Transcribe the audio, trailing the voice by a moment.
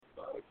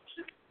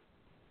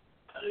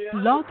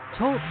Blog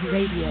Talk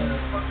Radio.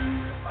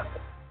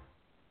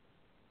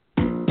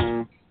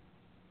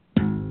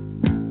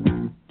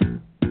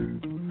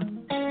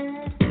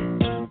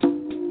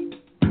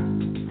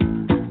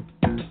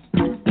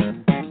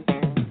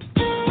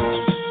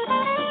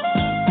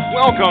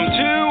 Welcome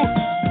to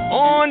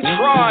On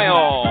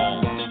Trial,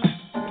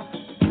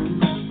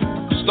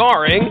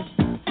 starring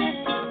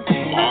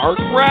Mark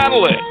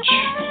Radulich,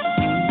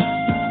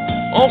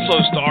 also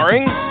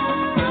starring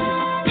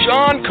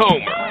Sean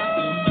Comer.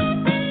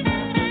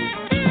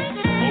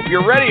 Hope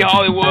you're ready,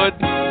 Hollywood,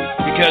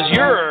 because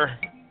you're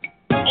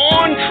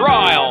on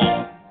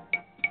trial.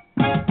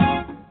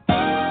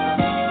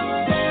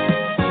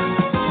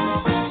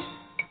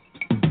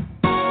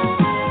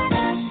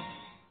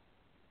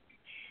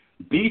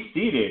 Be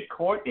seated.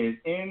 Court is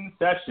in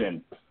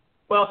session.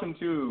 Welcome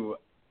to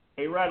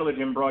a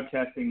Radulich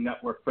Broadcasting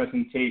Network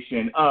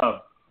presentation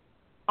of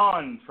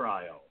On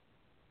Trial.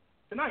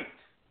 Tonight,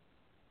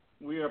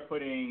 we are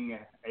putting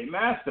a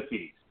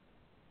masterpiece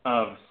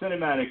of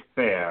cinematic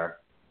fare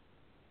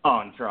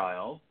on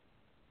trial.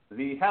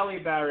 The Halle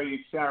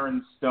Berry,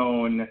 Sharon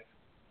Stone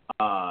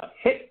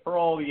hit for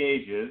all the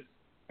ages.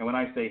 And when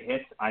I say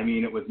hit, I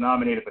mean it was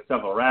nominated for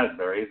several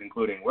Raspberries,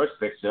 including Worst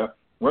Picture,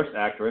 Worst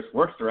Actress,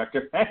 Worst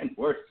Director, and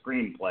Worst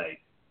Screenplay.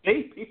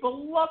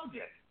 People loved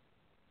it.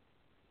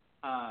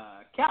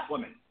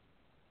 Catwoman,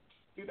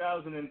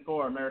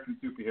 2004 American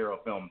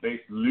superhero film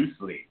based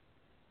loosely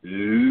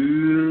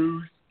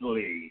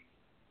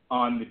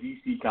on the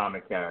DC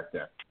comic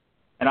character.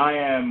 And I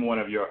am one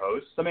of your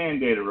hosts, the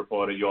mandated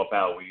reporter, your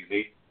pal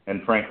Weezy,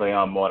 and frankly,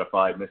 I'm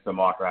mortified, Mr.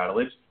 Mark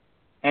Radulich.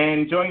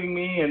 And joining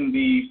me in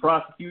the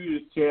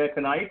prosecutor's chair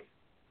tonight,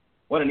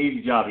 what an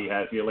easy job he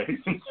has here, ladies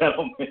and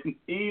gentlemen.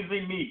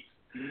 Easy meat.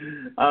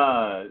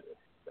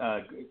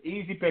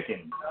 Easy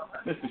picking.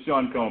 Mr.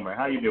 Sean Comer,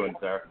 how you doing,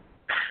 sir?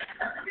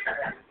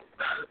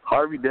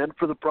 Harvey Dent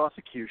for the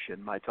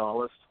prosecution, my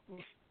tallest.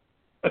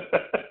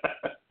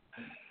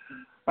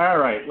 All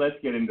right, let's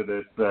get into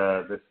this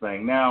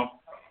thing. Now,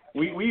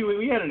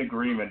 we had an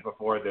agreement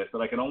before this that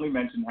I can only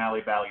mention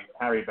Halle Berry's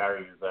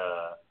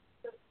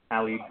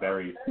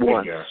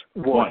figure.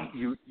 Once.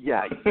 You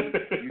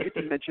get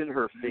to mention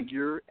her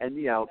figure and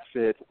the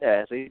outfit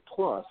as a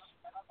plus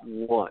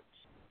once.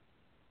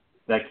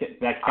 That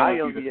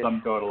cannot be the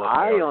sum total of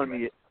the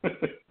argument.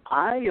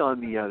 I, on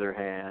the other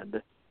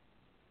hand,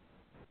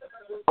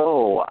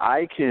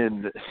 I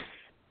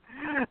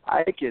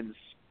can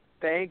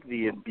spank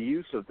the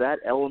abuse of that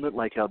element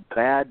like a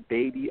bad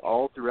baby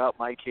all throughout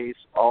my case,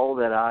 all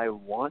that I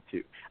want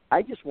to.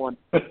 I just want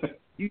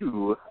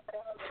you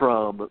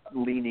from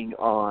leaning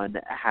on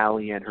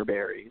Halle and her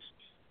berries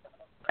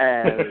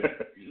as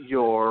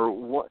your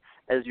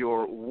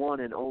one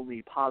and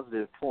only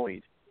positive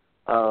point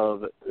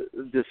of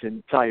this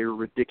entire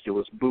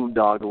ridiculous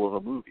boondoggle of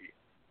a movie.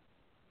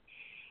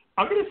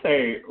 I'm going to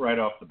say right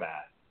off the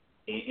bat,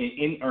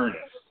 in earnest,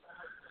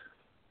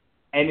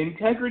 and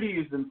integrity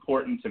is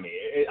important to me.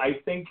 I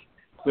think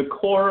the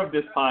core of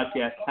this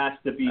podcast has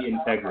to be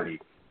integrity.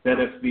 That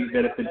if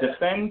the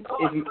defense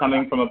isn't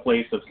coming from a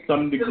place of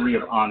some degree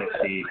of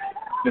honesty,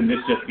 then this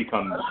just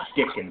becomes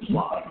shtick and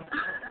slop.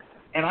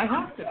 And I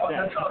have to say,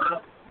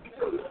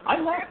 I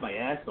laughed my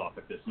ass off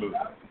at this movie.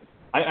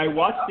 I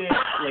watched it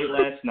late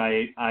last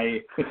night.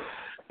 I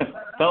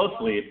fell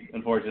asleep,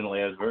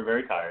 unfortunately. I was very,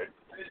 very tired.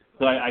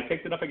 So I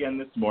picked it up again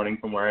this morning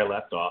from where I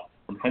left off,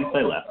 from hence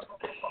I left.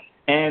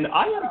 And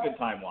I had a good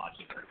time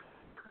watching it.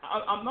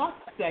 I'm not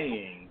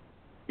saying,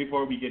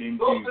 before we get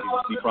into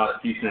the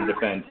prosecution and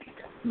defense,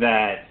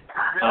 that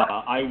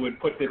I would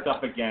put this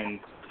up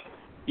against,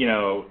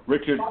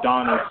 Richard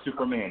Donner's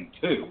Superman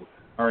 2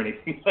 or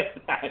anything like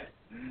that.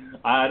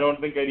 I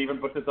don't think I'd even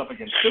put this up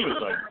against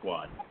Suicide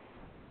Squad.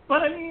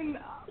 But, I mean,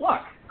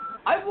 look,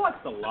 I've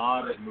watched a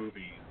lot of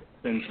movies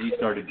since we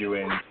started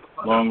doing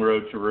Long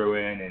Road to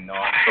Ruin and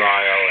On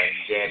Trial and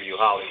Damn You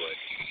Hollywood.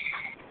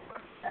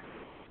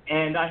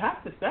 And I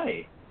have to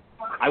say,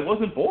 I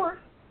wasn't bored.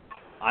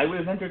 I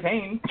was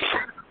entertained.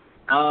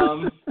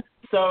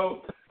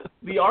 So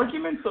the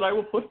arguments that I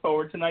will put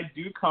forward tonight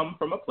do come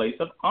from a place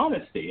of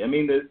honesty. I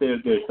mean,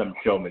 there's some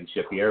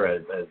showmanship here,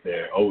 as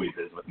there always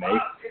is with me.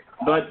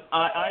 But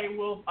I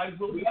will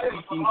be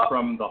speaking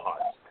from the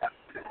heart.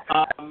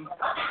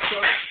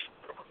 So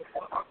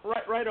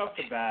right off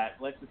the bat,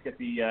 let's just get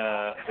the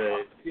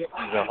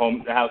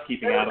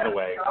housekeeping out of the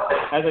way.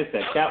 As I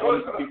said,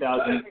 Catwoman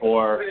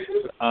 2004,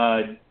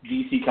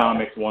 DC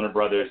Comics Warner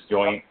Brothers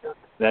joint.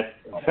 That's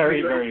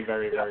very, very,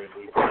 very, very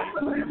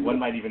loosely, one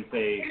might even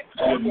say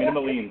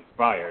minimally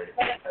inspired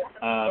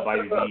by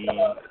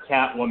the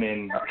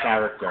Catwoman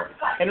character.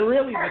 And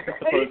really this is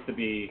supposed to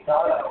be,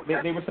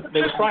 they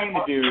were trying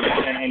to do,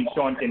 and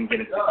Sean can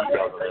get into the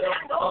details of this,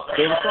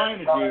 they were trying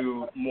to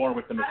do more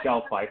with the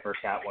Michelle Pfeiffer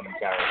Catwoman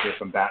character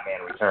from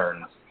Batman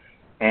Returns.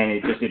 And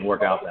it just didn't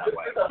work out that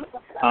way. But,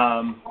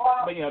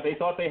 they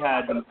thought they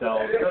had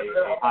themselves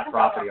a hot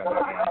property on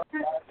their hands.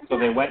 So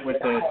they went with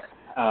this,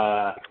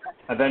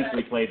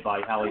 eventually played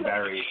by Halle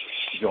Berry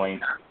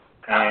joint.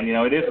 And,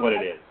 it is what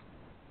it is.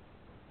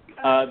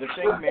 The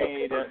thing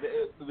made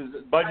it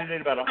was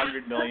budgeted about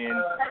 $100 million.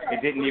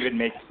 It didn't even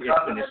make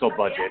its initial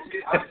budget,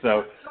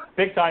 so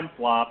big time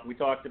flop. We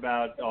talked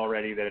about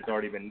already that it's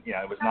already been,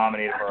 it was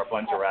nominated for a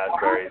bunch of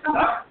raspberries,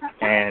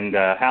 and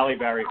Halle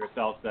Berry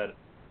herself said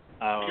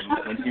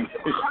when she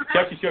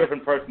actually showed up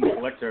in person to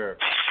collect her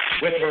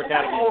with her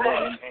Academy Award in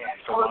hand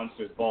for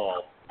Monsters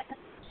Ball.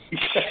 She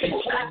said,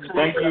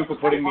 "Thank you for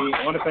putting me.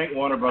 I want to thank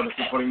Warner Brothers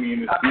for putting me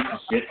in this piece of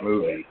shit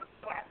movie."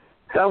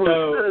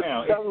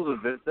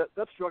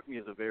 That struck me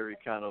as a very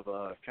kind of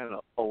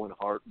Owen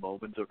Hart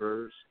moment of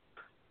hers.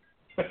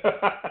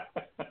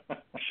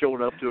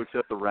 Showing up to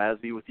accept the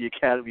Razzie with the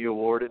Academy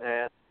Award in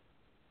hand.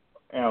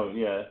 Oh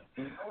yeah,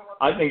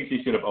 I think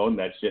she should have owned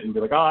that shit and be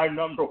like, "I'm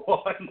number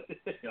one,"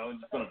 just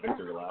on a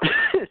victory lap.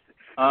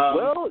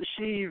 Well,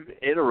 she,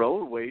 in her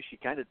own way, she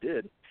kind of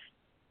did.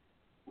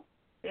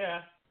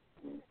 Yeah,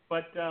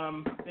 but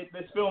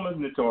this film is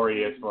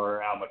notorious for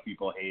how much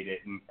people hate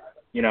it, and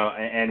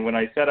when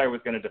I said I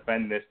was going to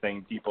defend this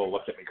thing, people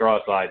looked at me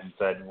cross-eyed and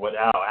said, "What?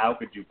 How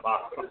could you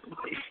possibly?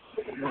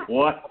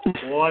 What's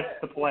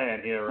the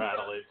plan here,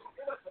 Radulich?"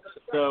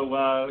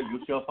 So you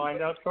shall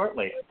find out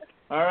shortly.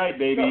 All right,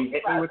 baby,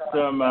 hit me with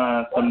some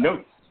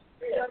notes.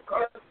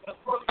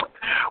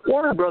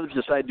 Warner Brothers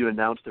decided to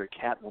announce their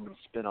Catwoman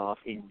spinoff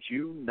in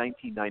June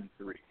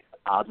 1993.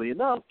 Oddly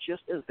enough,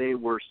 just as they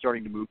were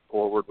starting to move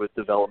forward with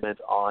development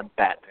on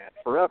Batman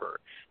Forever,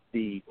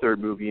 the third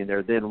movie in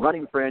their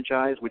then-running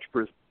franchise, which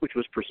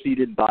was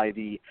preceded by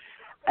the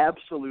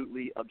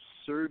absolutely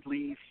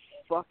absurdly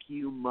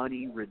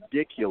fuck-you-money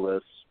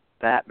ridiculous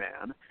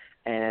Batman,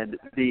 and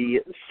the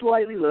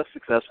slightly less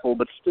successful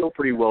but still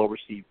pretty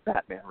well-received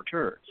Batman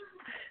Returns.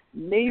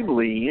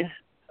 Namely,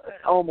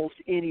 almost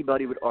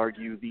anybody would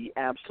argue the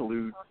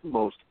absolute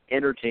most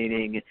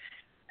entertaining,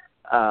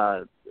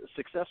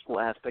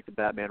 successful aspect of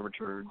Batman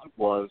Returns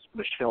was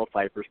Michelle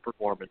Pfeiffer's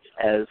performance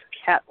as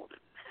Catwoman,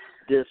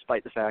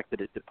 despite the fact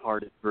that it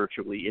departed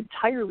virtually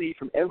entirely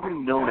from every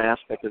known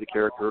aspect of the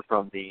character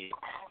from the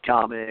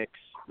comics,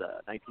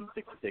 the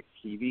 1966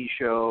 TV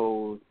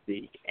show,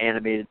 the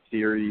animated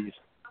series,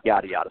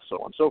 yada yada, so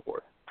on and so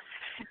forth.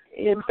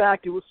 In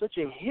fact, it was such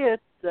a hit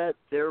that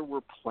there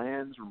were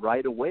plans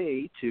right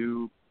away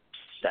to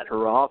set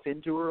her off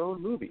into her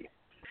own movie.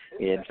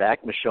 In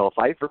fact, Michelle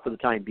Pfeiffer, for the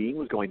time being,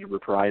 was going to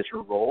reprise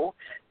her role.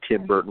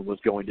 Tim Burton was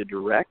going to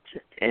direct,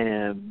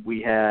 and we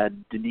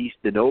had Denise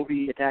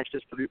Denovi attached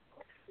as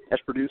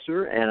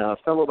producer, and a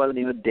fellow by the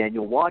name of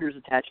Daniel Waters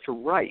attached to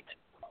write,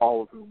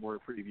 all of whom were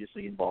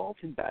previously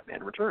involved in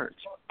Batman Returns.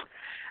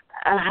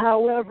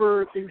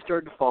 However, things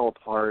started to fall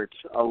apart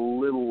a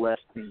little less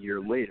than a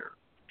year later.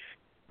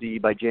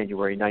 By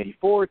January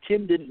 94,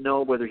 Tim didn't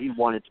know whether he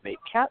wanted to make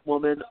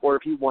Catwoman or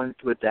if he wanted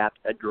to adapt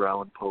Edgar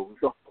Allan Poe's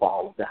The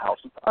Fall of the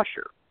House of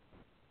Usher.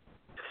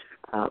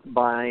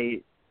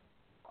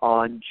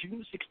 On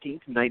June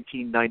 16,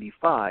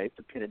 1995,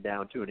 to pin it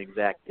down to an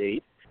exact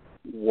date,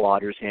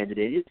 Waters handed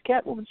in his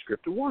Catwoman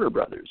script to Warner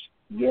Brothers.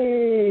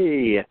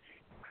 Yay!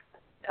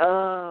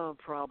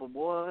 Problem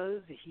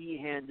was, he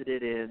handed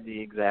it in the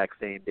exact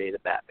same day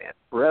that Batman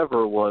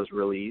Forever was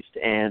released,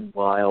 and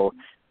while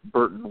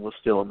Burton was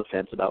still on the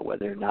fence about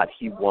whether or not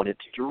he wanted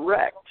to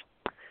direct.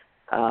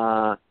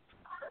 The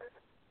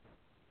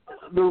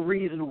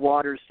reason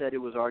Waters said it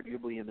was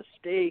arguably a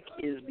mistake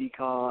is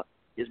because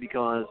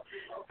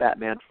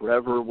Batman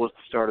Forever was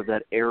the start of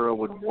that era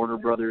when Warner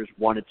Brothers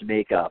wanted to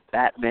make a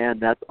Batman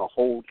that the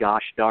whole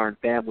gosh darn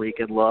family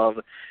can love,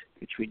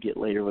 which we get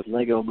later with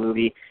Lego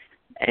Movie.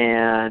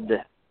 And,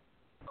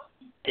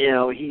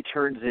 he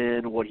turns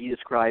in what he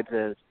describes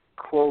as,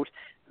 quote,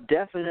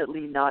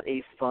 definitely not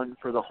a fun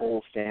for the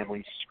whole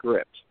family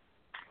script.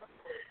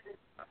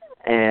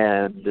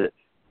 And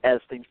as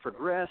things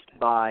progressed,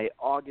 by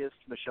August,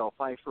 Michelle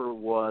Pfeiffer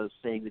was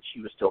saying that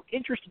she was still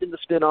interested in the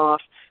spinoff,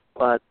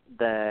 but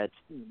that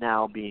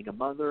now being a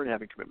mother and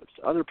having commitments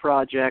to other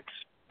projects,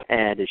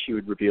 and as she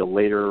would reveal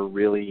later,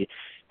 really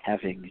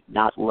having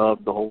not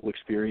loved the whole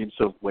experience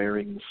of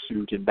wearing the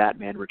suit in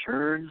Batman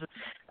Returns,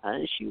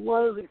 she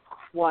wasn't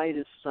quite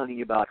as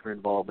sunny about her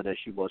involvement as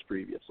she was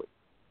previously.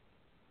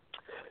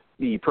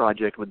 The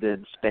project would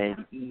then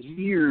spend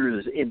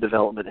years in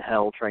development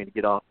hell trying to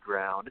get off the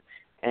ground,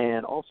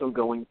 and also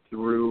going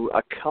through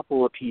a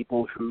couple of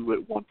people who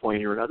at one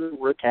point or another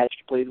were attached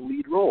to play the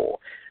lead role.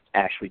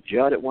 Ashley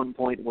Judd at one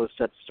point was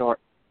set to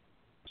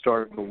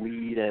start the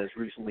lead as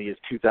recently as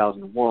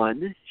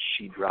 2001.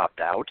 She dropped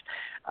out.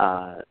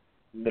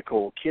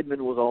 Nicole Kidman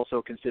was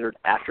also considered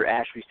after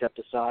Ashley stepped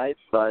aside,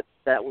 but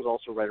that was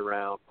also right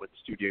around when the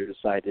studio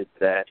decided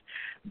that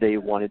they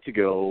wanted to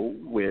go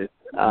with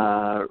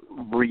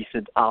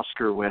recent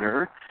Oscar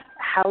winner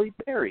Halle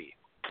Berry.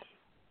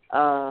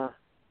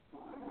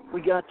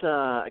 We got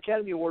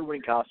Academy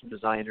Award-winning costume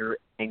designer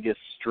Angus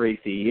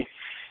Strafey,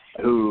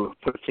 who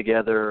put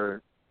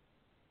together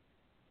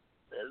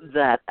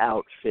that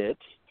outfit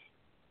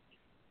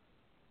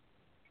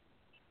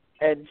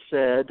and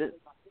said,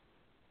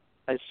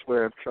 I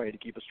swear I'm trying to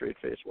keep a straight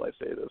face while I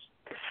say this,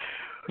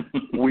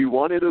 We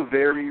wanted a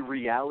very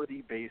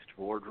reality-based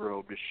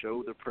wardrobe to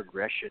show the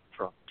progression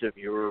from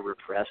demure,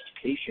 repressed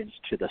patience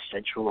to the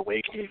sensual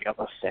awakening of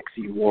a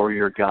sexy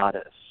warrior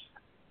goddess.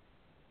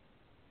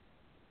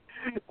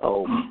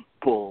 Oh,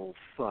 bull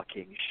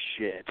fucking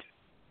shit.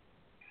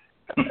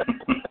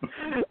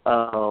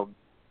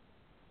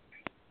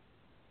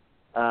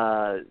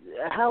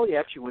 Hallie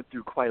actually went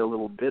through quite a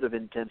little bit of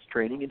intense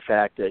training. In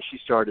fact, she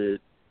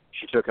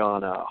took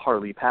on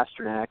Harley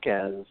Pasternak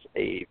as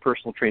a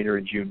personal trainer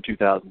in June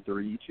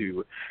 2003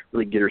 to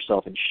really get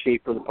herself in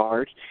shape for the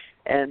part.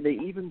 And they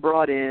even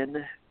brought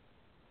in,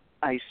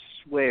 I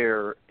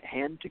swear,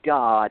 hand to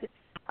God,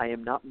 I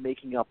am not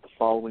making up the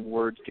following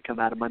words to come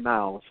out of my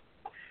mouth,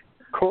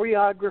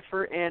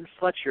 choreographer Ann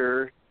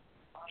Fletcher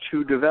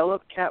to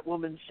develop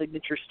Catwoman's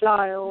signature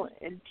style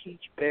and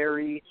teach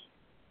Barry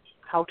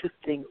how to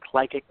think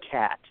like a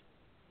cat.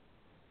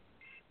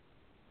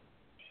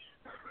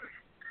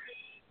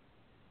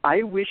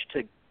 I wish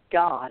to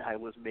God I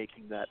was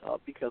making that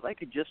up, because I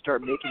could just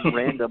start making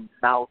random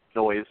mouth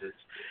noises,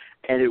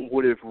 and it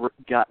would have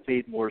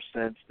made more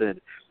sense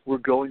than we're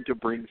going to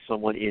bring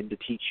someone in to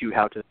teach you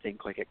how to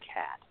think like a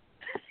cat.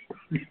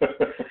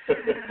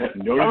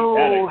 No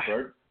cat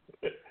expert.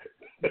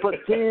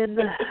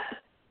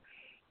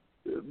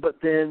 But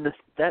then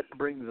that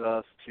brings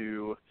us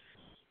to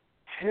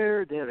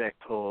Herr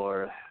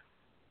Director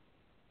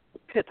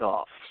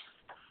Pitoff.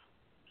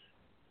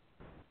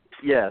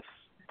 Yes,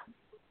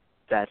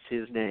 that's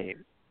his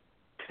name,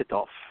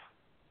 Pitoff.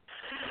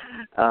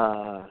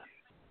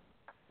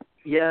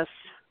 Yes,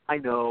 I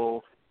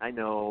know.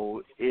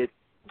 It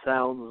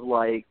sounds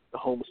like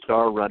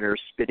Homestar Runner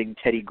spitting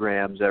Teddy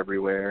Grahams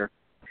everywhere.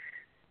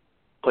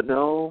 But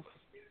no,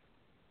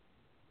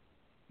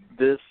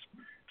 this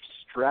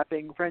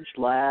strapping French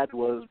lad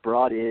was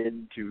brought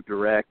in to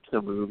direct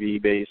a movie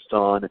based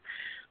on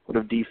one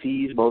of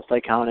DC's most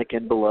iconic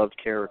and beloved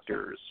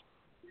characters.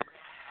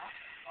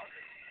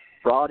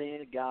 Brought in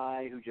a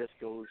guy who just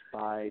goes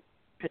by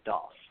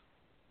Pitoff.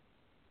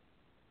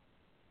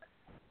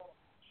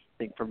 I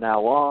think from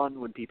now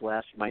on, when people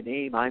ask my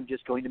name, I'm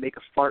just going to make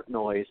a fart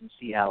noise and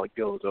see how it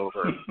goes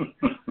over.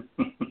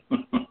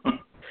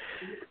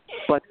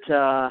 But,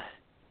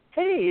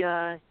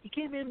 hey, he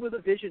came in with a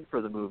vision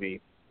for the movie.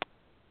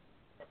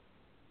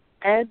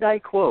 And I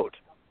quote,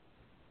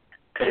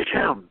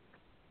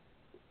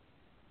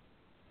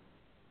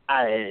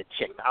 I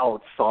checked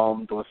out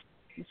some to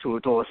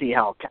see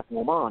how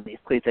Catwoman is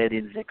treated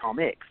in the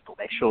comics to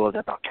make sure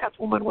that our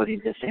Catwoman was in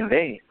the same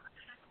vein.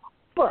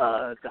 But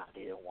I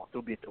didn't want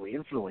to be too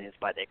influenced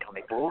by the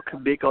comic book,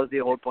 because the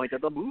whole point of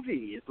the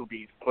movie is to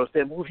be first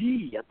a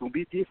movie and to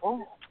be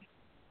different.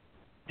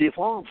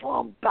 Different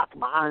from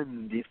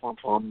Batman, different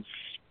from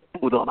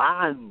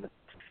Spider-Man.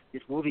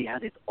 This movie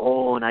has its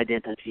own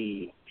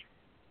identity.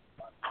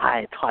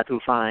 I try to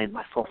find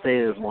my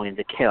sources more in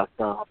the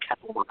character of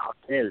Catwoman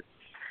herself.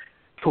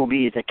 To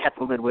me, the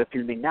Catwoman we're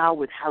filming now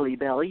with Halle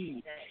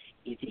Berry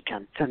is the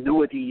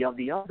continuity of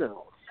the others.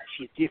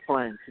 She's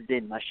different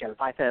than Michelle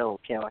Pfeiffer's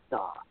character,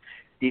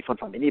 different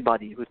from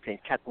anybody who's played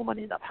Catwoman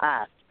in the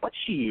past, but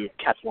she is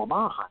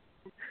Catwoman.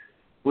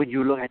 When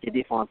you look at the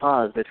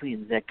differences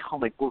between the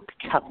comic book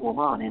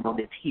Catwoman and on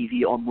the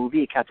TV or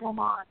movie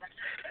Catwoman,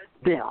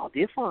 they are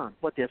different,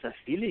 but there's a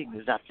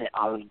feeling that they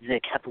are the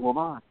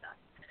Catwoman.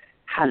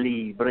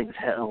 Halle brings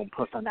her own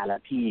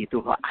personality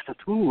to her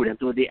attitude and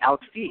to the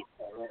outfit.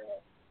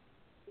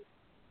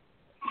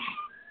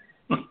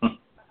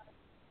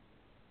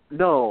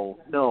 No,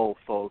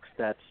 folks,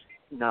 that's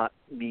not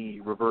me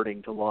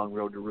reverting to Long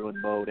Road to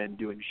Ruin mode and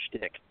doing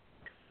shtick.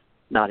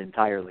 Not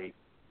entirely.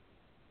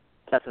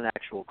 That's an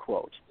actual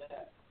quote.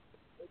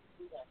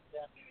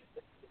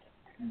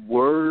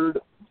 Word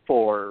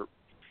for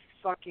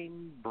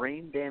fucking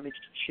brain-damaged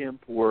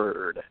chimp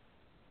word.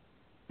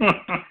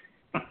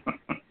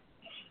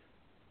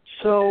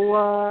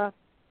 So,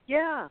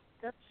 yeah,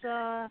 that's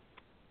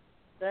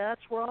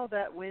where all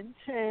that went.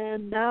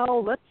 And now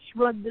let's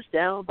run this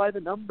down by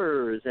the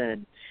numbers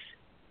and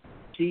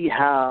see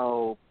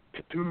how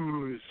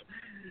Cthulhu's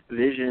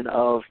vision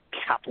of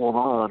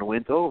Catwoman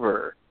went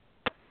over.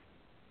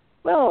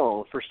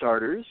 Well, for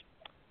starters,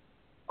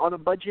 on a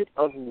budget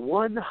of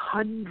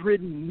 $100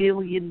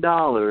 million,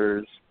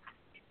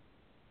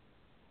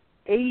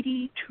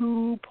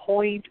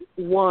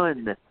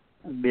 $82.1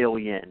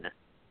 million.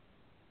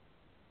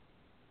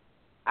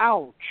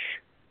 Ouch.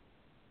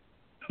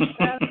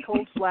 That's a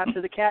cold slap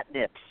to the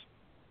catnips.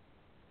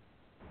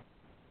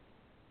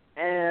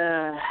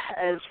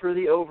 As for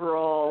the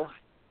overall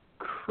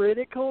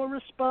critical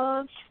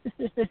response,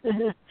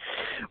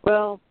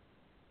 well,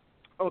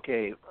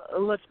 okay,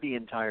 let's be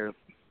entirely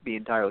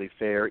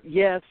fair.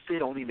 Yes,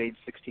 it only made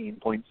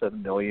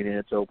 $16.7 million in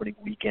its opening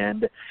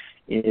weekend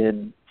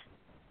in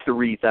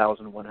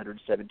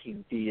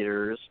 3,117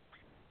 theaters,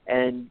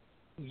 and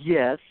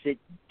yes, it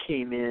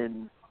came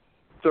in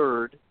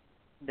third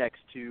next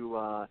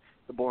to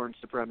The Bourne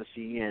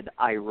Supremacy and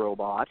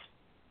iRobot.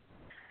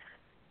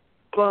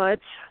 But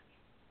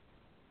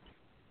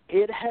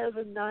It has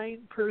a 9%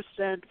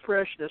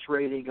 freshness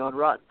rating on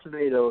Rotten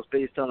Tomatoes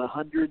based on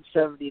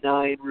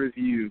 179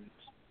 reviews.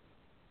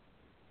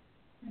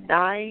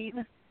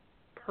 9%.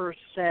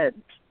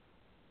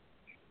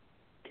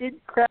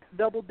 Didn't crack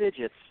double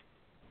digits.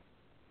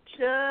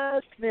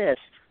 Just missed.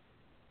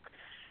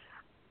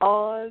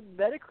 On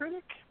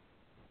Metacritic,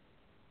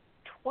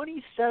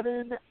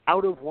 27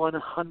 out of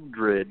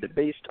 100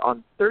 based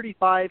on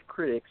 35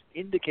 critics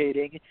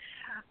indicating,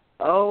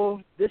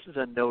 oh, this is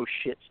a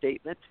no-shit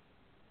statement.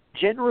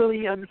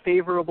 Generally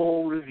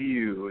unfavorable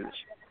reviews.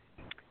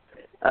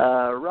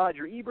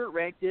 Roger Ebert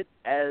ranked it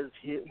as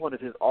one of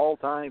his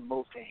all-time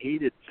most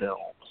hated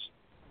films.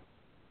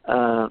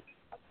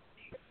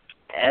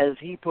 As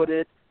he put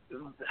it,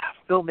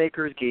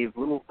 filmmakers gave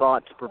little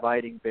thought to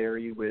providing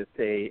Barry with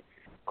a,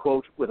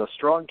 quote, with a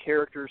strong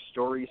character,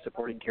 story,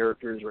 supporting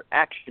characters, or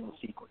action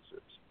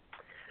sequences.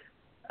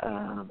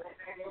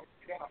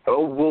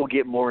 We'll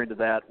get more into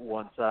that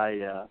once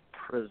I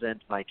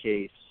present my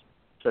case,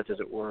 such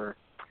as it were.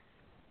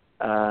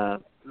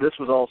 This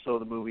was also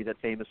the movie that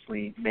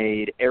famously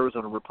made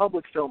Arizona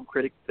Republic film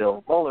critic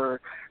Bill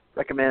Muller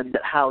recommend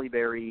that Halle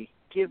Berry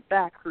give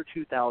back her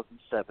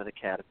 2007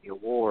 Academy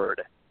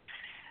Award.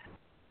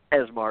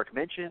 As Mark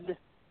mentioned,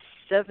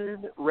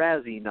 7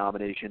 Razzie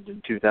nominations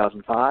in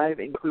 2005,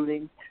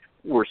 including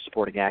Worst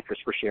Supporting Actress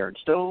for Sharon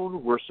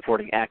Stone, Worst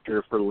Supporting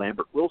Actor for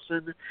Lambert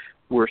Wilson,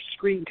 Worst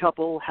Screen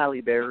Couple,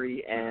 Halle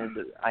Berry, and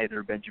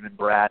either Benjamin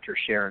Bratt or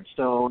Sharon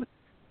Stone.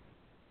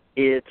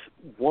 It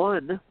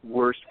won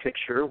Worst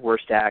Picture,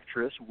 Worst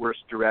Actress, Worst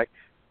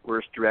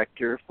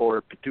Director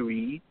for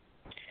Petui,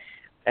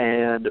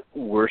 and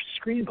Worst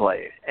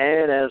Screenplay.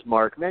 And as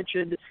Mark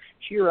mentioned,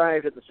 she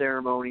arrived at the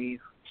ceremony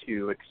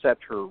to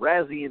accept her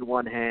Razzie in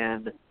one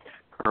hand,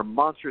 her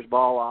Monsters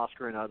Ball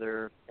Oscar in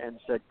other, and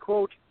said,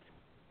 quote,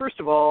 "First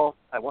of all,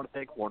 I want to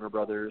thank Warner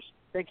Brothers.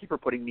 Thank you for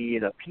putting me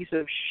in a piece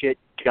of shit,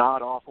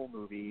 god-awful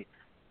movie.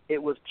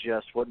 It was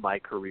just what my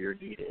career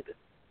needed."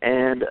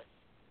 And,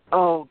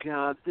 oh,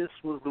 God, this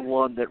was the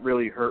one that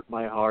really hurt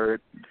my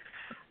heart.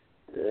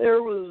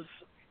 There was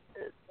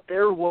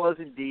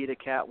indeed a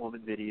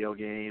Catwoman video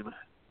game.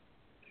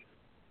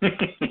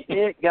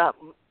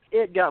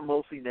 It got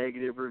mostly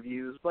negative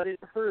reviews, but it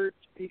hurt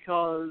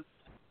because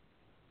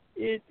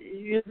it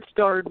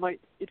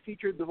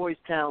featured the voice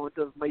talent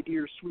of my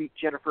dear sweet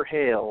Jennifer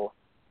Hale,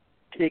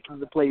 taking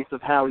the place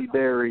of Halle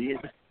Berry.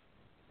 And,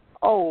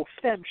 oh,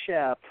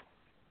 FemShep.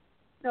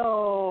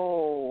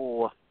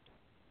 No.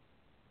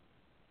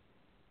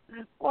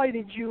 Why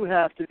did you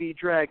have to be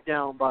dragged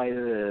down by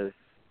this?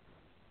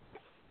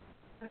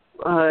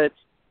 But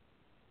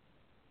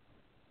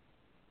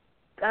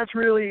that's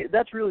really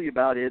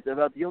about it.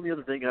 About the only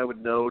other thing I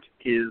would note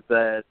is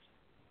that,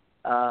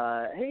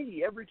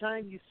 hey, every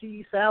time you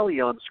see Sally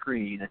on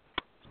screen,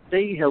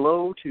 say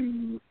hello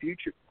to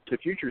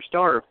future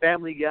star of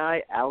Family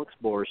Guy, Alex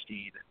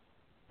Borstein.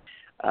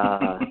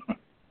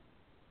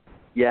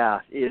 Yeah,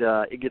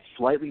 it gets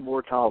slightly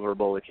more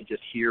tolerable if you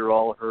just hear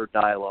all her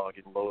dialogue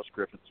in Lois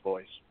Griffin's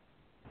voice.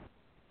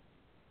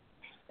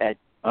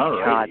 All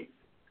right.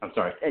 I'm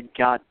sorry. And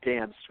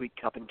goddamn sweet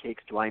cup and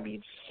cakes do I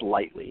mean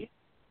slightly.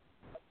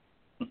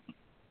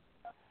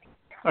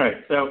 All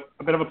right, so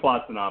a bit of a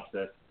plot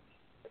synopsis.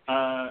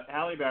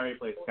 Halle Berry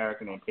plays a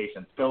character named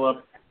Patience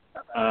Phillips.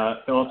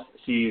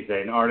 She's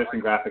an artist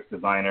and graphics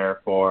designer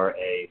for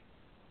a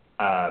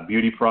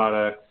beauty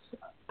products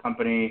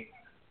company,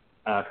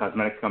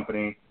 cosmetics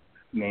company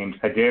named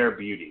Hader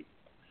Beauty.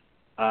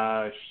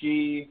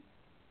 She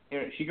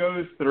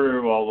goes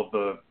through all of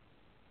the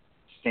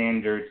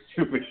standard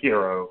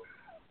superhero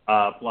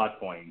plot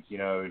points. You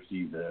know,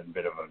 she's a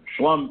bit of a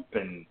schlump,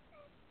 and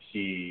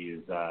she's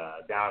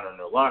down on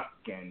her luck,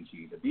 and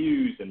she's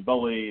abused and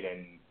bullied,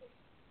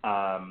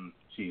 and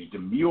she's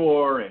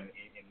demure in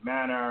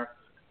manner,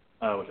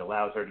 which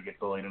allows her to get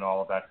bullied and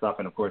all of that stuff.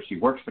 And, of course, she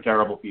works for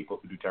terrible people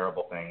who do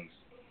terrible things.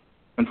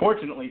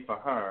 Unfortunately for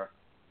her,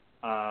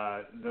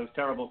 those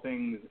terrible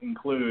things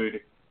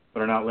include,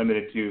 but are not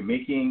limited to,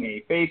 making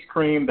a face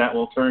cream that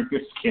will turn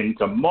your skin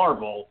to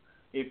marble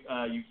if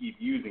you keep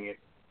using it.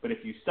 But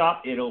if you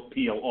stop, it'll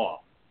peel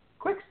off.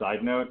 Quick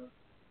side note,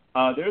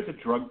 there's a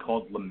drug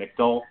called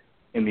Lamictal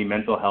in the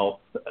mental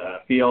health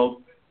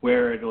field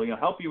where it'll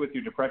help you with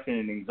your depression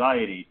and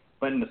anxiety,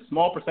 but in a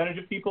small percentage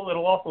of people,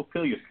 it'll also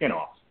peel your skin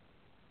off.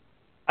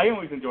 I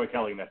always enjoy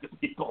telling that to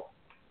people.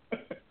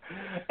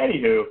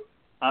 Anywho,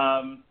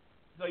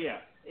 so yeah,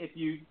 if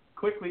you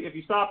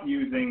stop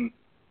using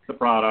the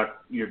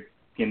product, your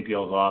skin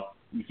peels off.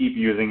 You keep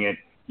using it,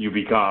 you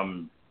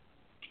become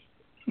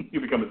a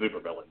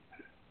supervillain.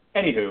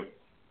 Anywho,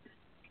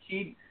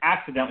 she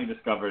accidentally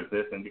discovers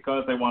this, and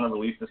because they want to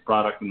release this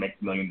product and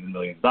make millions and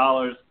millions of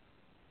dollars,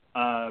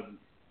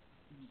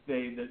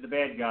 the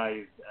bad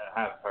guys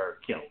have her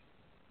killed.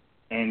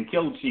 And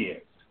killed she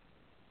is.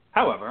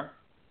 However,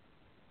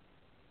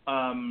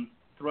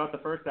 throughout the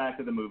first act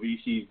of the movie,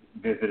 she's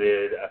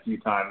visited a few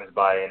times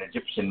by an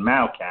Egyptian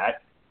Mao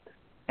cat,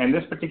 and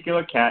this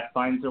particular cat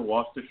finds her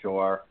washed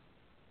ashore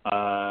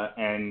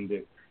and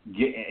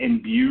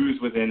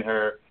imbues within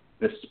her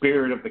the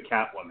spirit of the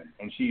Catwoman,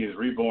 and she is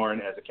reborn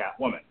as a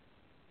Catwoman.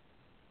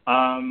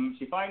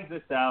 She finds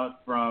this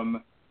out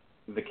from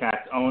the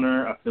Cat's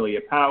owner, Ophelia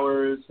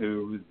Powers,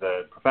 who's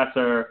the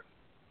professor,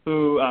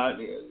 who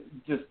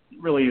just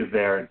really is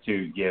there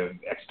to give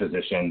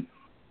exposition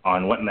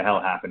on what in the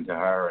hell happened to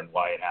her and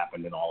why it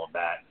happened and all of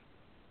that.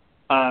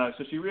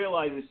 So she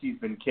realizes she's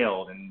been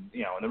killed, and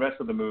and the rest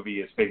of the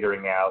movie is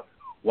figuring out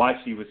why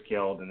she was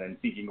killed and then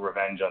seeking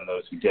revenge on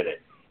those who did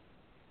it.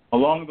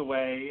 Along the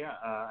way,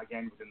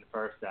 again within the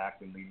first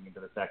act and leading into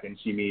the second,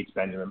 she meets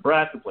Benjamin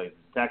Bratt, who plays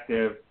a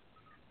detective.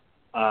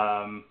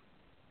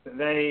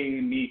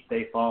 They meet,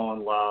 they fall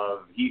in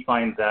love. He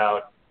finds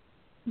out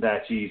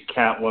that she's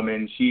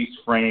Catwoman. She's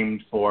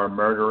framed for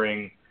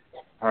murdering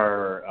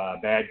her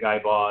bad guy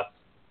boss,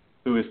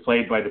 who is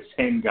played by the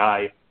same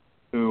guy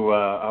who,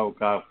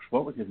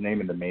 what was his name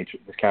in the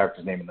Matrix? His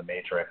character's name in the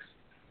Matrix.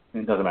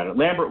 It doesn't matter.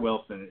 Lambert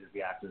Wilson is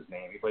the actor's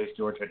name. He plays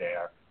George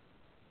Adair.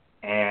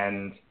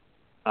 And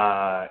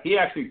he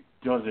actually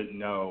doesn't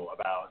know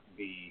about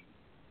the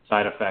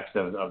side effects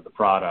of the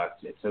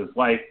product. It's his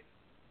wife,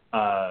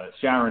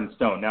 Sharon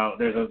Stone. Now,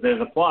 there's a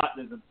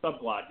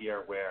subplot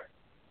here where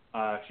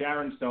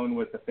Sharon Stone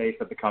was the face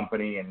of the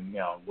company, and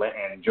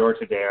George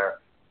Adair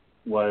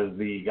was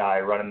the guy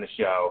running the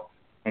show,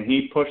 and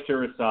he pushed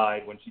her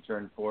aside when she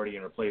turned 40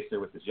 and replaced her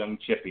with this young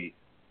chippy.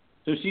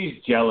 So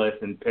she's jealous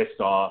and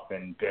pissed off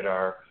and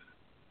bitter.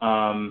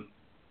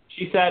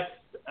 She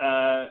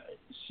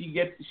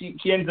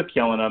ends up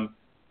killing him,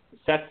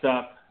 sets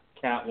up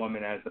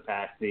Catwoman as the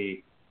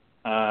patsy.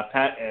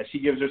 She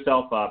gives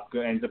herself up,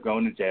 ends up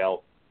going to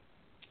jail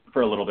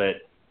for a little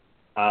bit,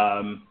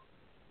 and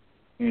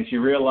she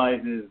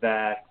realizes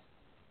that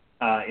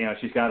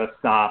she's got to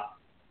stop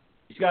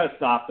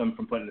them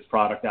from putting this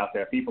product out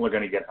there. People are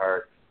going to get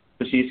hurt.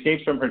 So she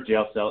escapes from her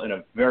jail cell in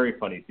a very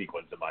funny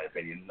sequence, in my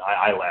opinion.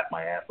 I laughed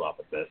my ass off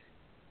at this.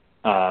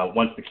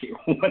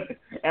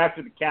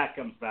 After the cat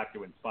comes back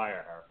to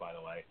inspire her, by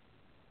the way.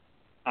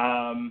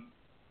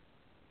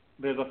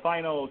 There's a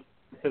final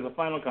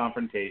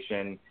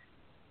confrontation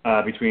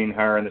between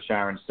her and the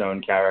Sharon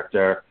Stone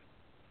character,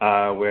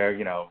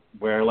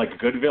 where like a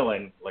good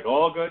villain, like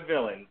all good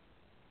villains,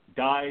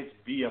 dies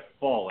via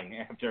falling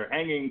after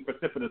hanging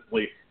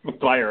precipitously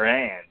by her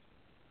hand.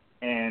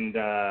 And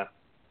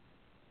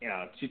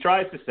she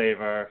tries to save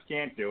her,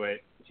 can't do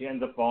it. She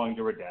ends up falling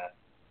to her death.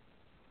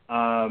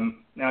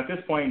 Now at this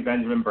point,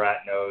 Benjamin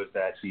Bratt knows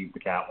that she's the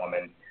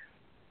Catwoman,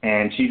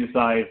 and she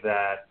decides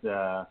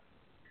that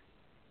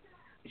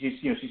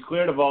she's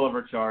cleared of all of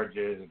her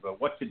charges,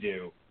 but what to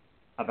do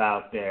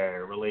about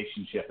their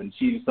relationship, and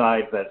she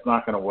decides that it's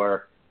not going to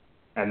work,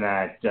 and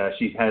that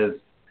she has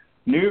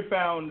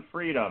newfound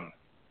freedom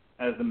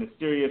as the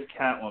mysterious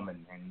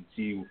Catwoman, and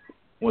she's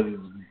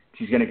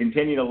going to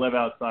continue to live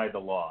outside the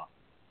law,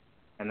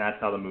 and that's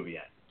how the movie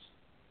ends.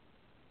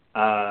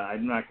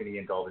 I'm not going to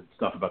get into all the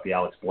stuff about the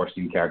Alex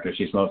Borstein character.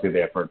 She's mostly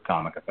there for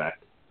comic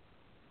effect.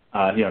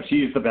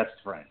 She's the best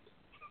friend.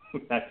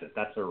 That's it.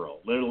 That's her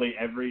role. Literally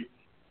every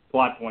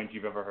plot point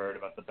you've ever heard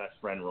about the best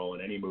friend role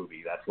in any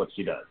movie, that's what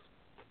she does.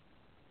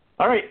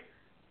 All right.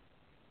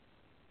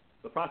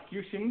 The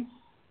prosecution,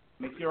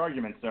 make your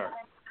argument, sir.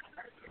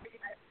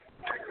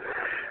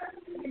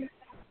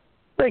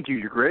 Thank you,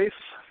 Your Grace.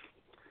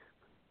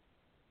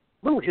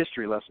 Little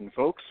history lesson,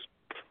 folks.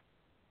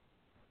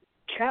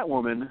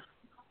 Catwoman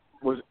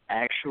was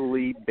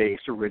actually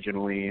based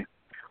originally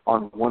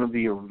on one of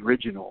the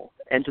original,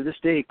 and to this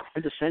day,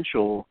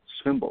 quintessential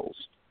symbols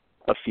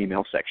of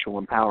female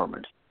sexual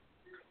empowerment.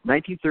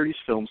 1930s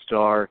film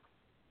star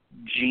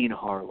Jean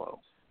Harlow.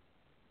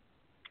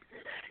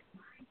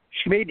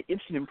 She made an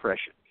instant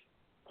impression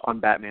on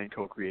Batman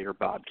co-creator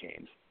Bob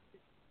Kane.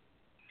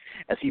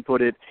 As he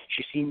put it,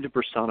 she seemed to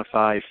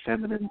personify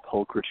feminine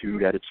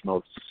pulchritude at its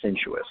most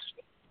sensuous.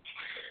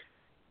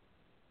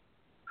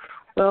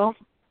 Well,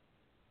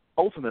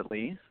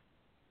 ultimately,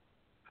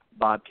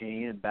 Bob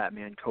Kane and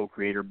Batman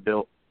co-creator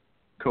Bill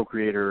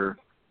Finger,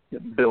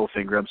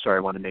 I'm sorry,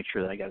 I want to make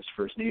sure that I got his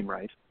first name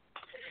right,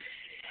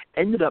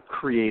 ended up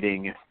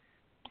creating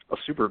a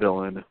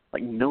supervillain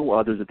like no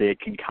other that they had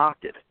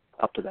concocted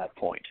up to that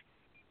point.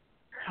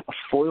 A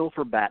foil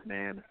for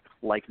Batman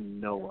like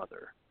no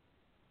other.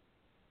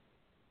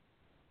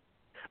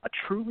 A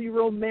truly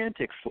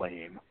romantic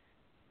flame,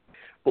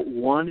 but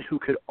one who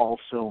could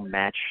also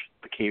match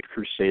the Caped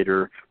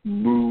Crusader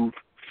move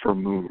for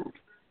move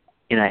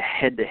in a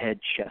head-to-head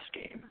chess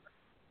game.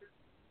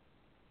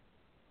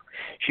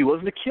 She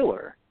wasn't a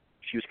killer.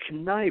 She was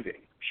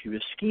conniving. She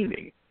was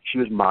scheming. She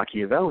was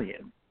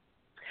Machiavellian.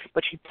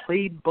 But she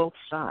played both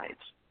sides.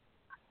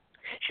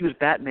 She was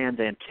Batman's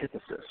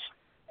antithesis.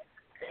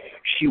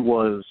 She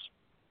was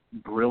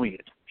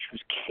brilliant. She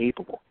was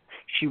capable.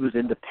 She was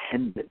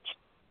independent.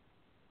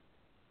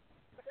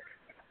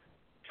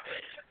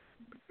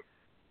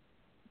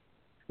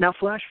 Now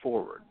flash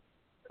forward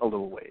a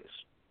little ways.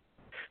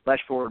 Flash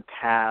forward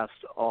past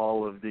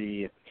all of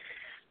the,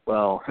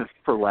 well,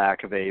 for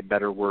lack of a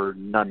better word,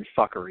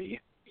 nunfuckery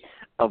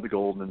of the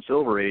Golden and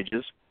Silver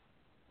Ages.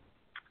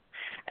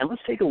 And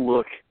let's take a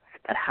look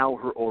at how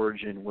her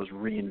origin was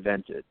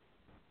reinvented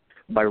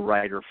by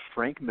writer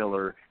Frank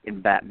Miller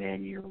in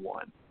Batman Year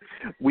One.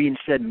 We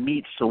instead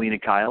meet Selina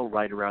Kyle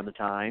right around the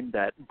time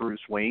that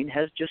Bruce Wayne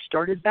has just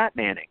started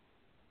Batmaning.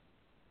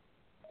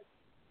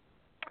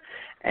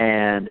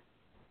 And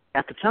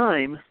at the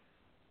time,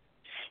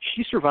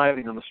 she's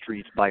surviving on the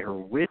streets by her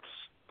wits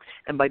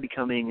and by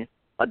becoming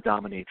a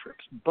dominatrix.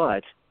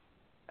 But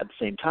at the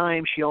same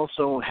time, she's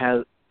also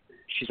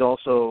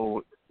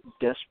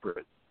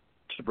desperate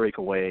to break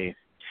away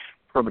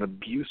from an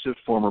abusive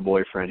former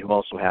boyfriend who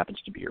also happens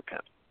to be her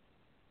pimp.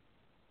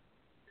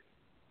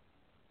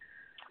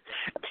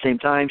 At the same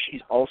time,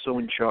 she's also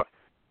in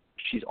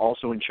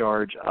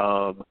charge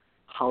of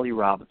Holly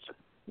Robinson,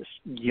 this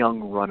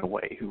young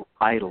runaway who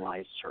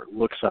idolizes her,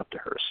 looks up to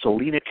her.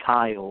 Selina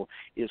Kyle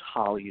is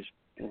Holly's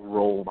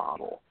role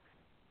model.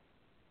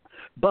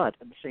 But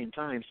at the same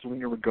time,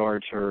 Selina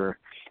regards her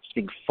as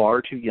being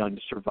far too young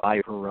to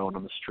survive her own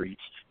on the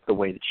streets the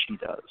way that she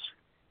does.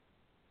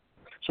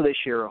 So they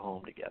share a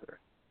home together.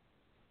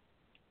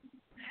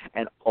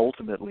 And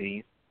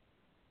ultimately,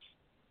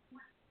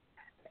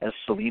 as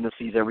Selina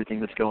sees everything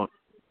that's going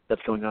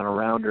on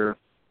around her,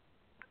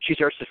 she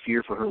starts to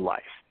fear for her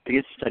life,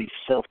 begins to study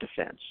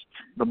self-defense,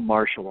 the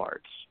martial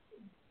arts,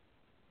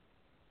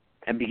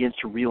 and begins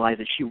to realize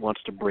that she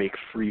wants to break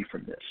free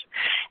from this.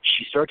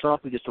 She starts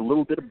off with just a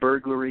little bit of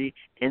burglary,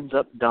 ends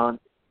up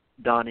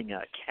donning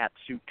a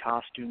catsuit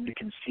costume to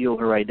conceal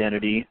her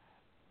identity.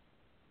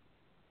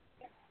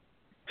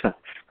 Of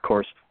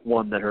course,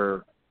 one that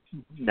her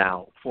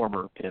now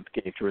former pimp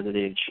gave to her the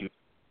day that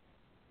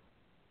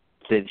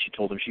she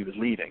told him she was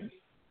leaving.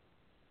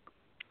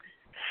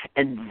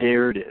 And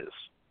there it is.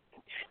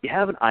 You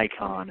have an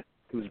icon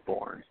who's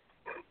born.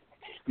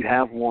 You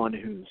have one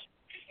who's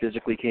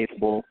physically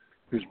capable,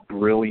 who's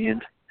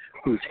brilliant,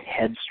 who's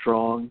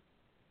headstrong,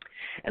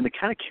 and the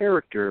kind of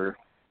character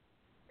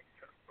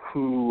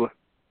who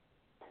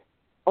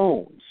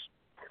owns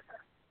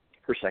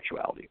her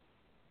sexuality.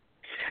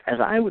 As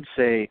I would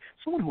say,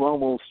 someone who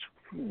almost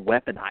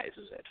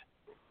weaponizes it,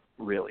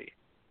 really.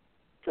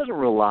 Doesn't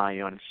rely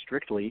on it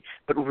strictly,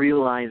 but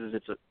realizes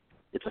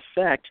its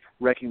effect,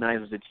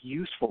 recognizes its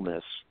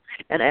usefulness,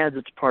 and adds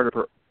it to part of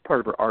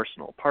her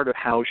arsenal, part of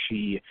how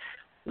she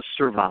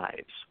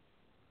survives.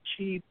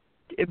 She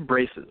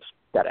embraces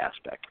that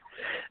aspect.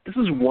 This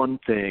is one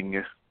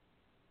thing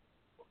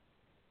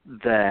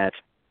that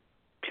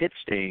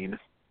Pitstein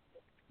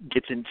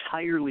gets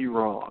entirely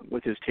wrong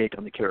with his take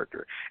on the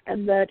character,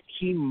 and that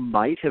he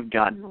might have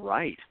gotten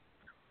right.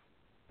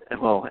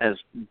 Well, as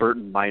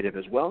Burton might have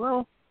as well.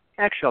 No,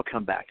 actually, I'll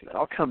come back to that.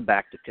 I'll come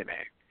back to Tim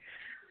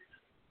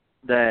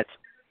A. That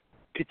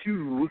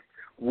Pitou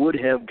would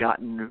have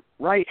gotten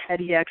right had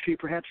he actually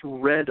perhaps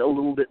read a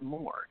little bit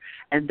more.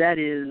 And that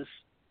is,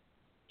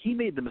 he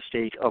made the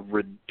mistake of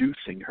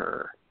reducing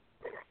her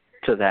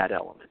to that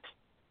element.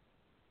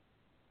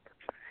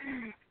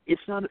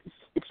 It's not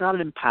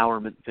an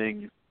empowerment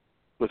thing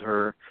with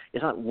her.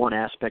 It's not one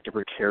aspect of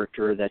her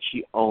character that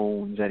she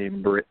owns and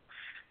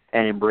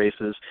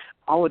embraces.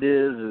 All it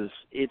is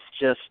it's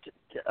just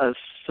a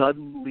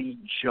suddenly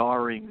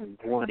jarring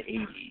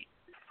 180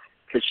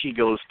 that she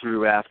goes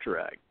through after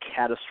a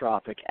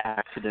catastrophic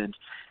accident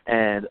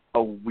and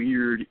a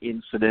weird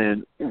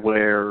incident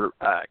where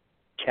a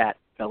cat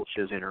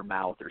belches in her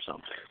mouth or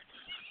something.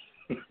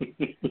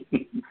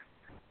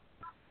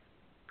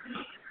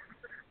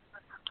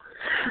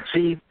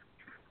 See,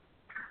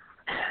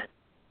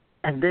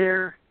 and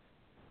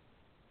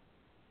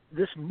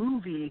this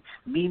movie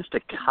means to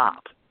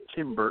cop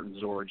Tim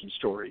Burton's origin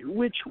story,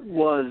 which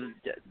was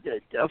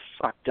a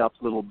fucked up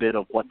little bit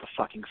of what the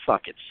fucking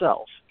fuck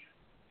itself.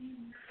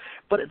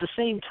 But at the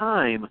same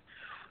time,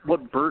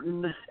 what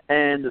Burton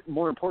and,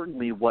 more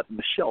importantly, what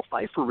Michelle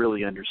Pfeiffer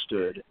really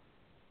understood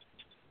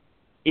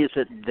is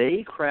that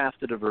they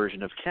crafted a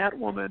version of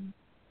Catwoman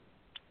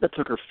that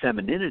took her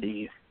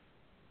femininity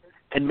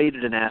and made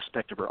it an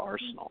aspect of her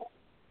arsenal.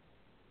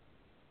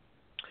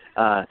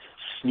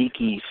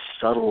 Sneaky,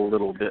 subtle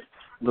little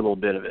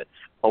bit of it,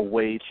 a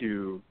way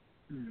to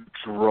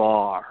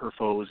draw her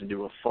foes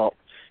into a false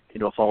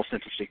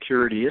sense of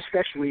security,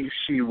 especially if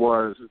she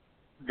was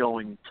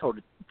going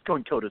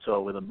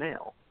toe-to-toe with a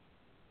male.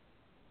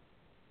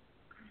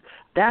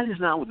 That is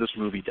not what this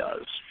movie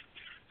does.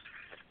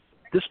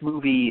 This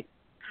movie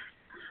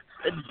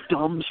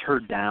dumbs her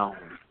down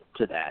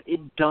to that. It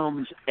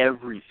dumbs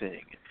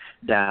everything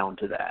down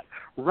to that.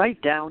 Right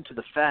down to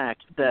the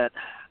fact that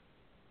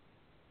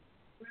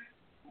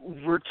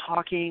we're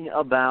talking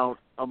about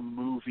a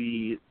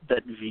movie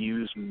that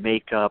views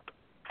makeup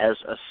as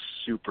a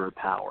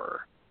superpower.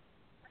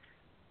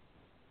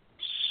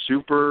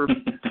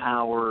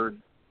 Super-powered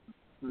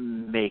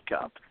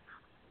makeup.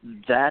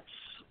 That's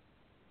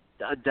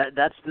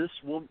this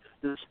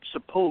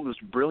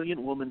supposed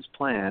brilliant woman's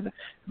plan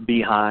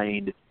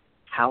behind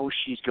how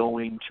she's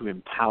going to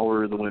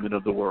empower the women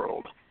of the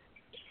world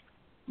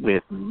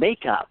with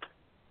makeup.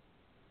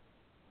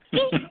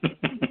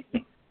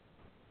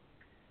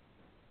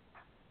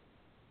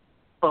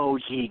 Oh,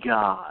 ye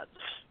gods.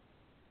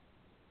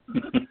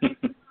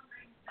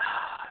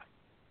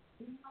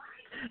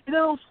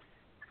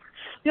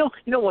 You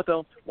know what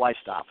though? Why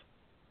stop?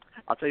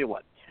 I'll tell you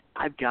what.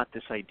 I've got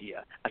this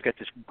idea. I've got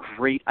this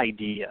great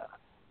idea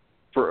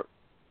for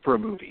a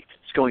movie.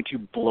 It's going to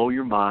blow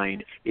your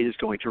mind. It is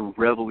going to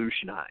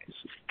revolutionize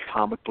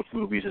comic book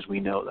movies as we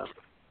know them.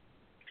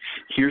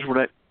 Here's what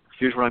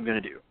I'm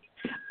going to do.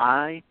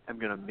 I am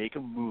going to make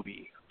a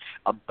movie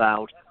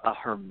about a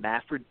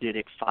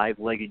hermaphroditic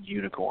 5-legged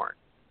unicorn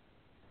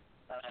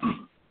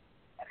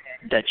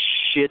that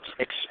shits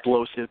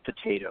explosive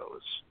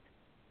potatoes.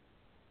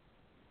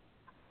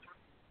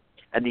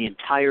 And the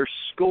entire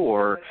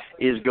score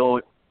is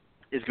going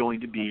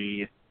to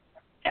be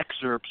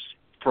excerpts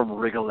from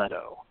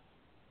Rigoletto.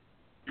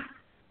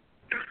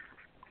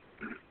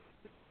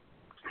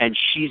 And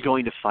she's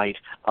going to fight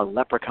a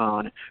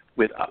leprechaun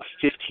with a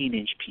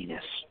 15-inch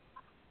penis.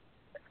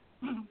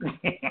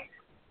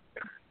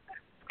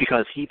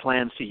 Because he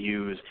plans to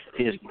use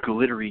his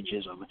glittery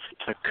jism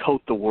to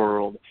coat the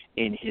world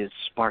in his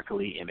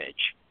sparkly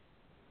image.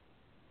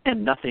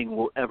 And nothing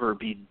will ever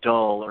be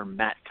dull or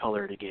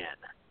matte-colored again.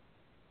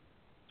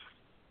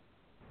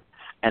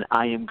 And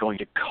I am going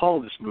to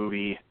call this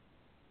movie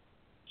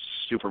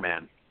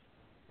Superman.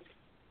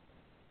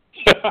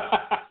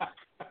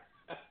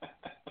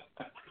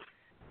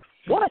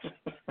 What?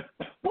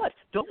 What?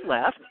 Don't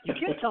laugh. You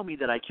can't tell me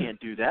that I can't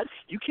do that.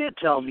 You can't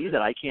tell me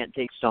that I can't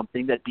take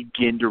something that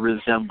begin to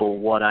resemble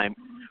what I'm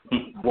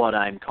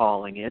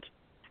calling it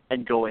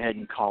and go ahead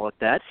and call it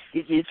that.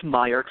 It's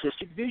my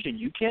artistic vision.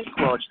 You can't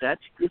grudge that.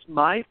 It's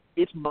my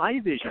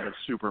vision of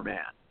Superman.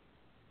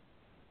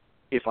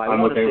 If I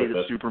want to say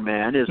that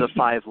Superman is a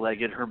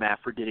 5-legged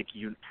hermaphroditic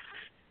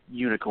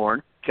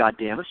unicorn,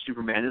 goddamn it,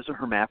 Superman is a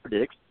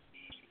hermaphroditic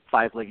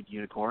 5-legged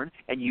unicorn,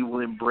 and you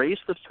will embrace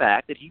the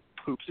fact that he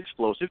poops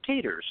explosive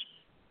taters.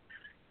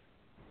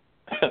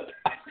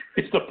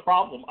 It's the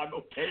problem. I'm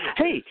okay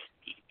with it.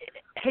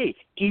 Hey,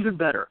 even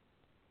better.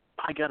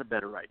 I got a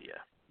better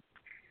idea.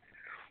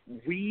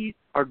 We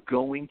are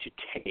going to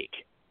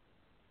take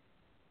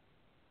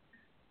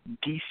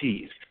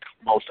DC's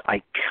most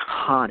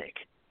iconic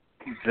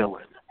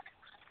villain,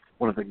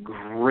 one of the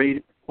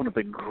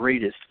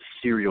greatest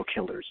serial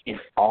killers in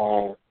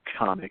all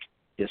comic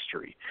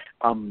history,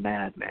 a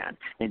madman,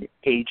 an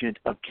agent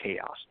of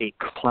chaos, a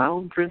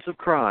clown prince of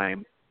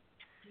crime.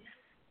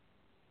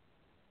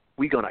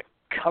 We're going to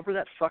cover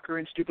that fucker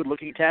in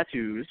stupid-looking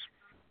tattoos.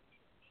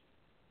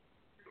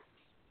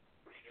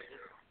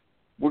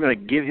 We're going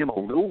to give him a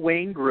Lil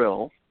Wayne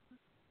grill.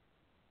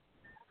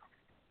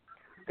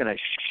 We're going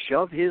to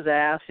shove his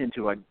ass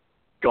into a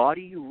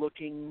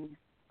gaudy-looking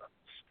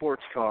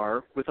sports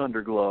car with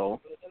underglow.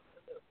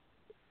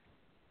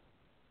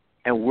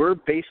 And we're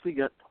basically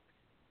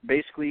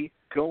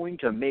going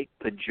to make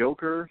the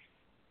Joker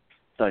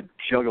the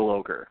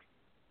Juggaloker.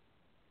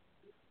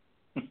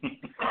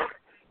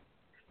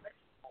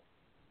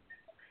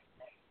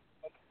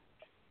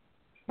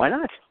 Why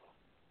not?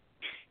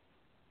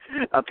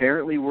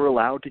 Apparently, we're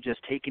allowed to just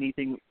take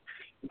anything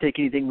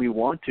we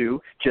want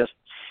to, just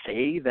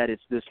say that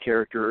it's this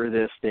character or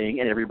this thing,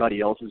 and everybody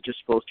else is just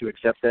supposed to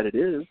accept that it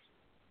is.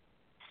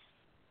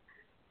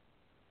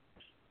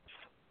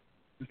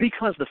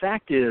 Because the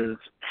fact is,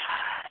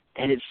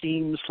 and it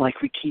seems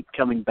like we keep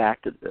coming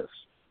back to this,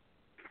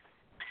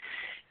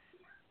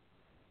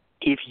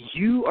 if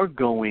you are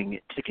going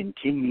to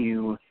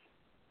continue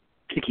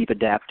to keep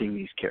adapting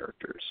these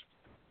characters,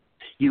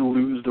 you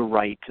lose the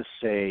right to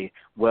say,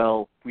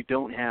 well, we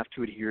don't have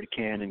to adhere to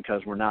canon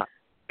because we're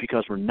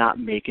not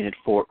making it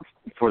for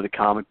the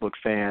comic book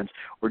fans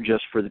or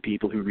just for the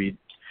people who read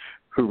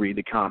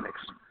the comics.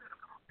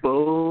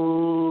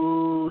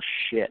 Bullshit.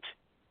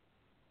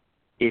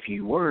 If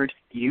you weren't,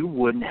 you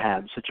wouldn't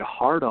have such a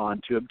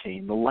hard-on to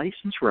obtain the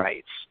license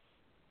rights.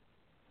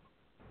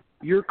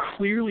 You're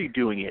clearly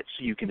doing it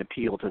so you can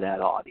appeal to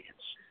that audience.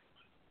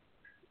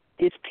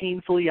 It's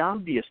painfully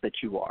obvious that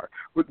you are,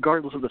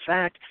 regardless of the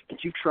fact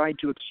that you've tried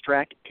to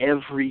extract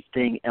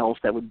everything else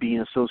that would be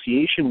in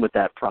association with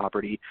that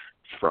property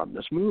from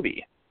this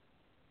movie.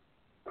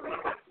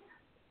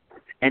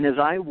 And as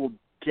I will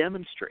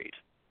demonstrate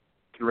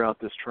throughout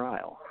this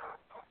trial,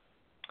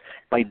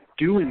 by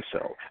doing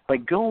so, by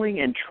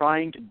going and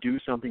trying to do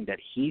something that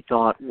he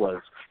thought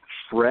was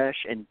fresh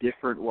and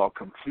different while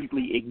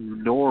completely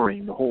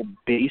ignoring the whole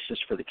basis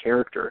for the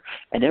character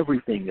and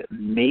everything that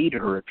made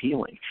her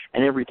appealing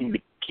and everything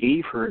that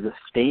gave her the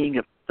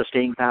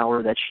staying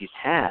power that she's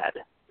had,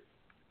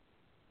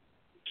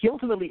 he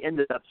ultimately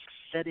ended up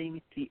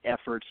setting the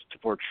efforts to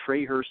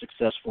portray her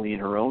successfully in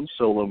her own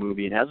solo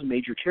movie and as a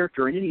major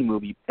character in any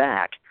movie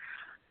back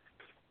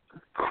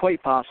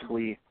quite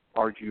possibly,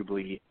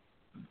 arguably,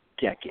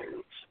 decades.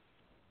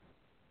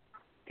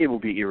 It will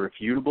be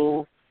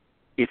irrefutable.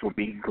 It will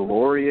be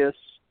glorious.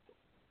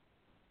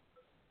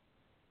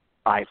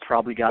 I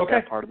probably got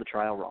that part of the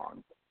trial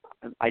wrong.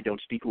 I don't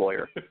speak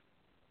lawyer.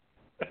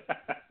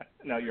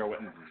 No, your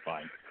witness is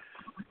fine.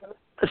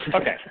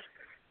 Okay.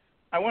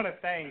 I want to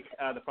thank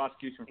the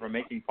prosecution for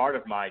making part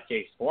of my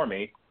case for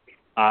me.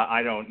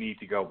 I don't need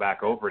to go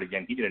back over it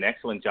again. He did an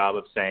excellent job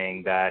of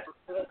saying that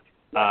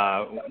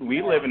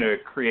We live in a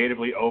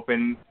creatively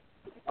open,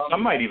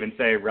 some might even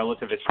say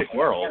relativistic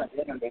world.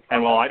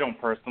 And while I don't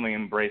personally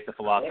embrace the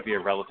philosophy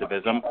of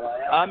relativism,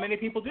 many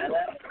people do.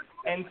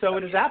 And so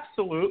it is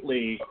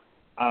absolutely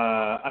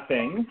a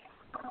thing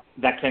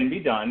that can be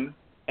done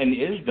and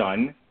is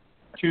done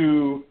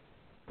to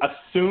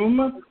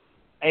assume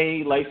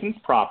a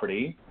licensed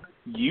property,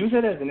 use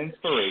it as an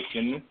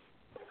inspiration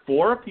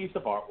for a piece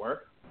of artwork,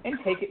 and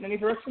take it in any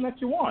direction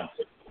that you want.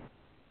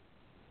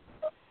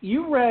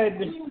 You read,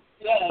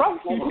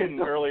 prosecution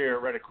earlier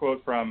read a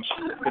quote from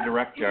the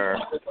director,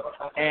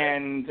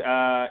 and,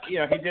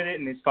 he did it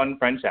in his fun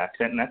French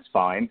accent, and that's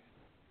fine.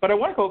 But I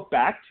want to go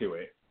back to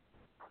it,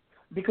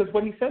 because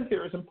what he says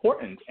here is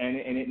important, and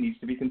it needs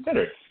to be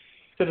considered.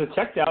 So it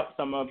checked out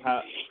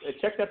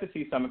to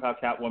see some of how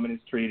Catwoman is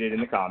treated in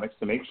the comics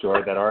to make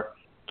sure that our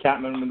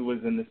Catwoman was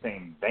in the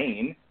same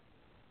vein.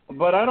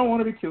 But I don't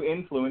want to be too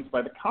influenced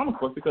by the comic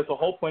book, because the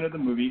whole point of the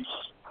movie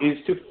is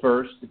to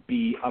first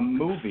be a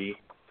movie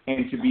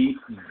and to be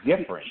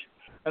different.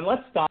 And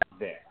let's stop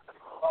there.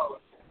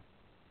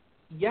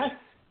 Yes,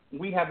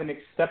 we have an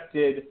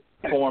accepted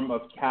form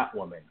of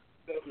Catwoman,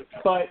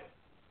 but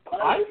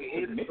I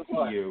admit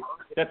to you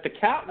that the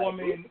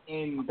Catwoman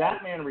in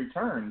Batman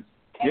Returns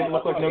didn't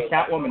look like no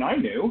Catwoman I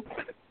knew.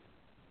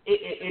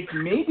 It's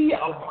maybe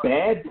a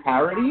bad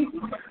parody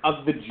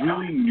of the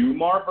Julie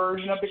Newmar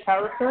version of the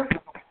character,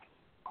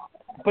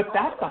 but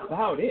that's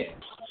about it.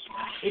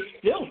 It's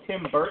still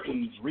Tim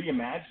Burton's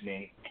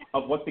reimagining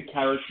of what the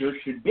character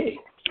should be.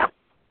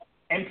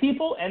 And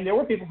there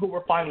were people who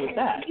were fine with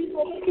that.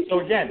 So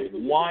again,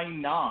 why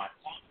not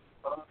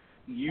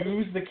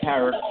use the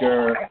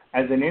character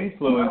as an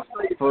influence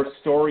for a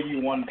story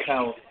you want to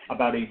tell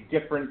about a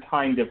different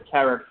kind of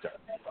character?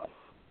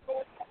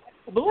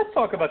 But let's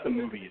talk about the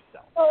movie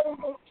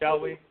itself, shall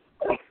we?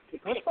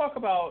 Let's talk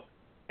about,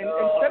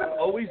 instead of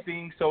always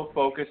being so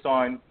focused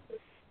on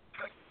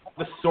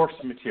the source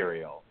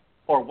material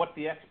or what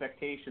the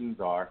expectations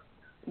are,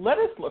 let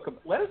us look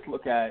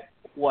at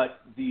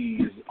what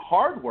these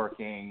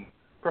hardworking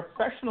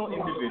professional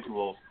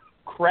individuals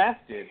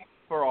crafted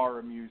for our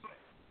amusement.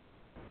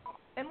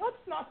 And let's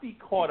not be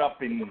caught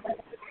up in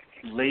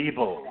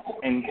labels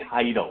and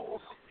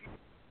titles.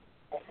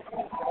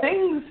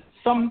 Things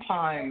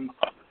sometimes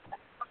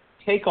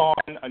take on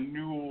a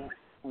new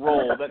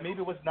role that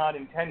maybe was not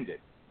intended.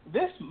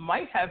 This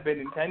might have been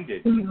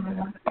intended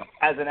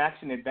as an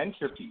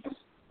action-adventure piece.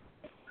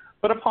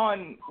 But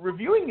upon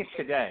reviewing it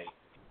today,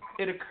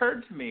 it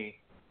occurred to me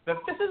that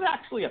this is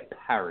actually a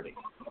parody.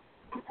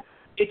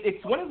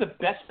 It's one of the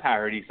best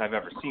parodies I've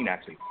ever seen,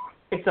 actually.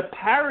 It's a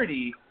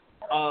parody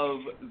of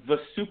the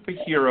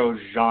superhero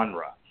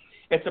genre.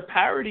 It's a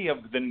parody of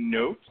the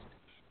notes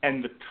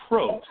and the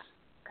tropes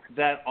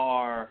that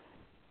are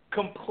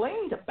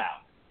complained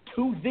about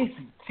to this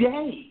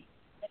day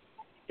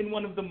in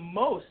one of the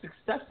most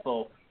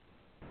successful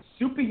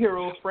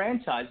superhero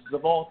franchises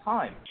of all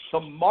time, the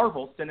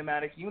Marvel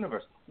Cinematic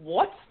Universe.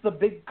 What's the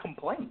big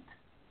complaint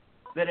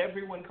that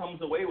everyone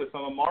comes away with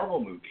from a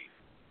Marvel movie?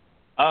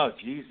 Oh,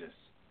 Jesus.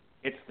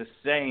 It's the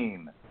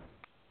same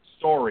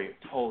story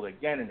told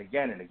again and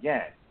again and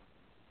again.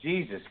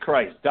 Jesus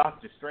Christ,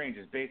 Doctor Strange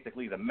is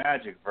basically the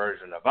magic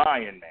version of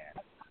Iron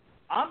Man.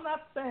 I'm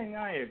not saying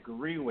I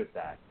agree with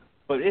that,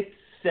 but it's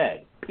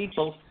said.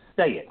 People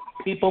say it.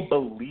 People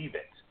believe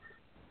it.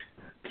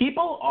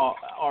 People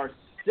are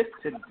sick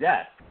to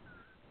death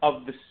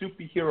of the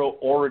superhero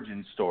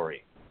origin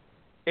story.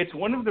 It's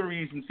one of the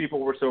reasons people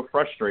were so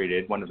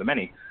frustrated, one of the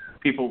many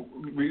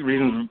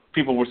reasons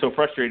people were so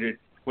frustrated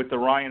with the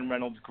Ryan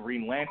Reynolds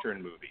Green Lantern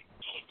movie.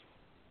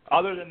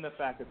 Other than the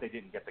fact that they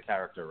didn't get the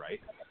character right,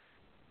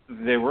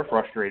 they were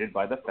frustrated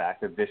by the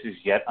fact that this is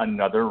yet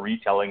another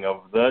retelling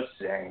of the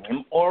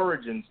same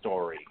origin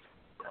story.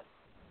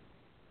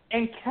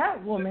 And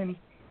Catwoman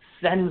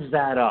sends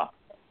that up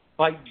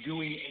by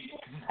doing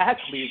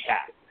exactly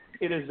that.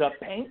 It is a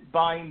paint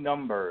by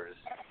numbers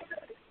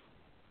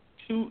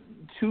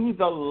to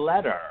the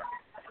letter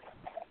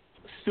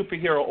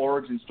superhero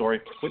origin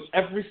story with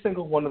every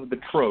single one of the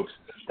tropes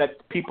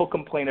that people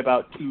complain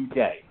about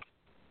today.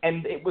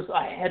 And it was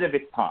ahead of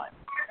its time.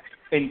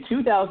 In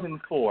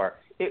 2004,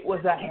 it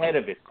was ahead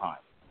of its time.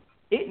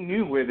 It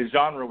knew where the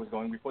genre was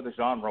going before the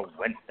genre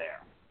went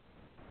there.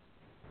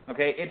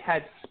 Okay, it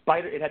had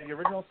the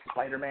original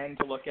Spider-Man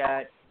to look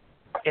at.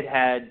 It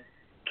had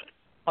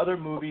other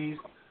movies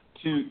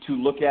to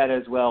look at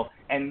as well,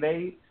 and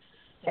they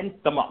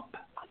sent them up.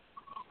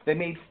 They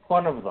made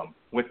fun of them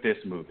with this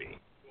movie.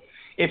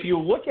 If you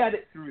look at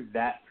it through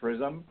that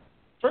prism,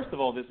 first of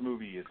all, this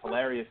movie is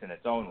hilarious in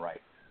its own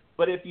right.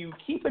 But if you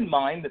keep in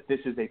mind that this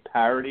is a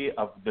parody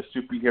of the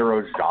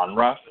superhero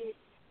genre,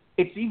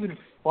 it's even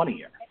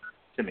funnier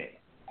to me.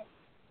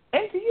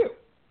 And to you.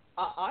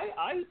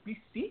 I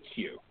beseech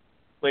you,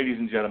 ladies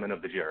and gentlemen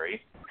of the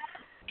jury,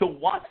 to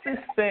watch this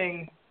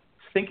thing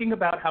thinking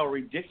about how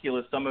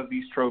ridiculous some of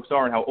these tropes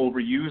are and how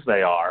overused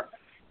they are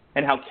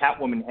and how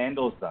Catwoman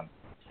handles them.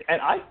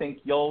 And I think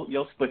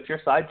you'll split your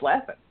sides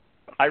laughing.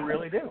 I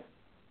really do.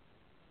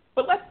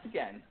 But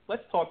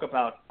let's talk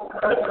about the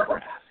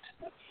craft.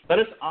 Let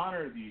us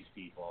honor these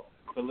people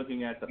for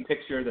looking at the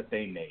picture that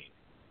they made.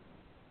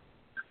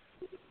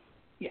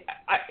 Yeah,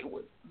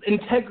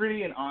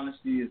 integrity and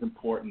honesty is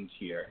important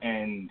here,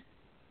 and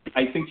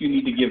I think you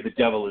need to give the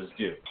devil his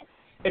due.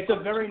 It's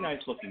a very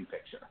nice-looking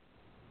picture.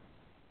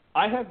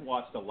 I have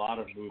watched a lot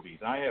of movies.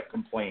 I have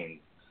complained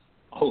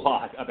a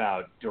lot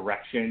about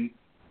direction,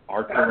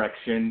 art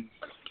direction,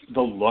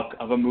 the look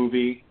of a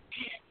movie.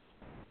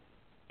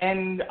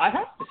 And I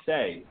have to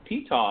say,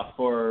 Pitoff,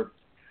 for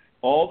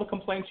all the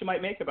complaints you might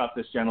make about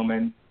this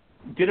gentleman,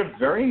 did a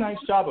very nice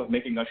job of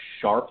making a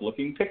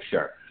sharp-looking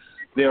picture.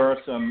 There are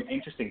some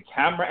interesting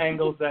camera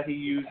angles that he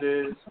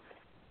uses.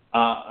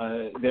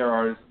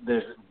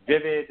 There's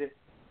vivid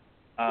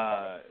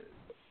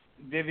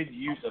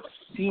use of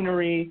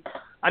scenery.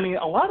 I mean,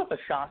 a lot of the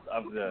shots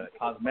of the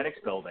cosmetics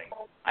building,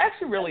 I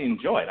actually really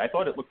enjoyed. I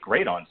thought it looked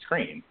great on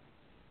screen.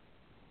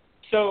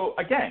 So,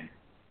 again,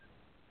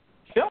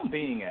 film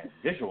being a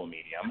visual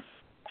medium,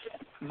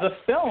 the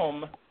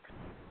film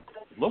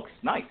looks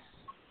nice.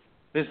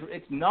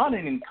 It's not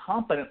an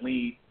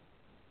incompetently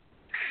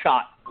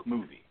shot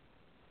movie.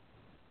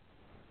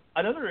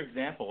 Another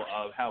example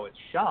of how it's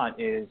shot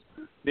is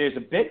there's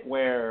a bit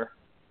where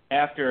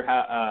after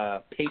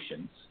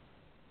Patience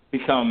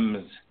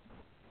becomes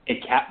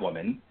a Catwoman,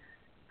 and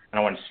I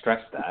want to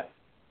stress that,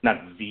 not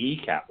the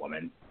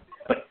Catwoman,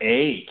 but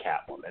a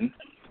Catwoman,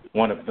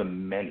 one of the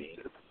many.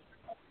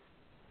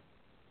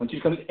 When she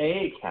becomes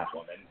a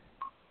Catwoman,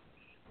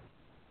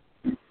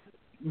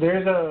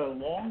 there's a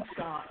long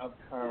shot of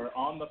her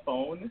on the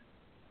phone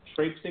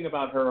traipsing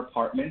about her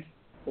apartment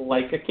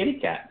like a kitty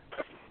cat.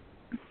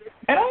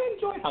 And I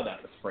enjoyed how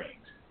that was framed.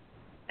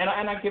 And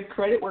I give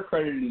credit where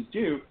credit is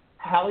due.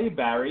 Halle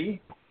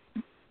Berry,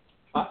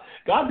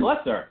 God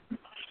bless her,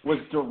 was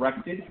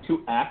directed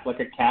to act like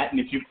a cat. And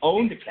if you've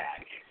owned a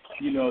cat,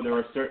 you know there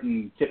are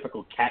certain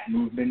typical cat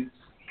movements.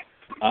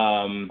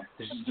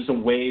 There's a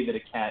way that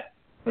a cat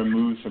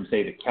moves from,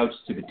 say, the couch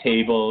to the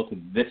table, to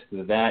this,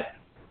 to that.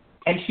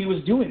 And she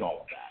was doing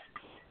all of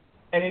that.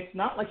 And it's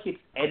not like it's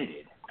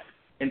edited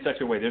in such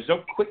a way. There's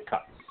no quick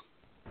cuts.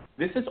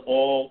 This is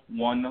all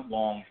one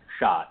long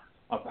shot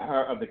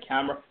of the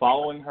camera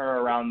following her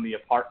around the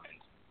apartment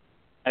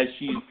as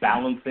she's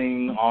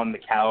balancing on the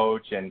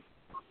couch and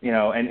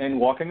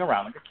walking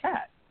around like a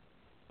cat.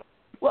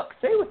 Look,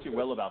 say what you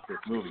will about this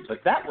movie,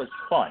 but that was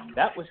fun.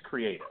 That was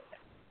creative.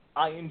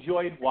 I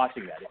enjoyed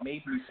watching that. It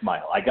made me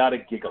smile. I got a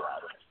giggle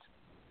out of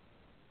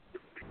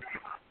it.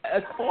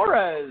 As far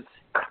as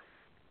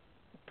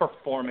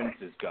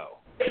performances go,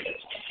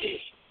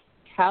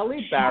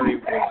 Halle Berry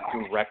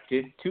was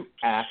directed to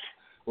act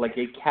like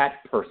a cat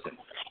person.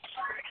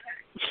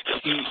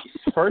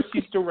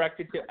 She's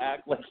directed to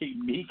act like a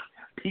meek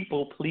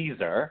people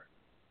pleaser,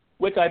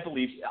 which I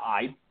believe.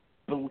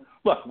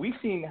 Look, we've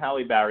seen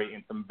Halle Berry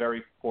in some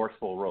very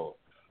forceful roles.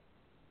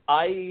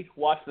 I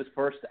watched this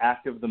first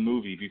act of the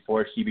movie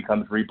before she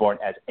becomes reborn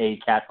as a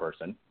cat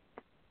person,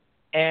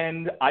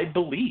 and I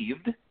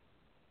believed,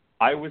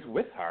 I was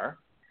with her,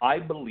 I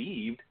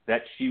believed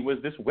that she was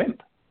this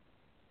wimp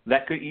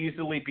that could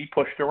easily be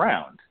pushed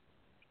around.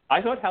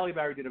 I thought Halle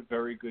Berry did a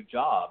very good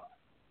job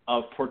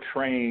of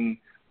portraying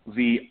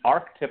the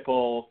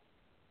archetypal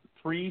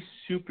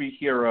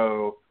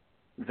pre-superhero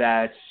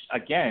that's,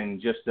 again,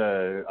 just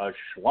a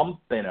schlump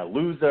and a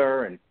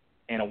loser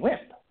and a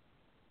wimp.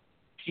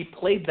 She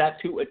played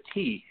that to a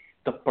T.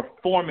 The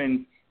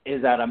performance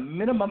is at a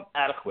minimum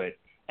adequate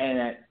and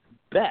at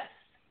best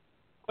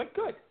quite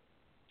good.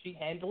 She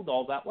handled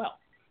all that well.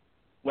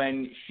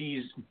 When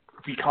she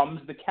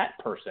becomes the cat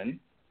person,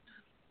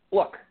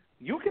 look,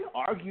 you can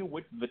argue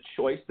with the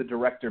choice the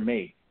director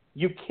made.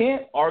 You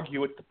can't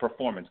argue with the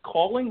performance.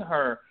 Giving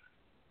her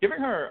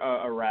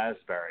a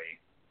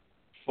raspberry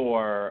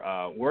for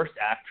worst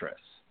actress,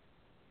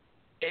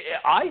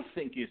 I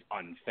think is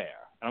unfair.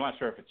 I'm not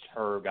sure if it's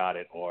her who got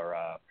it or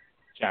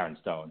Sharon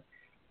Stone.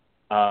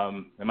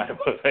 They might have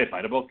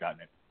both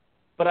gotten it,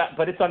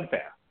 but it's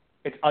unfair.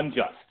 It's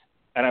unjust,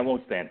 and I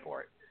won't stand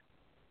for it.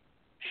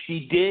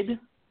 She did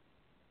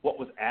what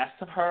was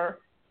asked of her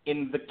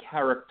in the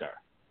character.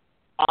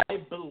 I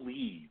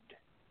believed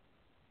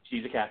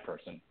she's a cat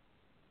person,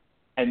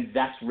 and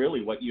that's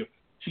really what you.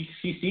 She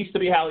ceased to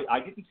be Halle. I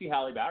didn't see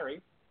Halle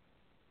Berry.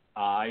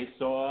 I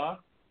saw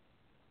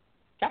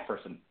cat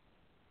person.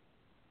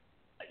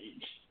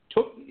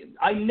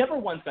 I never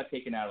once got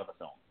taken out of the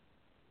film.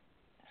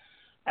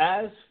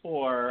 As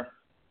for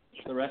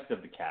the rest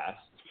of the cast,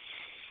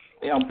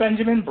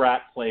 Benjamin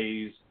Bratt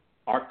plays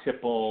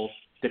archetypal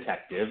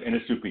detective in a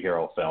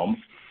superhero film,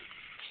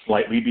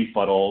 slightly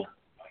befuddled,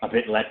 a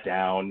bit let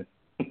down.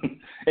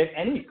 If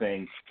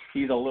anything,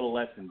 he's a little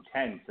less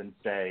intense than,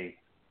 say,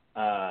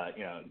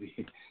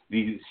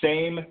 the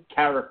same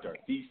character,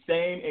 the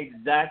same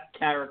exact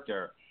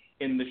character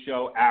in the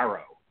show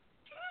Arrow.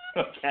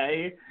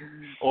 Okay?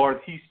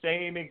 Or the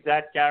same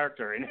exact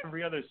character in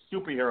every other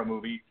superhero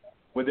movie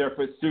where they're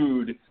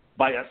pursued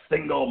by a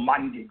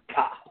single-minded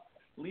cop.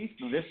 At least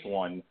this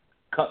one,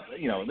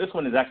 this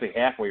one is actually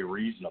halfway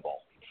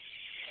reasonable.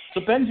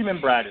 So Benjamin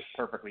Bratt is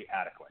perfectly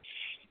adequate.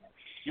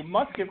 You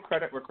must give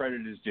credit where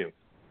credit is due.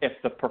 If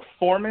the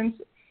performance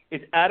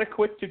is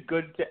adequate to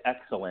good to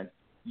excellent,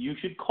 you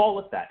should call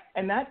it that.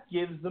 And that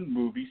gives the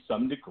movie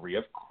some degree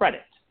of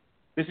credit.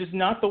 This is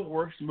not the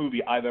worst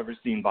movie I've ever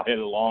seen by a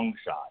long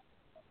shot.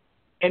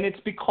 And it's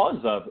because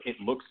of it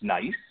looks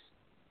nice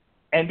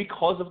and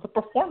because of the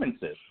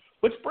performances.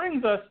 Which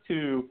brings us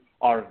to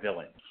our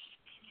villains,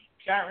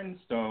 Sharon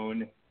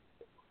Stone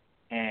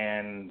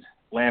and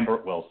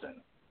Lambert Wilson.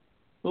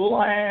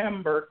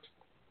 Lambert.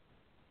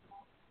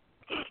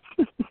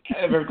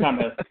 Every time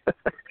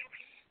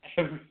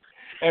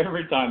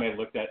I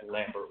looked at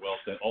Lambert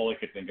Wilson, all I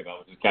could think about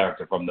was his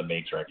character from The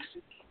Matrix.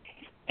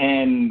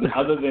 And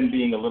other than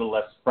being a little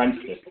less French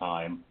this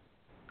time,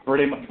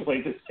 pretty much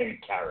played the same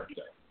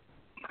character.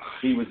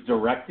 He was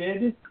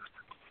directed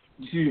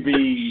to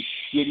be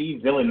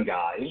shitty villain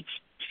guy.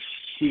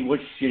 He was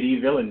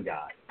shitty villain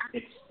guy.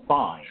 It's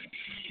fine.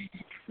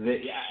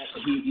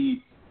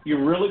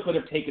 You really could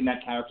have taken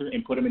that character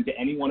and put him into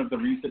any one of the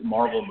recent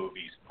Marvel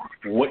movies.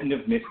 Wouldn't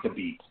have missed a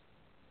beat.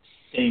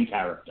 Same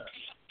character.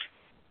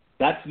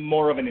 That's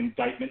more of an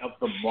indictment of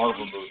the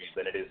Marvel movies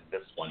than it is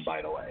this one,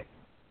 by the way.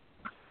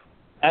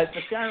 As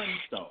for Sharon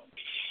Stone,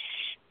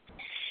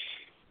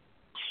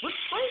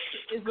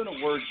 restraint isn't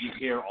a word you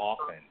hear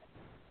often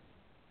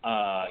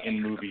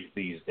in movies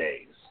these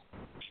days.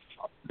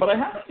 But I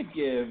have to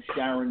give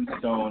Sharon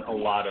Stone a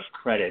lot of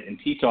credit and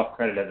teach off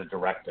credit as a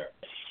director.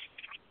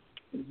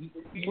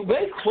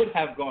 They could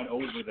have gone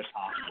over the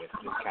top with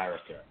this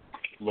character,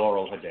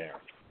 Laurel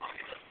Adair.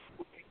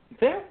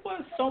 There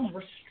was some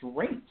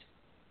restraint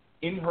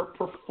in her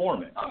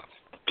performance.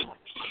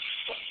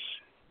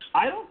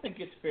 I don't think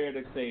it's fair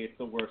to say it's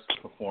the worst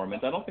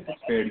performance. I don't think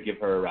it's fair to give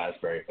her a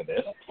raspberry for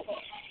this.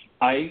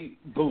 I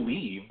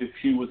believed if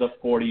she was a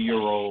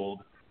 40-year-old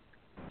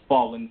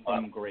fallen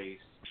from grace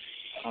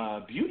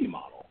beauty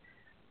model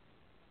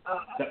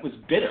that was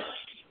bitter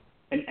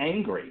and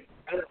angry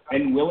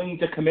and willing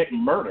to commit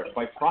murder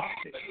by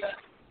proxy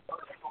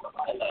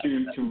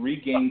to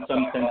regain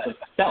some sense of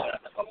self.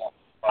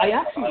 I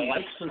actually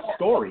like her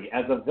story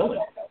as a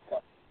villain.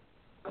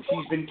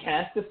 She's been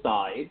cast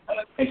aside,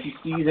 and she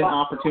sees an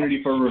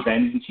opportunity for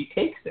revenge, and she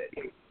takes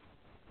it.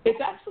 It's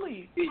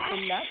actually,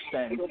 in that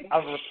sense, a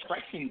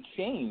refreshing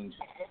change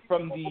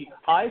from the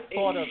I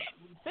thought of.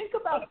 Think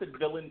about the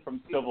villain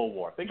from Civil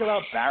War. Think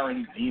about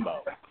Baron Zemo,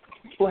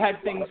 who had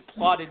things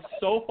plotted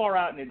so far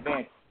out in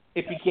advance,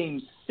 it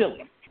became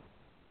silly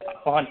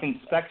on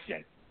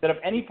inspection that if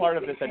any part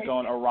of this had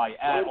gone awry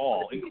at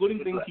all,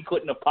 including things he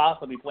couldn't have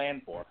possibly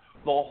planned for,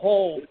 the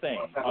whole thing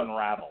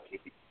unraveled.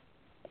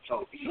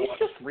 She's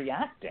just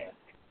reacting.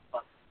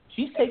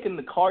 She's taking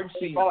the cards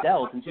she's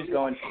dealt and she's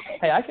going,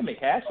 hey, I can make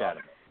cash out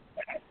of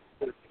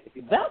it.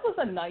 That was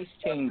a nice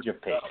change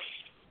of pace.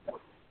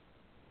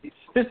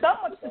 There's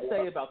not much to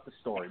say about the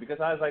story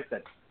because, as I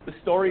said, the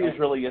story is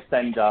really a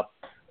send-up.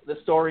 The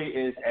story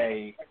is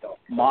a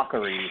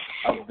mockery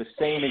of the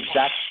same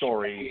exact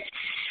story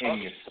in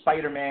your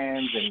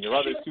Spider-Mans and your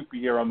other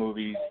superhero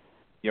movies,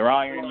 your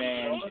Iron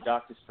Mans, your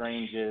Doctor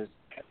Stranges.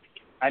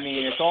 I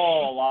mean, it's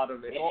all a lot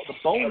of it. The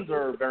bones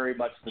are very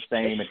much the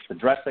same. It's the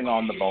dressing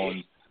on the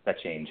bones that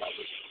changes.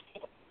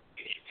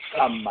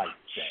 I might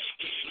say.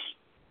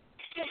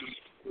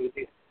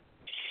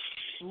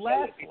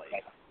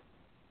 Lastly,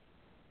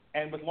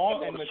 and with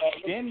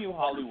Damn You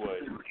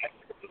Hollywood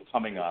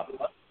coming up,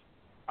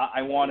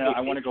 I want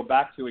to go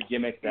back to a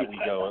gimmick that we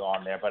go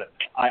on there, but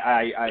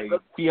I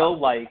feel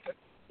like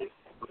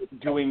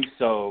doing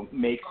so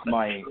makes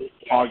my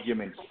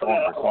argument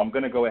stronger. So I'm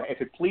going to go ahead,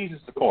 if it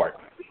pleases the court,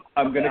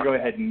 I'm going to go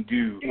ahead and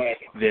do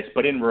this,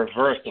 but in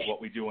reverse of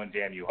what we do on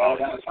Damn You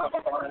Hollywood.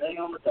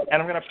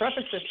 And I'm going to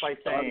preface this by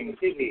saying,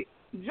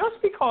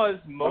 just because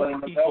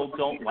most people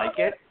don't like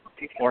it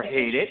or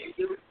hate it,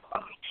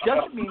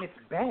 doesn't mean it's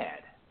bad.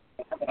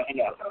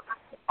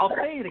 I'll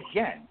say it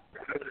again.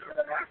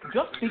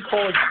 Just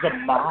because the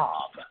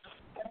mob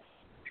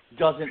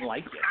doesn't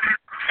like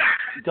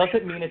it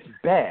doesn't mean it's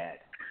bad.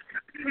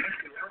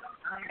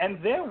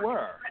 And there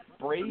were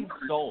brave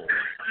souls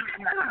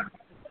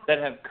that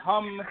have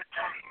come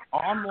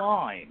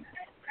online,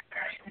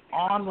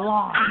 a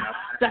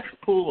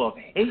cesspool of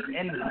hate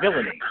and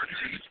villainy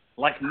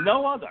like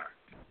no other,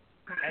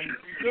 and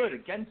stood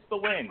against the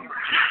wind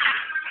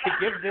to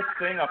give this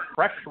thing a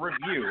fresh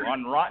review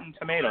on Rotten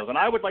Tomatoes. And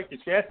I would like to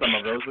share some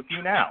of those with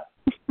you now.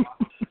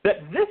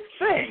 That this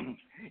thing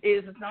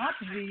is not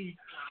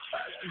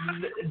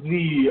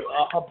the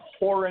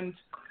abhorrent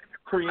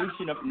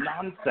creation of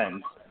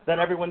nonsense that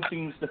everyone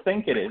seems to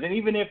think it is. And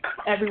even if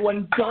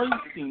everyone does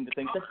seem to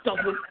think, that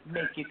doesn't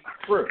make it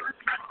true.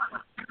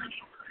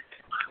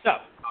 So,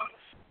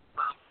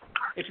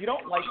 if you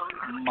don't like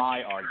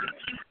my argument,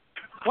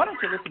 why don't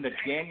you listen to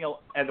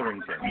Daniel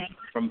Etherington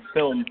from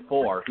Film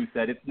 4, who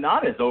said it's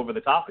not as over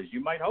the top as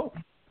you might hope,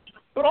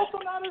 but also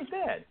not as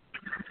bad.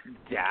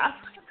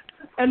 Daft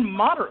and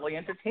moderately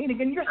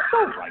entertaining. And you're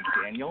so right,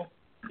 Daniel.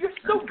 You're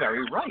so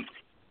very right.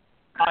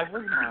 I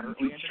was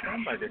moderately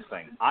entertained by this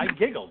thing. I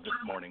giggled this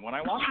morning when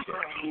I watched it.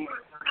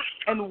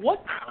 And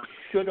what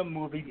should a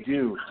movie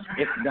do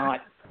if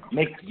not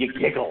make you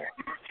giggle,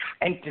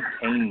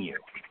 entertain you.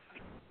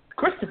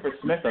 Christopher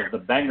Smith of the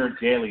Bangor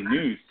Daily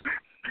News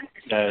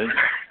says,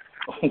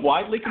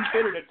 widely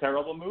considered a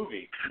terrible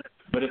movie,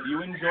 but if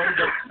you enjoy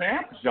the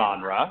camp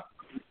genre,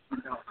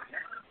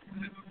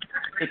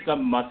 it's a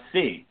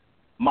must-see.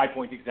 My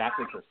point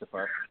exactly,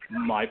 Christopher.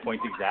 My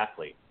point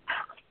exactly.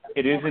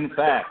 It is, in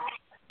fact,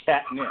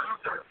 catnip.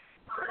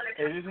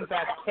 It is, in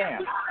fact,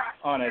 camp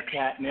on a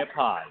catnip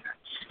high.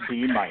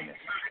 B-.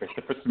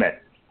 Christopher Smith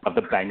of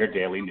the Bangor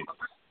Daily News.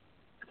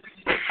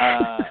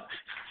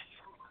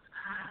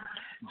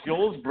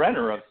 Jules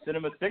Brenner of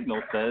Cinema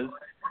Signal says,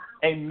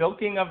 a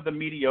milking of the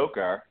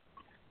mediocre,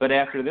 but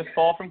after this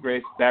fall from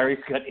grace,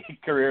 Barry's got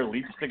 8 career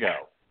leaps to go.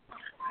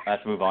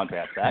 Let's move on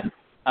past that.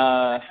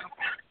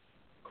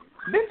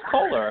 Vince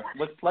Kohler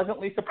was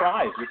pleasantly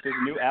surprised with his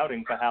new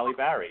outing for Halle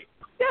Berry.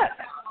 Yes,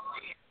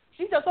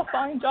 she does a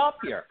fine job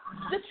here.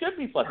 This should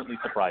be pleasantly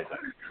surprising.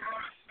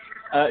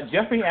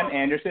 Jeffrey M.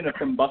 Anderson of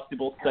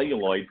Combustible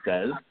Celluloid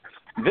says,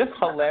 these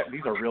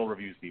are real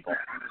reviews, people.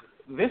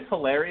 This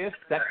hilarious,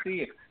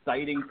 sexy,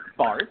 exciting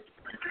farce,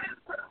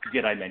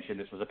 did I mention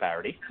this was a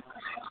parody,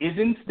 is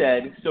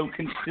instead so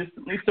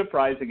consistently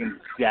surprising and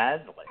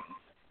dazzling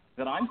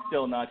that I'm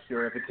still not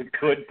sure if it's a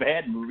good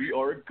bad movie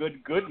or a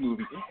good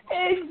movie.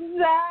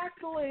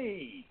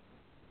 Exactly.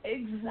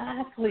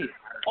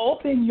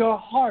 Open your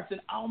hearts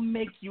and I'll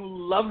make you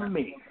love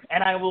me.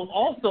 And I will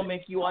also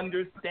make you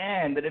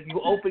understand that if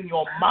you open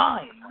your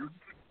mind,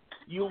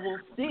 you will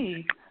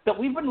see that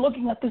we've been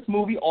looking at this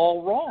movie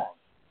all wrong.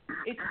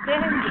 It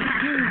stands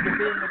accused of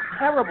being a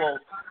terrible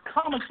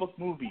comic book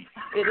movie.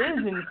 It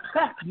is, in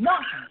fact,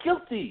 not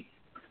guilty.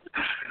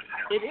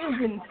 It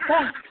is, in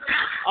fact,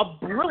 a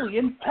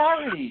brilliant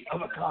parody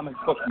of a comic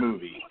book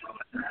movie.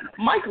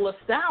 Michael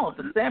LaSalle of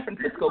the San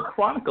Francisco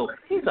Chronicle,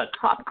 he's a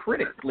top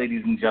critic,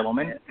 ladies and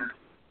gentlemen,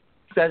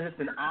 says it's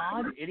an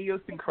odd,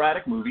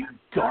 idiosyncratic movie,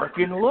 dark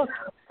in look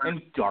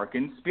and dark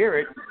in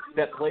spirit,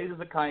 that plays as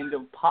a kind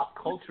of pop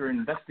culture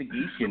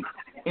investigation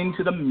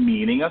into the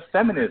meaning of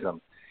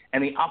feminism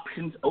and the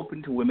options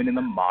open to women in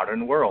the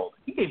modern world.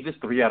 He gave this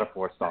 3 out of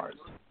 4 stars.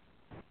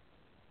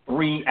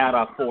 3 out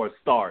of 4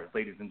 stars,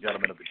 ladies and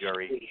gentlemen of the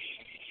jury.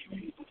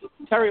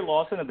 Terry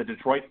Lawson of the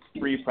Detroit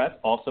Free Press,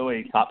 also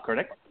a top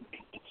critic.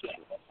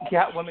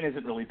 Catwoman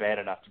isn't really bad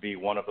enough to be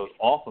one of those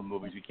awful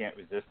movies we can't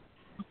resist,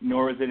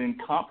 nor is it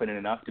incompetent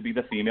enough to be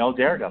the female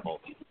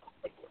Daredevil.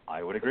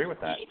 I would agree with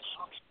that.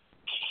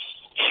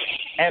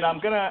 And I'm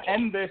going to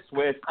end this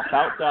with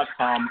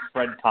About.com's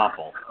Fred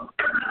Toppel,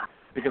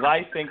 because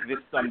I think this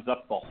sums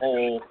up the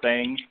whole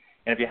thing.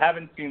 And if you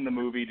haven't seen the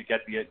movie to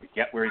get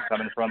where he's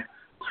coming from,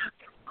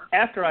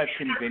 after I've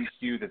convinced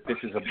you that this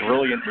is a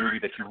brilliant movie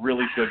that you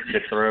really should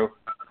sit through,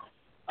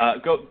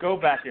 go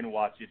back and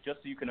watch it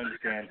just so you can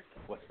understand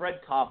what Fred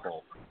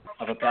Toppel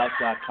of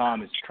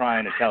About.com is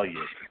trying to tell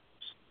you.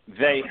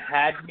 They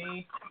had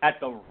me at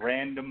the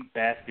random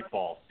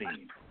basketball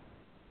scene.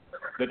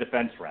 The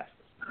defense ref.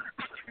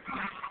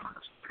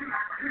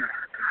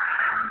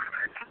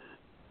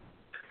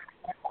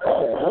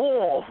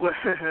 Oh, well,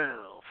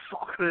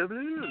 sacre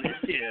bleu,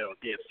 monsieur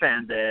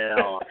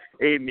défendeur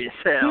et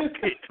Michel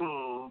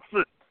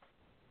Pittouf.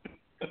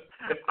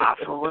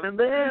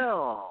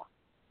 Afro-Wendell.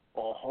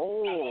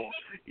 Oh,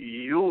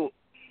 you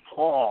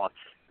thought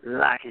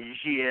like a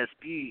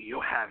GSP, you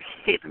have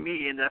hit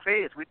me in the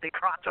face with the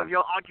crotch of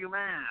your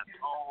argument.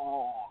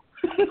 Oh,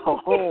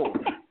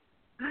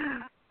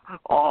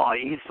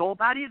 it's so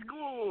bad it's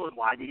good.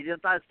 Why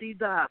didn't I see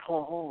that?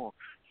 Well,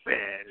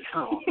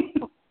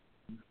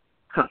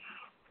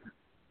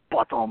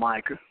 butt on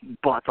my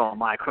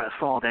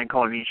croissant and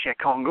call me Che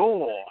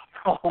Congo.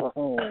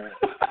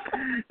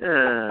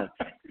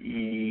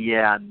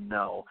 Yeah,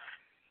 no.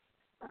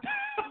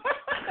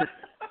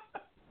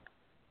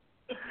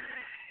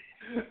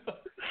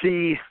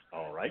 See,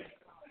 all right.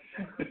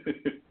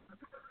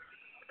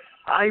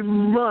 I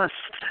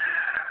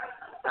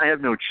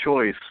have no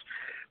choice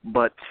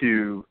but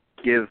to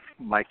give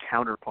my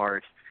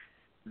counterpart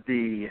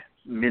the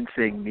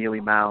mincing,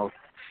 mealy-mouthed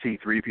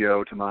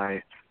C-3PO to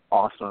my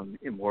awesome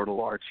immortal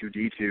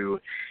R2-D2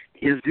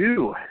 his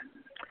due.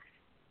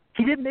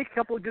 He did make a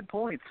couple of good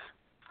points.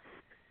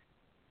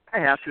 I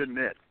have to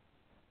admit,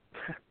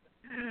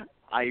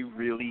 I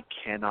really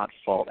cannot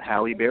fault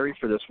Halle Berry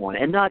for this one,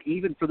 and not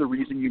even for the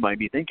reason you might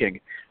be thinking,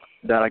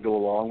 that I go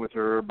along with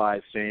her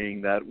by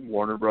saying that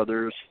Warner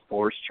Brothers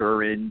forced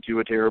her into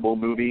a terrible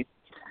movie.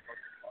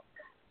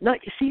 No,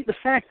 you see, the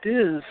fact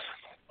is,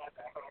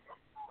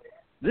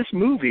 this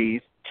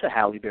movie, to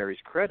Halle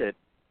Berry's credit,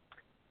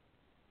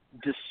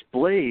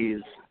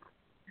 displays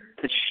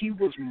that she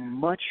was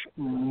much,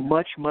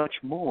 much, much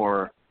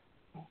more,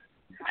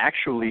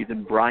 actually,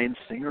 than Bryan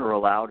Singer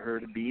allowed her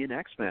to be in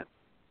X-Men.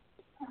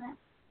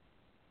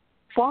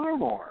 Far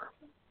more.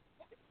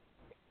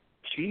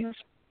 She's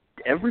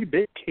every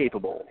bit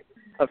capable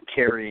of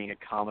carrying a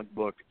comic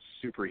book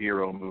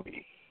superhero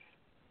movie.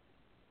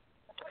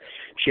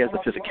 She has the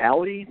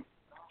physicality,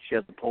 she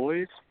has the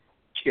poise,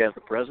 she has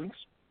the presence,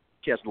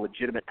 She has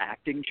legitimate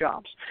acting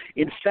chops.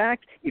 In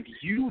fact, if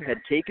you had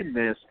taken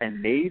this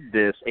and made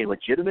this a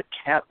legitimate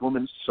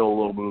Catwoman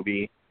solo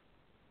movie,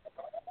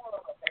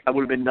 I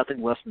would have been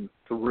nothing less than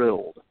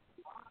thrilled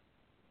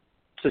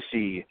to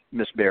see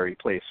Miss Berry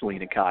play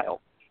Selina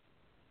Kyle.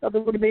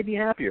 Nothing would have made me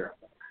happier.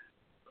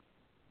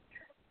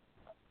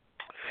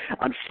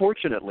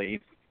 Unfortunately,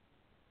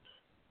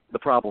 the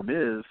problem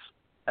is,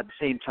 at the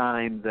same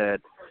time that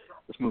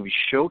this movie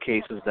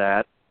showcases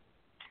that,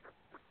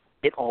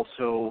 it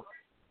also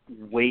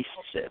wastes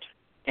it.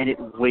 And it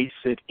wastes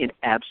it in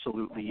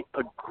absolutely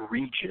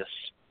egregious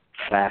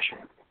fashion.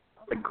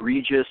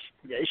 Egregious,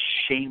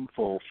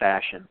 shameful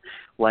fashion.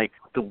 Like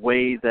the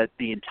way that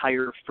the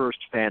entire first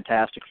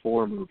Fantastic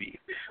Four movie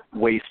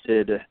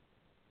wasted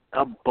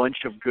a bunch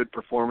of good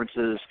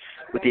performances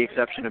with the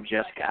exception of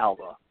Jessica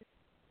Alba.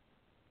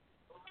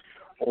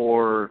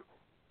 Or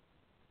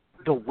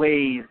the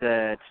way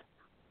that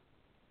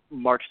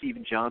Mark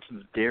Steven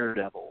Johnson's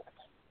Daredevil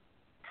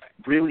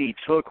really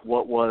took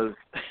what was,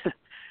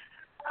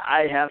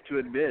 I have to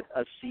admit,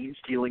 a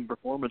scene-stealing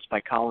performance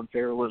by Colin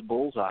Farrell as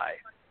Bullseye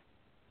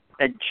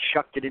and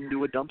chucked it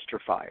into a dumpster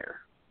fire.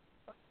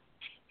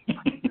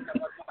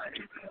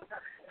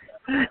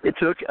 It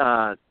took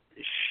a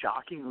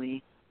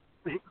shockingly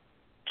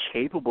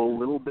capable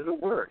little bit of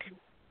work,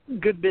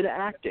 good bit of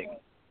acting,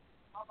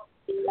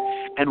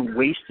 and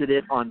wasted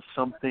it on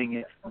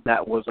something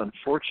that was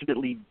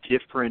unfortunately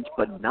different,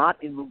 but not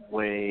in the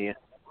way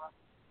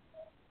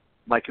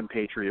my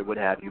compatriot would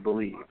have you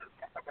believe.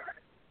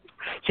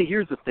 See,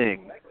 here's the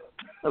thing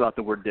about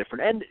the word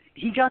different, and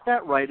he got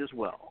that right as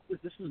well. This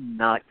is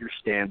not your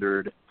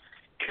standard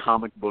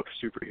comic book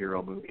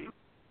superhero movie.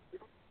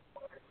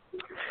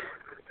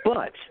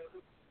 But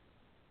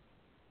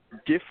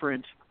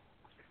different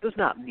does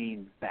not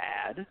mean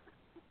bad.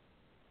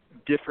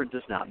 Different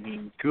does not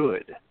mean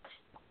good.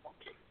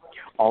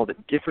 All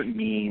that different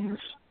means,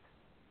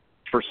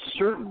 for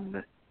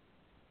certain,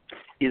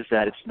 is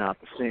that it's not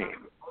the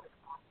same.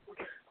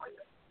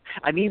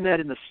 I mean that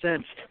in the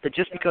sense that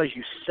just because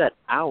you set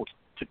out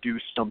to do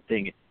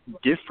something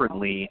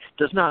differently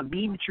does not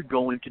mean that you're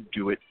going to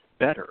do it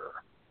better.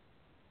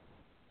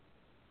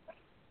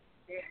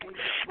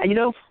 And you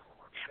know,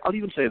 I'll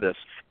even say this.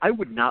 I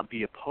would not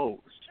be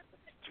opposed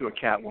to a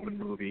Catwoman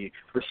movie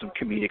with some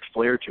comedic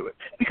flair to it,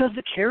 because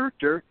the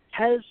character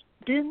has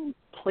been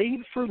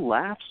played for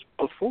laughs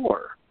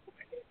before.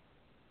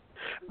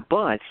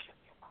 But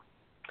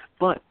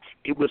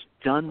it was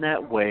done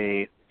that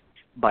way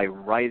by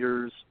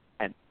writers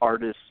and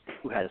artists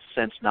who had a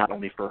sense not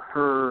only for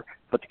her,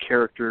 but the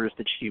characters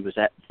that she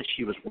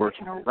was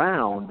working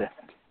around,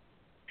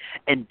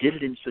 and did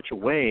it in such a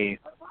way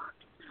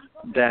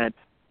that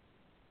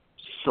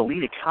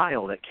Selina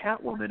Kyle, that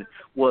Catwoman,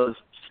 was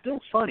still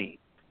funny,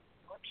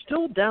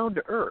 still down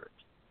to earth,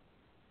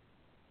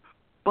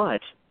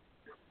 but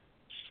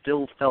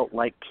still felt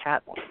like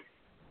Catwoman.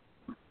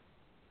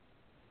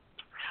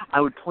 I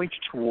would point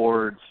you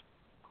towards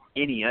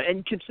any,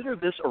 and consider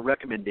this a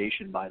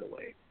recommendation, by the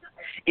way,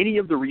 any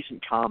of the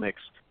recent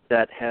comics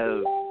that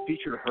have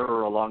featured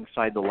her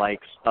alongside the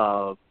likes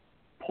of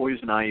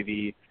Poison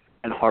Ivy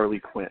and Harley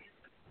Quinn.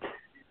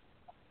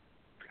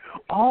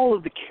 All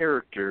of the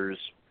characters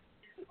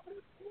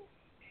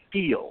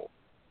feel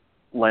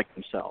like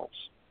themselves.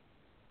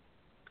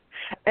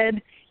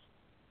 And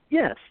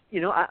yes,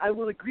 you know, I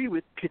will agree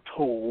with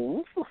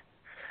Kitov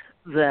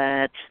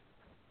that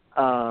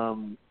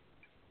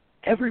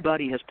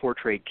everybody has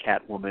portrayed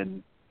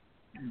Catwoman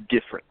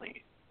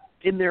differently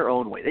in their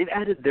own way. They've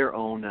added their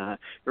own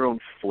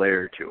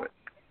flair to it.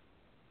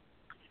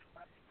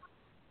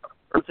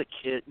 Eartha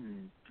Kitt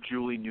and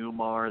Julie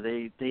Newmar,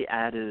 they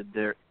added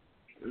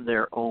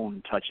their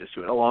own touches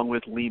to it, along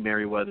with Lee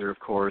Merriweather, of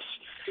course,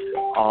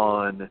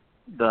 on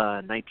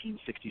the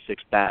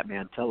 1966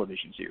 Batman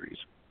television series.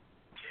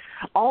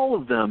 All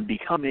of them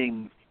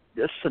becoming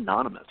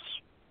synonymous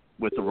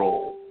with the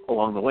role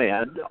along the way,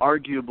 and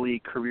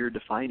arguably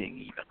career-defining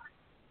even,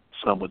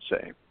 some would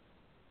say,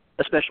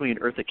 especially in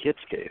Eartha Kitt's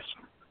case.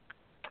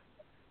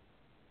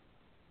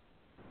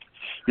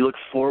 You look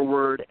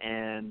forward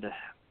and,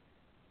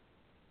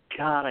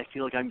 God, I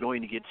feel like I'm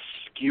going to get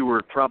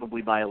skewered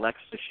probably by Alexa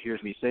if she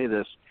hears me say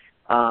this.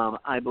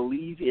 I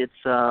believe it's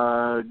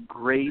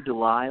Gray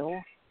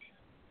Delisle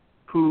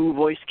who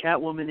voiced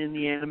Catwoman in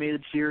the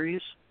animated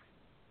series.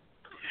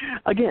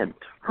 Again,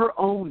 her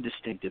own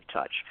distinctive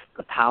touch,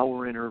 the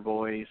power in her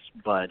voice,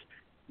 but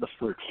the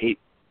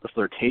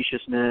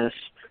flirtatiousness,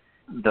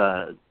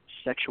 the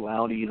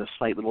sexuality, the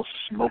slight little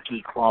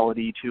smoky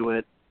quality to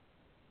it.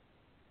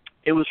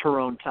 It was her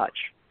own touch.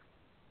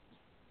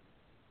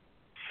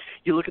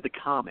 You look at the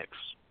comics,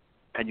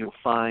 and you'll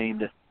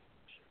find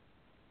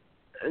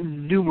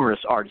numerous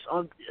artists,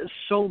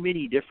 so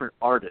many different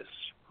artists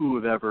who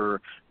have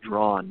ever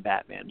drawn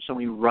Batman, so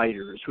many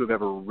writers who have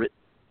ever written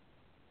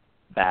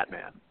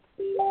Batman,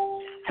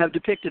 have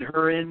depicted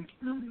her in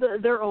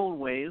their own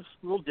ways,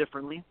 a little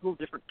differently, little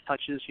different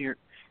touches here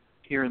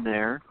and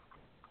there.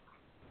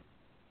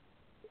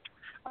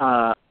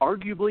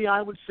 Arguably,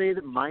 I would say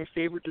that my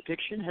favorite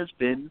depiction has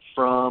been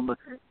from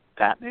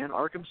Batman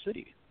Arkham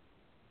City,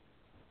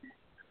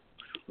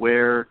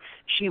 where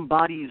she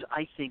embodies,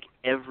 I think,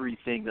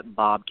 everything that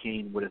Bob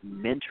Kane would have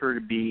meant her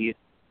to be,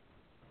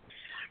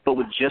 but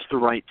with just the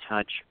right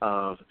touch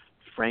of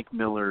Frank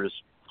Miller's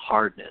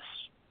hardness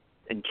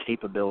and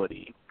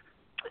capability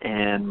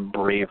and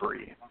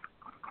bravery.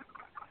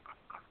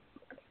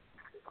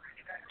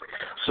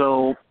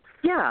 So,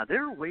 yeah,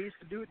 there are ways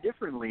to do it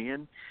differently,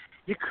 and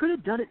you could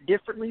have done it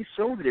differently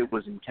so that it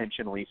was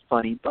intentionally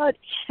funny, but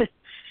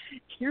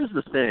here's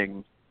the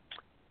thing.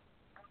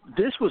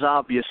 This was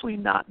obviously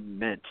not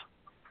meant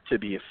to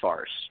be a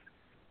farce.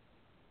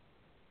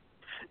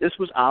 This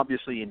was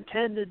obviously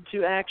intended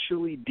to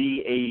actually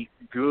be a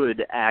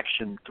good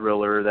action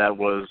thriller that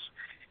was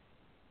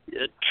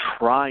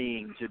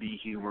trying to be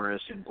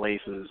humorous in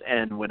places.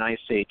 And when I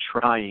say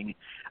trying,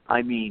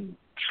 I mean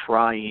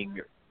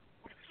trying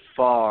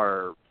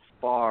far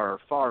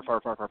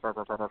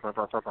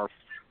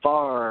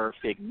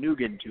Fig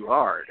Nugan too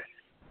hard.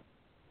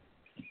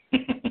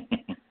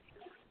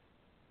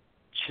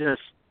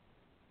 Just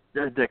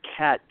the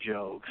cat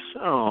jokes.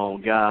 Oh,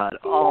 God.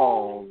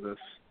 All the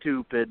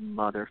stupid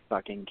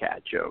motherfucking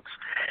cat jokes.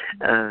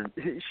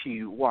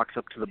 She walks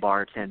up to the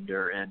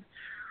bartender and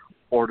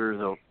orders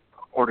a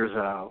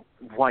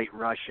White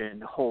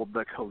Russian, hold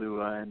the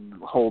Kahlua, and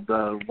hold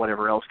the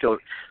whatever else.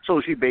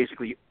 So she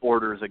basically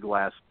orders a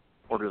glass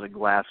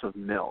of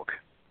milk.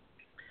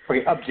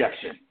 Okay,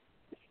 objection.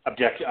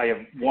 I have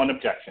one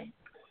objection.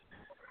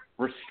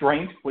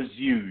 Restraint was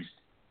used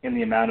in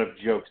the amount of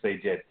jokes they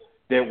did.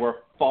 There were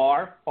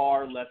far,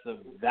 far less of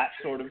that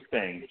sort of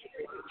thing.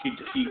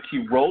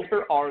 She rolled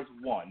her R's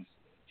once.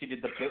 She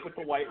did the bit with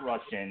the White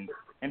Russian.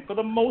 And for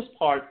the most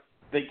part,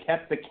 they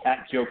kept the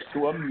cat jokes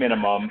to a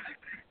minimum,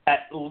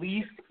 at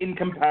least in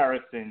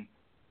comparison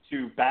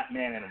to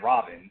Batman and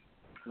Robin,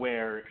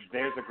 where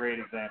there's a great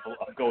example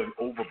of going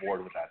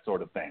overboard with that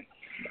sort of thing.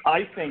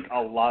 I think a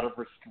lot of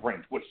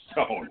restraint was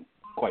shown,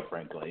 quite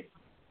frankly.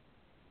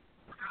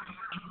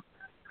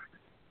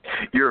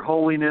 Your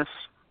Holiness,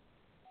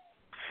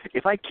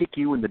 if I kick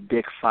you in the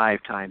dick 5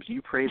 times, do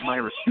you praise my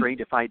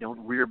restraint if I don't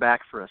rear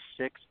back for a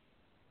 6?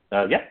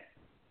 Yeah.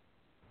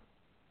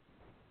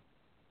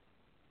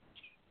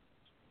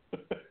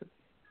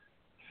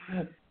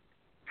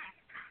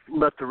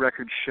 Let the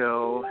record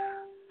show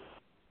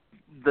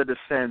the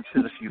defense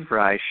is a few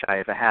fries shy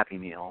of a Happy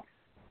Meal.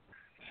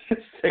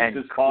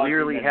 And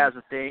clearly has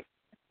a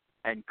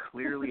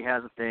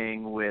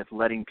thing with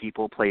letting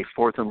people play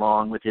fourth and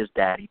long with his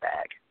daddy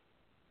bag.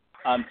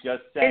 I'm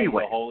just saying,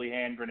 anyway. The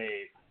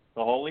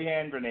Holy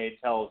Hand Grenade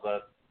tells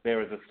us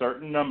there is a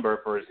certain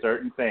number for a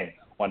certain thing.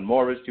 One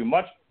more is too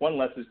much, one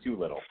less is too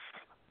little.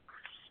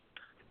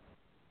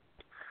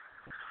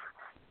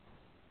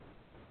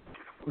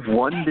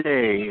 One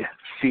day,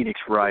 Phoenix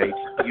Wright,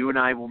 you and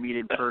I will meet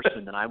in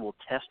person, and I will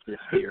test this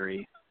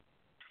theory.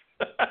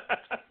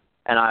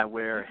 And I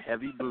wear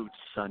heavy boots,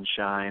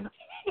 sunshine.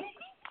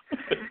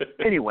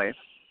 Anyway,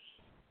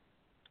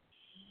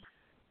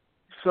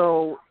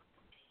 so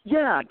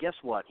yeah, guess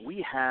what?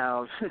 We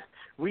have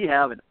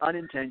an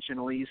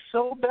unintentionally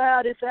so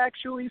bad it's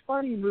actually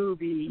funny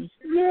movie.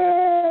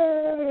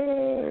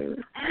 Yay!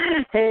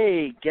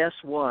 Hey, guess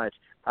what?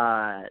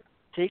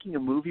 Taking a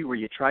movie where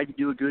you tried to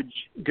do a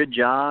good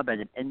job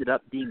and it ended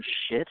up being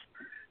shit.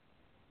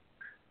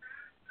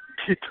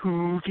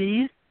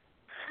 Movie.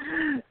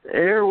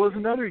 There was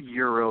another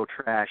Euro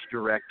trash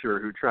director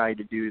who tried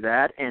to do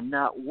that, and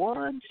not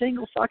one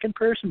single fucking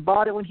person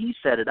bought it when he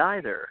said it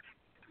either.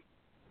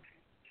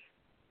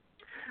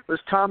 It was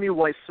Tommy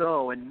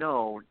Wiseau, and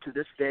no, to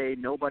this day,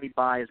 nobody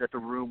buys that The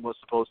Room was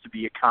supposed to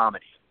be a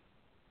comedy.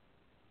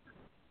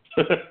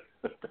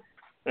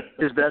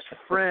 His best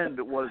friend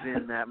was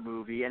in that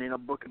movie, and in a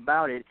book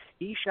about it,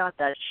 he shot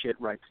that shit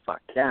right the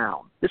fuck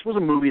down. This was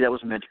a movie that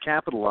was meant to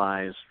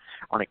capitalize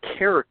on a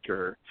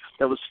character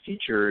that was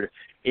featured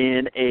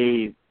in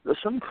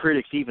some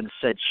critics even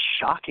said,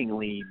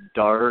 shockingly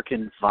dark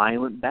and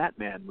violent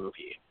Batman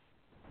movie.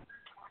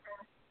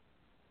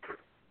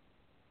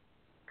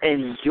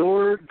 And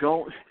you're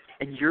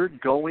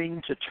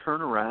going to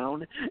turn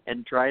around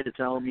and try to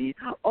tell me,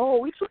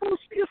 oh, it's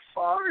supposed to be a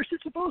farce,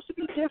 it's supposed to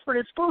be different,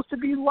 it's supposed to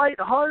be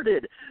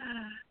lighthearted.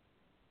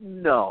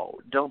 No,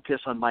 don't piss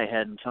on my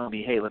head and tell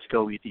me, hey, let's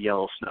go eat the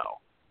yellow snow.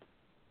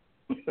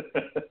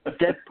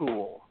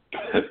 Deadpool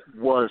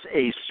was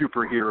a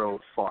superhero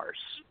farce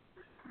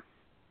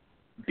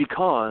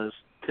because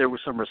there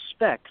was some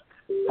respect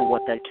for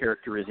what that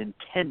character is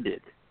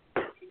intended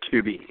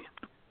to be.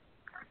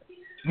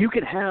 You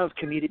can have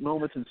comedic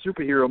moments in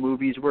superhero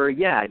movies where,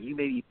 yeah, you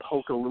maybe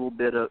poke a little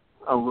bit of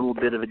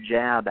a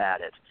jab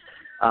at it,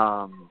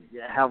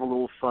 have a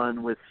little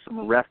fun with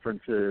some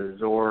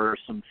references or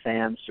some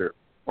fan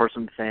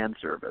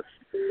service.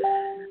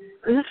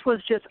 This was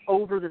just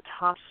over the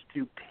top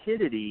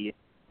stupidity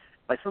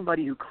by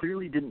somebody who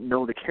clearly didn't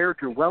know the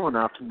character well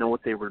enough to know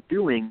what they were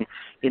doing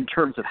in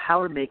terms of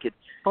how to make it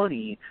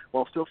funny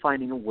while still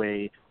finding a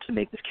way to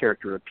make this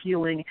character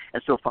appealing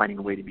and still finding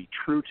a way to be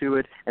true to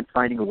it and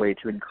finding a way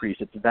to increase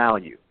its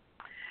value.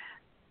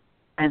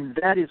 And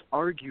that is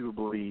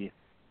arguably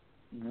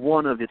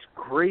one of its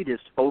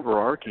greatest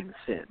overarching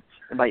sins,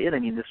 and by it I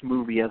mean this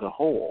movie as a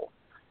whole,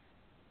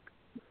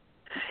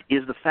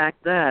 is the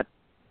fact that,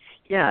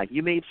 yeah,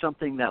 you made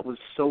something that was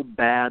so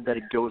bad that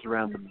it goes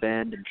around the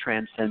bend and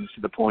transcends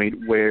to the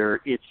point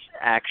where it's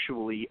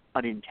actually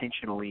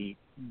unintentionally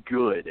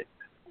good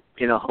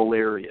in a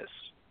hilarious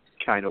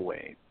kind of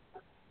way.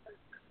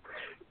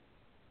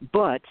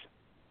 But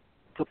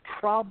the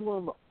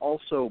problem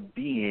also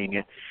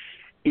being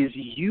is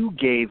you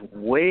gave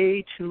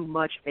way too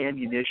much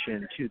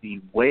ammunition to the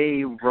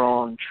way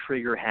wrong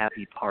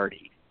trigger-happy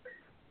party.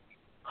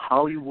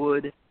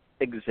 Hollywood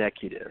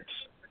executives.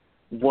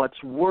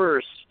 What's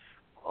worse,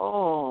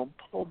 oh,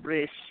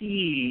 pobrecito,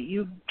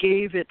 you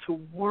gave it to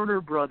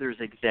Warner Brothers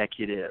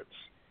executives.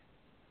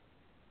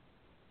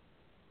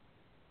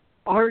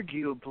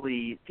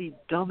 Arguably the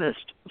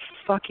dumbest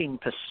fucking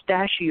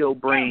pistachio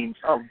brains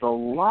of the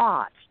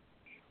lot.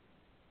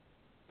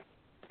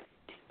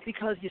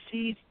 Because, you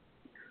see,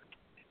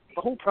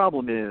 the whole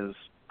problem is,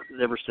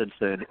 ever since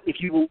then, if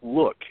you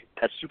look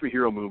at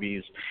superhero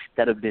movies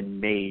that have been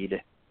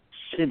made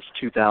since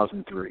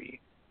 2003,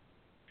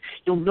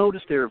 you'll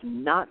notice there have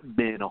not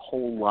been a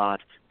whole lot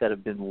that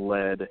have been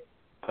led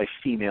by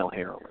female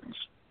heroines,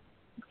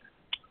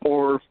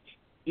 or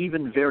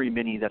even very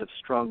many that have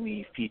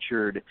strongly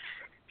featured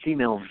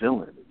female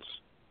villains.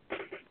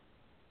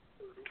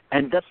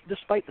 And that's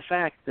despite the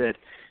fact that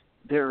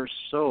there are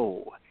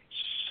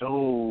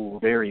so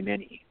very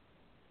many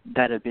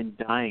that have been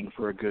dying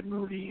for a good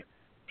movie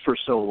for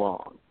so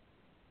long.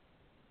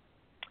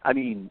 I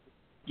mean,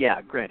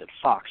 yeah, granted,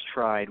 Fox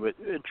tried with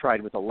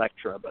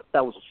Elektra, but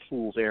that was a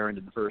fool's errand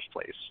in the first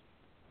place.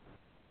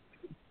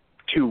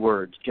 2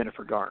 words,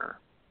 Jennifer Garner.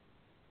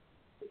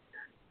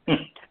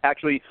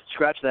 Actually,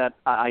 scratch that.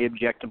 I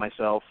object to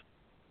myself.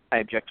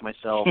 Alias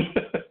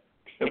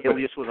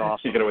was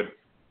awesome.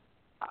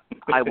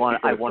 I want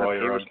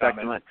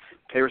to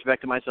pay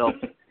respect to myself.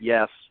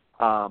 Yes.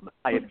 I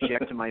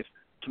object to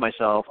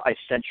myself. I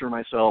censure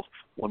myself.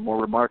 One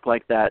more remark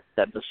like that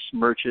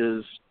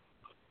besmirches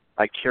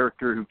a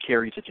character who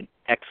carried such an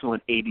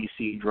excellent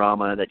ABC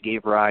drama that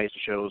gave rise to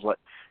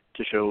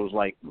shows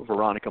like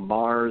Veronica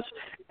Mars,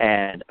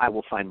 and I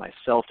will find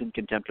myself in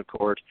contempt of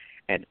court,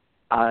 and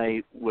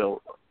I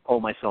will owe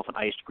myself an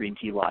iced green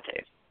tea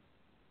latte.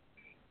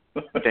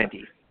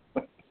 Venti.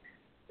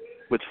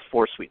 With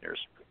 4 sweeteners.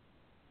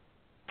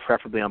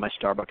 Preferably on my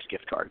Starbucks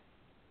gift card.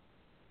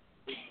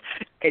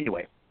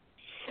 Anyway,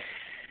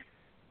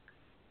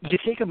 you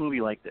take a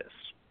movie like this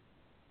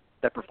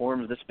that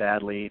performs this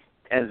badly,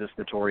 as is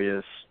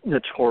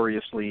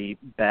notoriously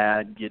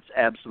bad, gets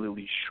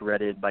absolutely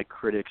shredded by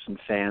critics and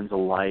fans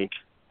alike,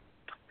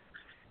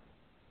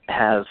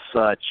 has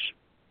such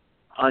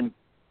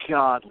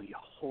ungodly,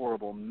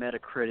 horrible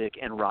Metacritic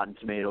and Rotten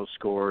Tomatoes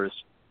scores,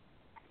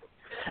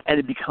 and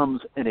it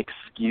becomes an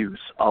excuse,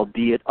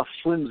 albeit a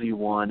flimsy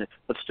one,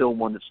 but still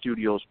one that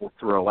studios will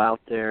throw out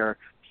there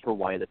for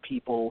why the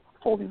people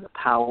holding the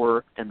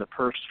power and the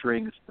purse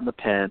strings and the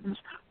pens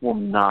will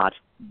not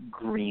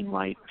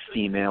greenlight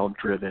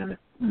female-driven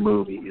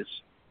movies.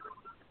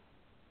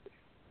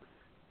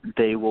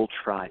 They will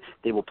try.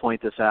 They will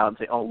point this out and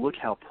say, "Oh, look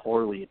how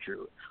poorly it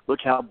drew. Look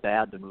how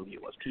bad the movie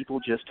was.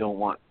 People just don't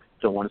want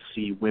to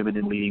see women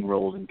in leading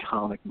roles in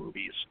comic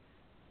movies."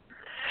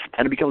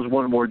 And it becomes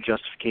one more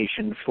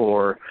justification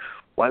for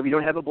why we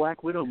don't have a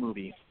Black Widow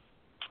movie,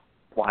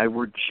 why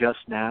we're just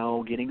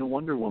now getting a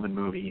Wonder Woman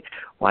movie,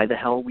 why the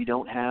hell we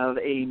don't have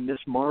a Miss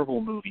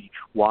Marvel movie,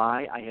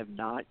 why I have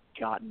not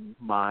gotten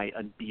my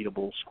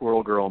unbeatable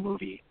Squirrel Girl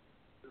movie.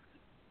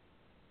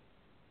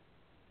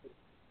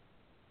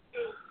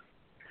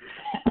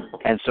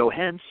 And so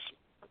hence,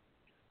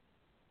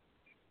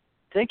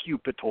 thank you,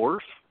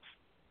 Patorf.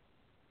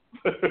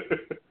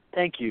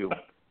 Thank you.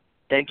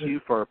 Thank you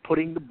for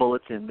putting the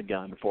bullets in the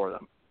gun for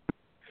them.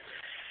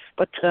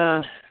 But,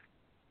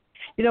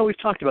 we've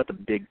talked about the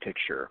big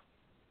picture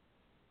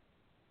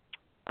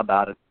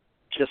about it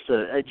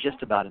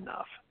just about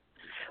enough.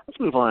 Let's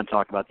move on and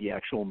talk about the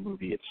actual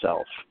movie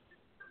itself,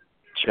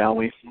 shall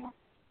we?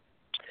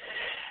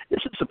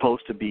 This is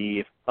supposed to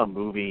be a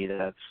movie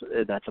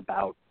that's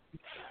about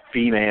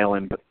female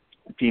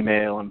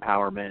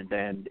empowerment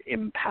and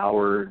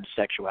empowered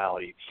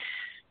sexuality.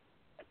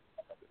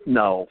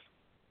 No,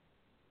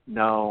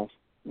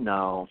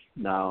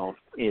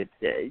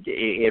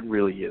 it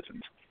really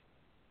isn't.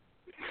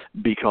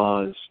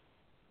 Because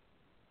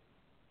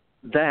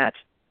that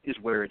is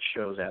where it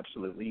shows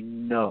absolutely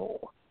no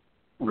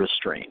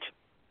restraint.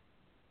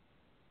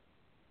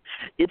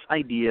 Its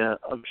idea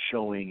of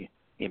showing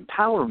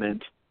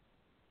empowerment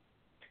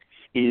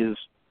is,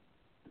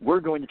 we're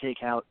going to take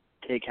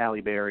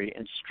Halle Berry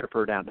and strip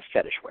her down to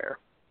fetish wear.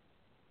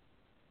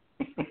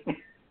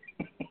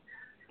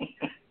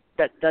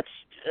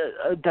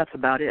 That's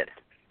about it.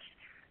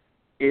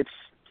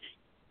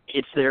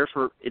 It's there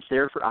for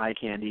eye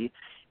candy.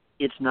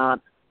 It's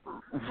not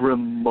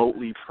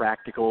remotely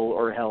practical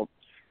or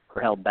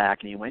held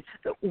back in any way.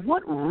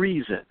 What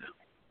reason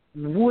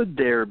would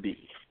there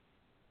be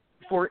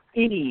for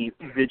any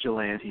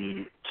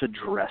vigilante to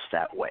dress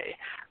that way?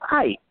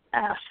 I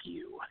ask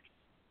you.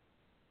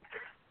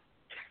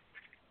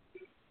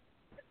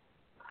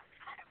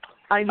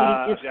 I mean,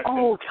 it's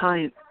all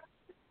kind.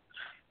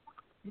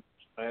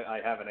 I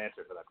have an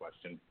answer for that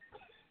question.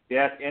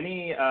 Yes,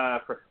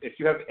 if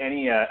you have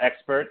any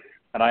expert,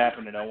 and I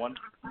happen to know one,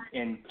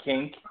 in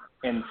kink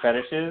and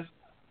fetishes,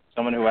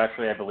 someone who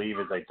actually I believe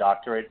is a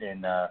doctorate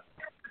in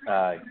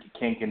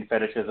kink and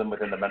fetishism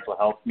within the mental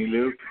health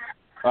milieu,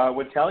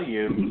 would tell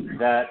you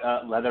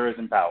that leather is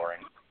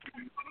empowering,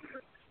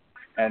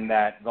 and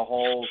that the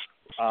whole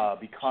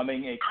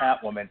becoming a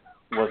Catwoman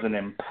was an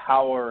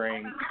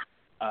empowering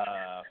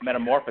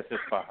metamorphosis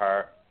for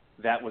her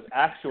that was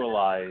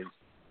actualized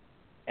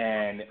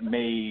and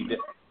made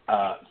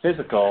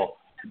physical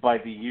by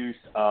the use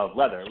of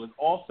leather. It was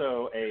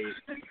also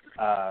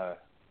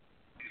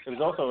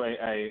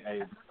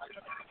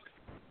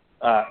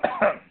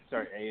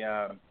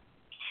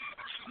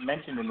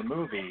mentioned in the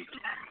movie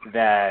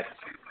that,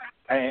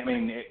 I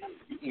mean,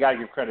 you gotta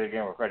give credit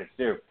again where credit's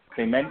due.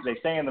 They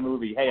say in the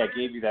movie, "Hey, I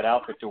gave you that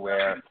outfit to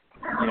wear,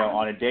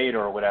 on a date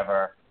or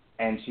whatever,"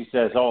 and she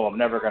says, "Oh, I'm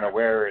never gonna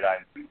wear it.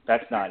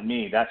 That's not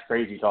me. That's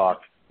crazy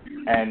talk."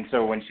 And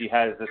so when she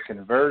has this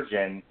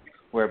conversion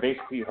where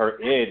basically her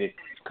id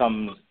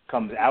comes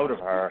out of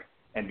her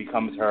and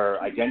becomes her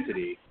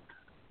identity,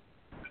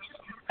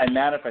 a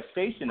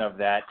manifestation of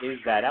that is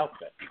that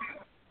outfit.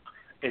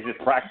 Is it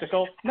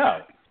practical?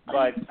 No.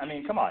 But, I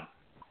mean, come on.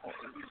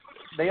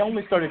 They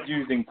only started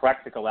using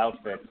practical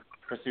outfits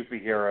for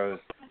superheroes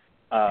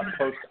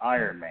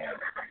post-Iron Man.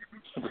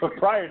 But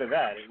prior to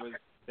that,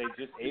 they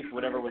just aped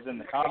whatever was in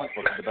the comic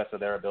book to the best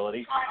of their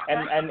ability,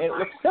 and it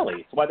looked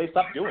silly. It's why they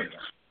stopped doing it.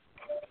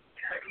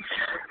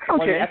 Okay.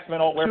 Why the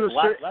X-Men all wear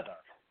black leather.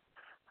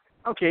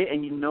 Okay,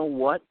 and you know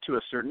what? To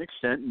a certain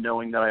extent,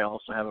 knowing that I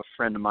also have a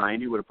friend of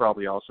mine who would have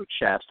probably also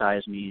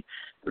chastised me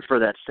for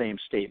that same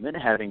statement,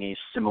 having a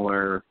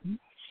similar,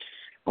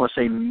 I want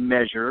to say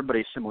measure, but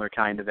a similar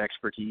kind of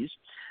expertise.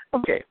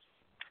 Okay,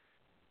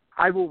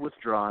 I will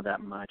withdraw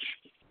that much,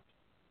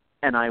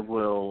 and I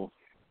will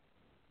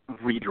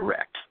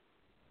redirect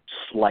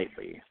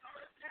slightly.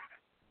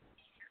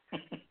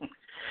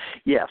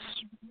 Yes,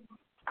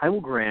 I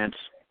will grant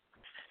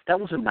that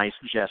was a nice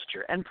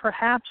gesture, and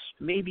perhaps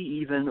maybe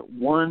even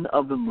one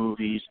of the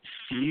movie's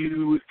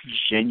few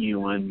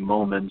genuine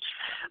moments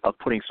of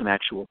putting some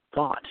actual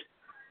thought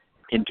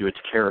into its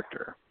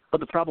character. But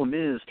the problem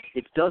is,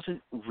 it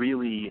doesn't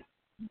really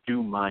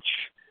do much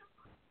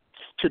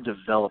to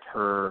develop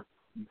her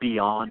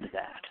beyond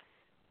that,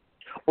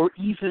 or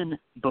even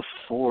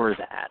before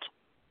that.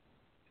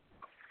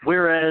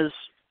 Whereas,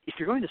 if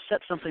you're going to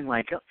set something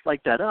like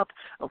that up,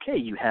 okay,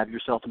 you have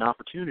yourself an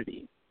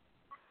opportunity.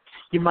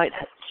 You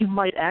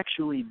might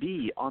actually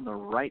be on the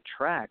right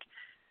track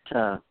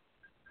to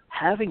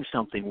having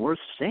something worth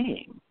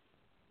saying,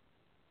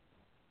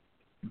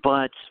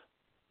 but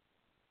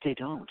they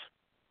don't.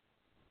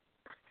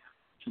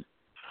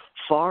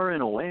 Far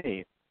and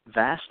away,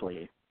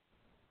 vastly,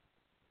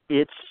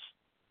 it's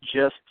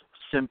just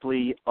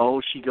simply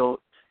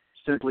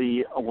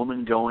simply a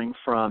woman going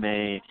from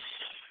a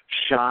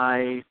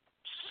shy,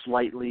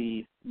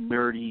 slightly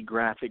nerdy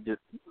graphic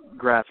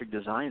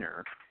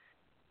designer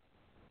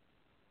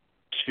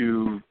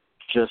to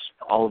just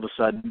all of a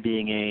sudden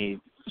being a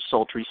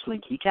sultry,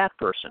 slinky cat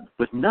person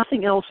with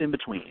nothing else in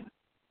between.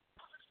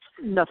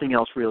 Nothing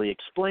else really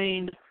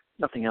explained,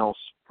 nothing else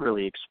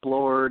really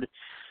explored,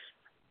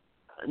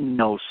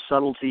 no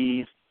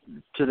subtlety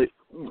to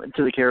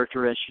the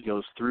character as she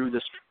goes through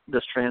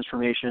this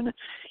transformation.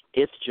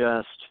 It's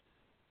just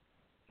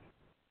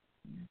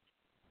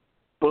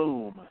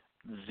boom,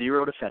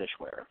 0 to fetish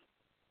wear.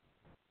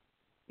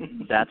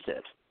 That's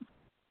it.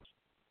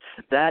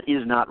 That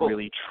is not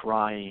really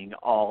trying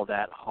all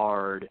that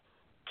hard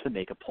to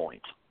make a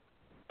point.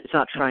 It's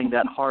not trying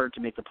that hard to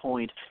make the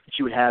point that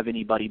you would have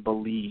anybody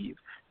believe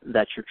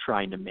that you're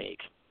trying to make.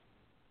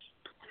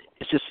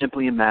 It's just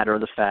simply a matter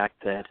of the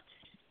fact that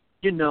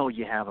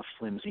you have a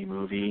flimsy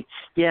movie.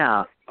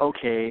 Yeah,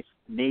 okay,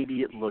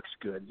 maybe it looks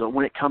good, but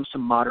when it comes to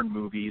modern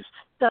movies,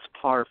 that's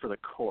par for the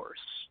course.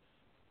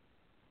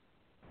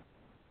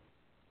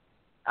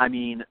 I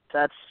mean,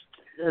 that's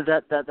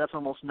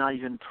almost not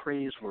even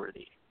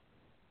praiseworthy.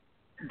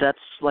 That's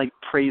like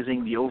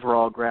praising the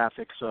overall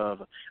graphics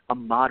of a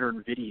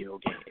modern video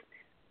game.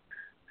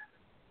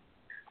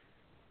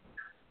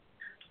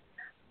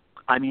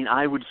 I mean,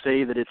 I would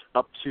say that it's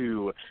up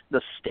to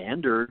the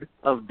standard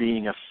of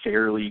being a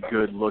fairly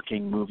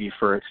good-looking movie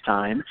for its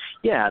time.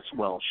 Yeah, it's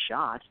well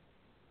shot.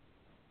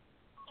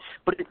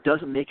 But it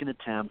doesn't make an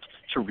attempt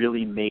to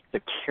really make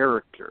the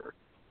character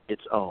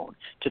its own,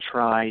 to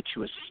try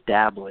to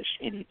establish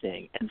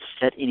anything and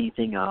set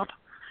anything up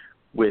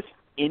with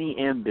any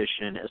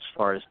ambition as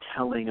far as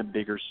telling a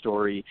bigger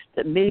story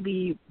that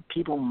maybe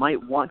people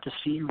might want to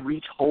see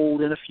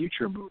retold in a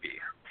future movie.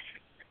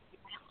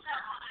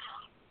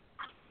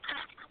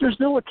 There's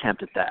no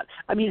attempt at that.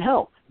 I mean,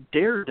 hell,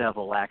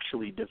 Daredevil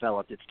actually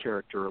developed its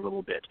character a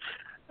little bit.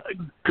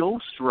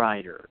 Ghost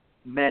Rider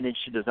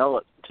managed to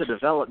develop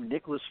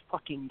Nicolas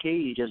fucking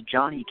Cage as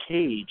Johnny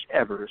Cage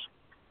Evers.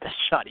 That's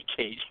Johnny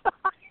Cage.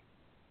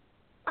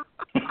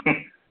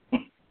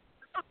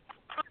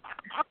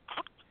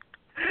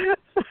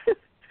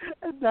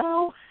 and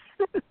now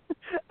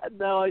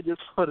I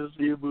just want to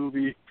see a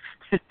movie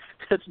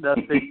that's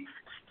nothing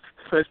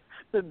but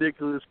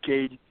Nicolas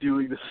Cage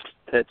doing the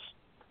spits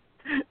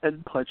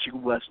and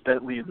punching Wes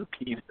Bentley in the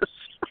penis.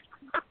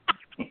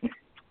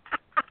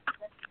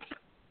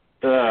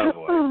 Oh,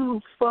 boy. Oh,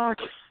 fuck.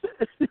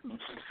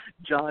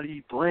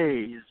 Johnny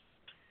Blaze.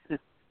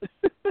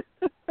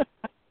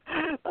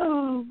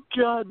 Oh,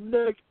 God.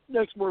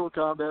 Next Mortal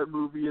Kombat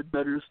movie, it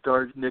better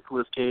stars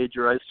Nicolas Cage,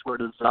 or I swear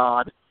to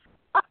Zod.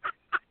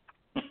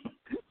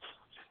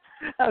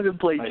 Have him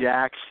play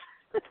Jax.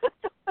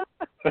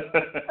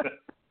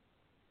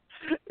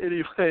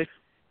 Anyway.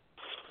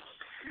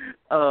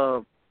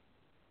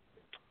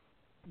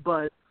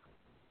 But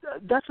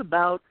that's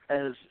about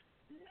as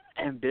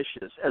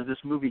ambitious as this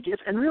movie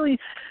gets. And really,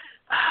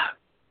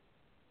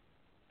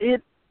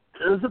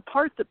 the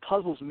part that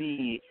puzzles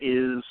me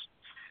is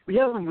we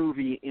have a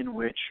movie in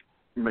which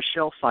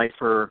Michelle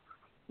Pfeiffer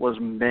was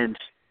meant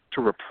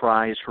to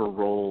reprise her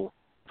role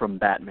from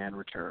Batman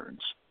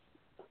Returns.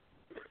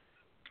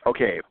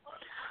 Okay,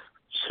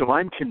 so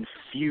I'm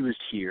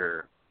confused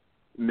here,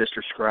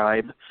 Mr.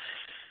 Scribe.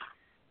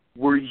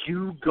 Were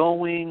you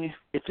going,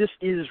 if this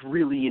is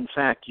really in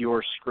fact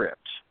your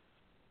script,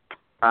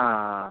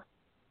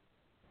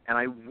 and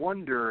I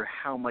wonder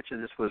how much of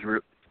this was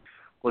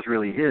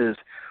really his,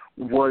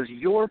 was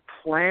your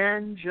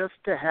plan just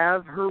to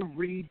have her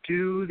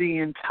redo the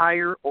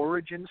entire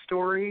origin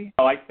story?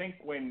 Oh, I think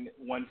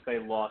once they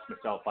lost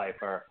Michelle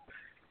Pfeiffer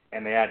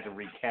and they had to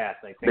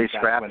recast, I think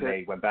that's when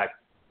they went back.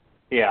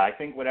 Yeah, I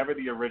think whatever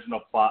the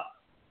original plot,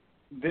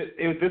 this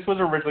was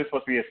originally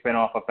supposed to be a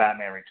spin-off of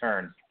Batman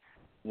Returns.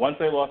 Once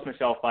they lost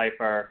Michelle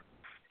Pfeiffer,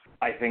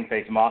 I think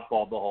they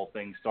mothballed the whole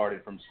thing,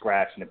 started from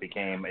scratch, and it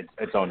became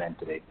its own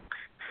entity.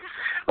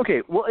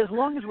 Okay, well, as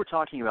long as we're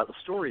talking about the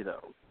story,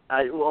 though,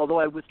 although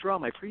I withdraw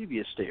my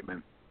previous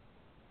statement,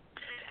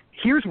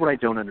 here's what I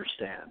don't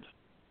understand.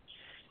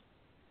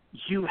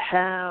 You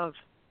have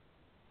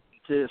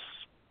this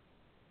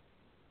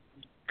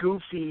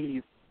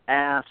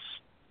goofy-ass,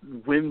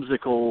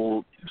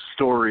 whimsical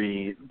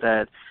story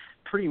that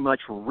pretty much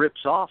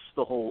rips off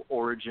the whole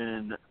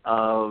origin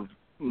of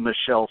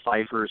Michelle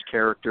Pfeiffer's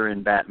character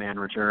in Batman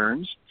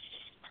Returns.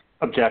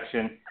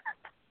 Objection.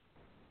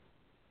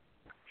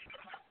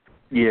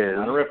 Yes.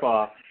 Not a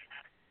ripoff.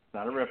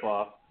 Not a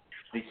ripoff.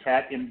 The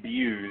cat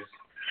imbues,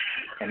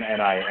 and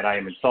I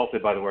am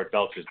insulted by the word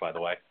belches, by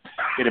the way.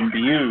 It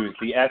imbues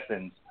the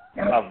essence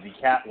of the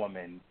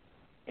Catwoman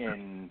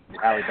in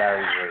Halle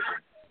Berry's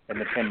version. In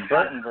the Tim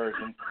Burton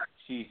version,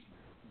 she's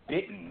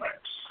bitten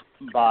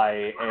by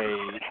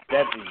a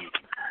bevy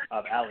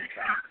of alley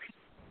cats.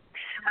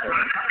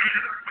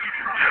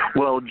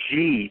 Well,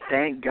 gee,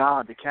 thank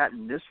God the cat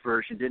in this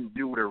version didn't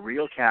do what a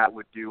real cat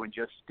would do and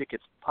just stick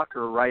its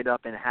pucker right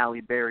up in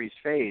Halle Berry's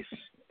face.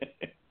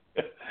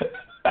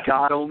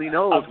 God only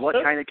knows what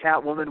kind of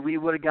Catwoman we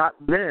would have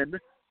gotten then.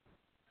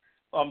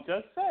 I'm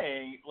just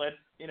saying,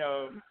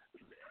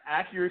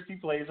 accuracy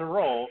plays a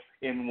role.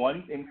 In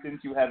one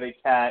instance, you have a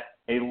cat,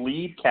 a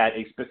lead cat,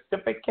 a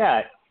specific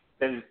cat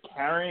that is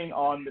carrying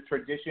on the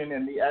tradition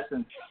and the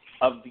essence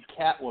of the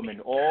Catwoman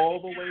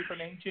all the way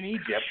from ancient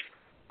Egypt.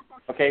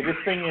 Okay, this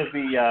thing is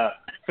the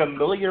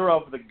familiar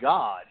of the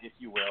god, if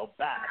you will,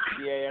 Bat,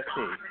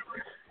 B-A-S-T.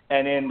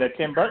 And in the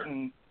Tim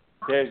Burton,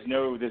 there's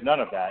none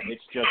of that.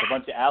 It's just a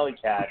bunch of alley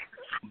cats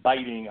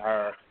biting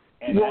her.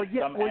 And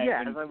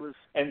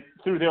and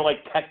through their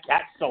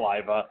cat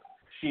saliva,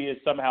 she is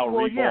somehow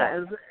reborn.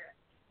 Yeah,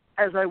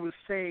 as I was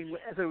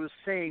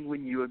saying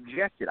when you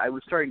objected, I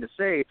was starting to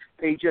say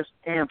they just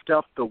amped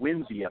up the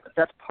whimsy of it.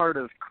 That's part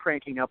of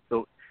cranking up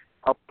the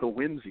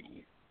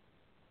whimsy.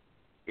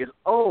 Is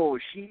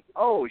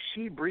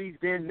she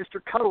breathed in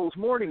Mr. Cuddle's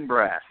morning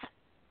breath.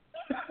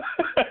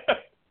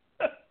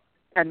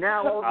 And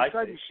now all of a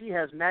sudden she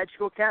has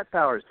magical cat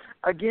powers.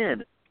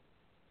 Again,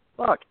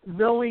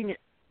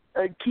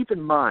 keep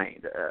in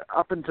mind,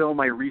 up until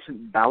my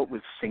recent bout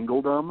with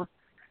singledom,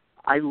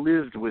 I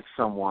lived with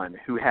someone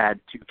who had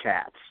 2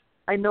 cats.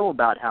 I know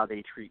about how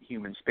they treat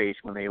human space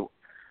when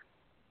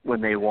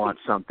they want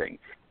something.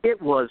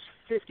 It was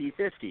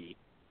 50-50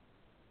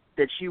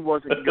 that she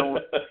wasn't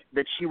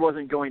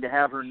going to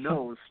have her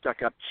nose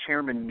stuck up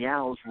Chairman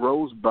Meow's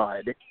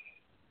rosebud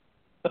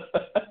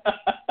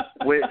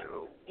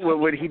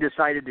when he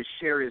decided to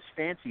share his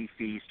fancy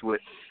feast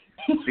with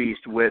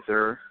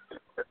her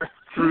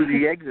through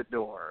the exit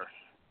door.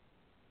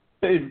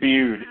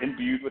 Imbued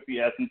with the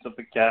essence of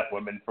the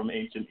Catwoman from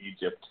ancient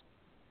Egypt.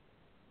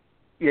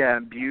 Yeah,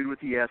 imbued with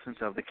the essence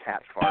of the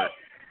cat fart.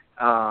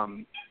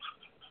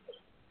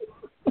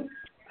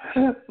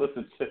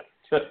 Listen,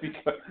 just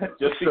because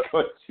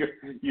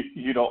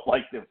you don't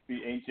like the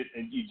ancient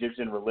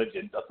Egyptian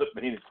religion doesn't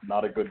mean it's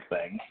not a good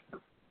thing.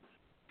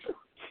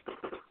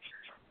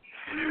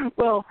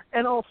 Well,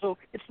 and also,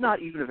 it's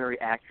not even a very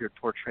accurate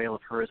portrayal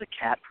of her as a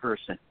cat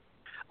person.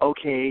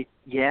 Okay,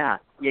 yeah,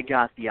 you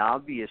got the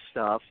obvious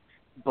stuff,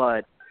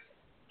 but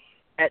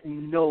at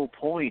no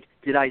point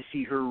did I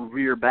see her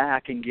rear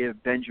back and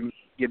give Benjamin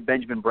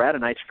Bratt a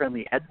nice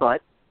friendly headbutt.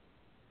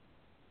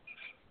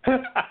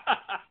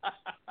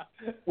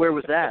 Where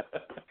was that?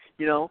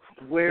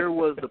 Where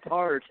was the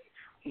part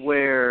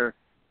where,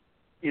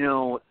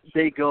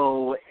 they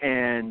go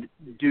and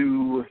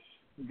do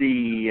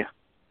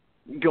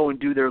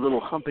their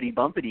little humpity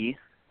bumpity,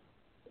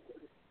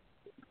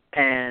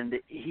 and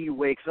he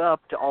wakes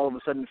up to all of a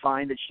sudden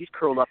find that she's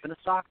curled up in a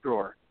sock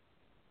drawer.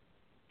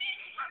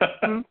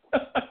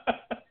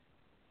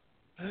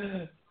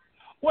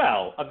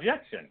 Well,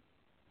 objection.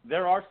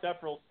 There are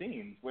several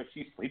scenes where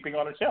she's sleeping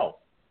on a shelf.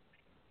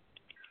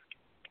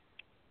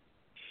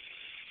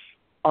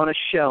 On a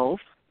shelf,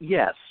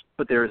 yes,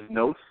 but there is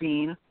no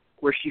scene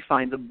where she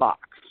finds a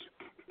box.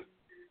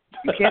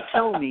 You can't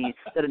tell me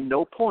that at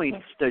no point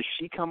does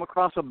she come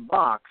across a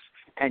box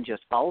and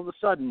just all of a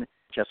sudden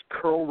just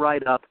curl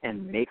right up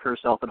and make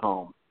herself at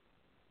home.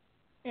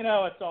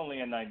 It's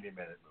only a 90-minute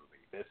movie.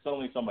 There's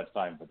only so much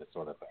time for this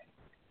sort of thing.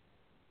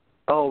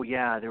 Oh,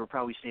 yeah, they were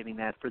probably saving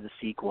that for the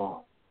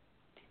sequel.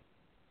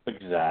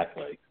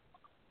 Exactly.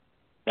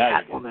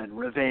 Catwoman,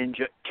 Revenge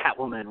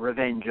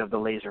of the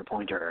Laser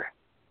Pointer.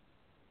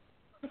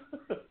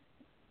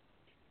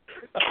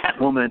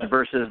 Catwoman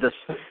versus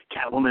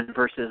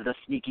the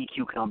sneaky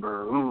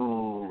cucumber.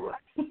 Ooh.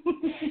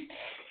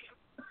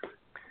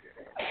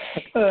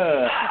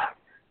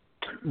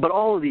 But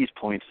all of these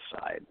points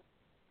aside,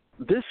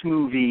 this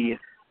movie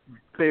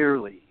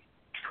barely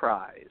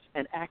tries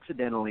and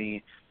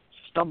accidentally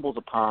stumbles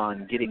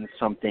upon getting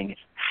something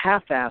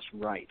half-assed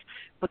right.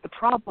 But the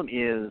problem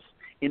is,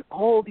 in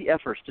all the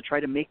efforts to try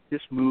to make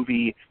this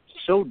movie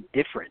so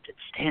different and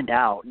stand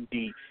out and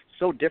be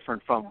so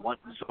different from what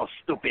so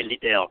stupid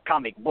little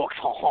comic books.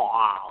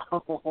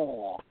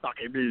 On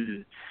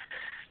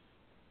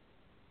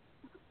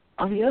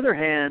the other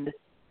hand,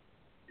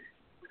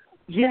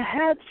 you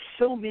had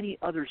so many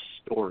other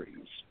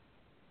stories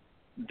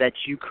that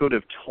you could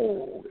have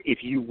told if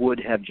you would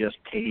have just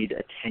paid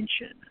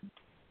attention.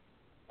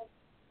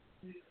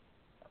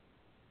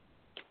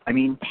 I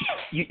mean,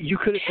 you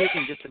could have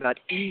taken just about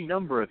any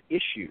number of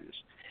issues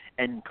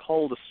and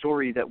called a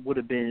story that would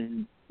have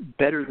been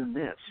better than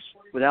this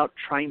without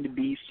trying to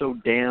be so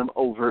damn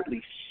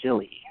overtly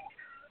silly.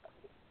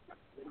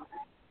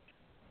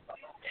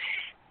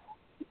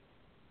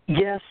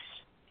 Yes,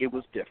 it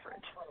was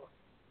different.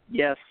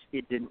 Yes,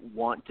 it didn't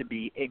want to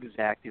be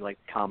exactly like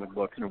the comic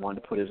books and it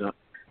wanted to put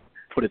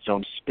its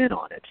own spin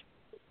on it.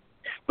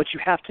 But you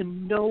have to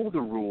know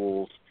the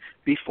rules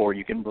before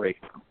you can break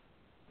them.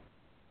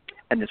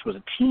 And this was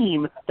a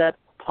team that,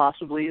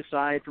 possibly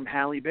aside from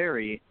Halle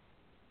Berry,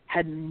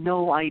 had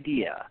no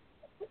idea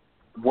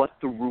what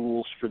the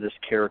rules for this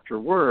character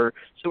were,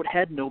 so it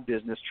had no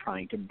business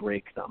trying to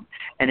break them.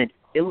 And it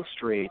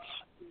illustrates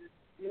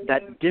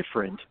that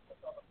different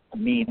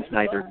means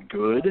neither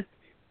good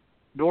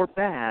nor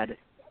bad,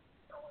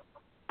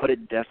 but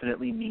it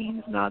definitely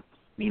means not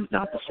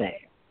the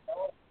same.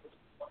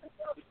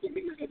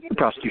 The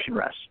prosecution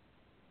rests.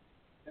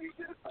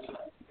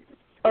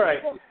 All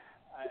right.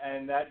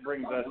 And that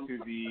brings us to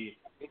the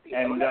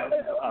end of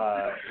this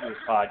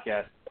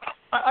podcast.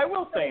 I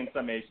will say, in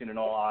summation, in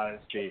all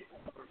honesty,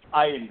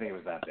 I didn't think it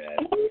was that bad.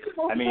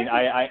 I mean,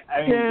 yeah,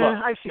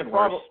 look, I've seen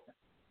worse.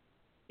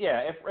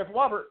 If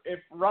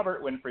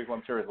Robert Winfrey, who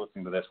I'm sure is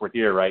listening to this, were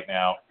here right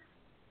now,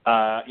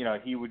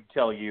 he would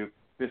tell you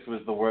this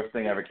was the worst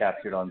thing ever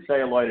captured on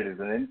celluloid. It is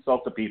an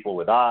insult to people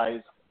with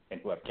eyes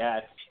and who have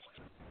cats.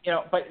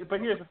 But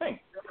here's the thing.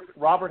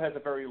 Robert has a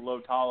very low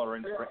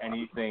tolerance for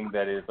anything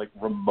that is like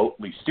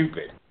remotely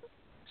stupid.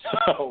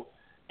 So,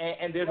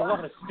 and there's a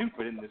lot of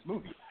stupid in this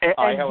movie. And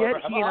yet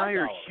he and I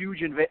are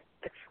huge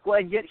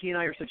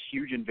such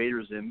huge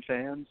Invader Zim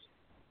fans.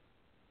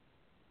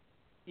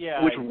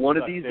 Yeah. Which one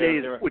of these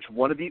days,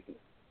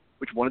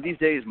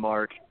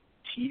 Mark,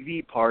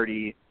 TV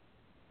party,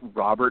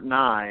 Robert and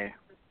I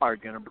are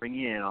going to bring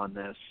you in on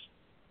this.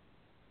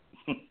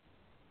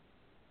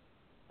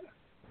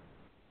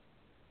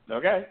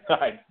 Okay,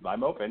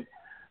 I'm open.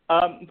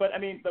 But I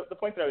mean, the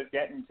point that I was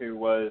getting to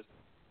was,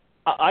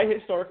 I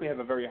historically have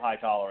a very high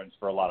tolerance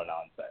for a lot of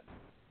nonsense.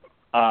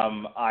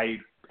 I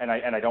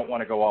don't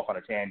want to go off on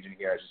a tangent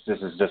here. This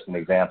is just an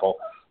example.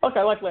 Look,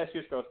 I like last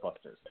year's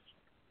Ghostbusters.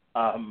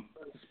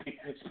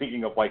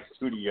 Speaking of white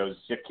studios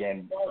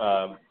shit-can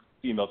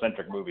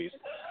female-centric movies,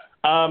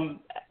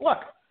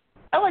 look,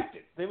 I liked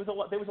it. There was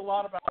a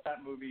lot about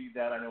that movie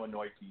that I know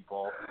annoyed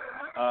people,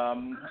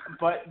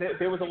 but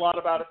there was a lot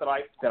about it that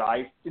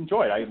I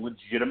enjoyed. I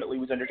legitimately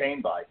was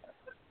entertained by,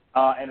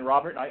 and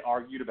Robert and I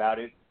argued about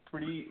it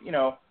pretty,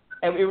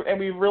 and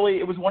we really,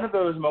 it was one of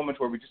those moments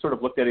where we just sort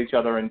of looked at each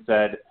other and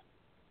said,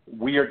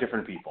 we are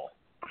different people.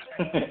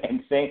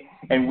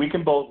 and we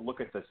can both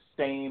look at the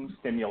same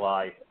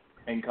stimuli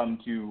and come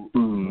to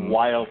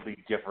wildly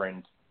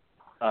different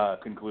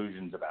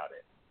conclusions about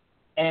it.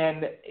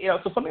 And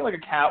so something like a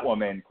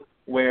Catwoman,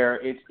 where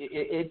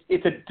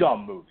it's a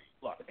dumb movie.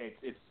 Look,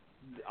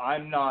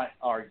 I'm not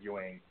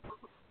arguing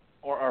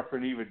or for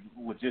even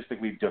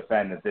logistically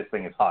defend that this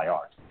thing is high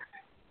art.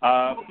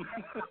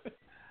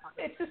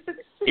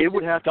 It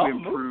would have to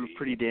improve movie.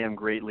 pretty damn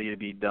greatly to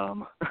be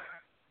dumb.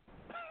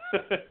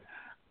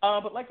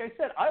 But like I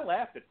said, I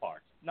laughed at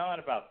parts. Not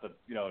about the,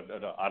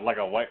 I'd like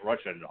a white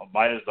Russian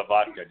minus the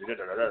vodka.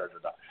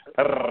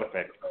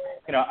 Perfect.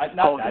 Not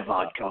that the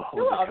vodka.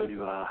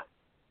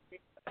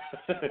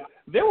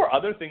 There were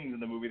other things in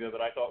the movie though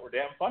that I thought were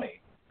damn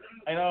funny.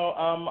 I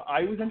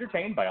was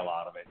entertained by a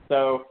lot of it.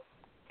 So,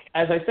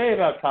 as I say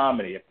about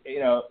comedy,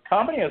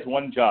 comedy has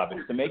one job: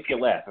 it's to make you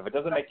laugh. If it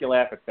doesn't make you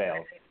laugh, it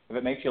fails. If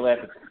it makes you laugh,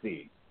 it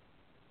succeeds.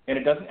 And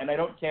it doesn't. And I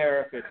don't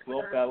care if it's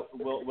Will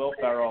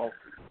Ferrell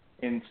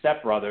in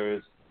Step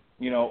Brothers,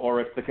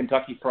 or it's the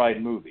Kentucky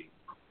Fried Movie.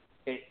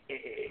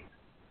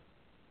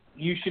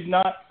 You should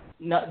not.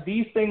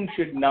 These things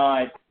should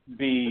not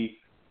be,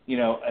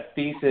 a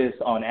thesis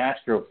on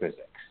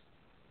astrophysics.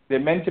 They're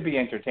meant to be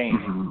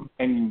entertaining.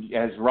 And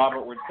as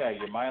Robert would say,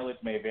 your mileage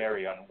may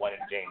vary on what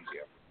entertains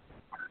you.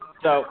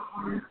 So,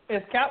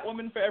 is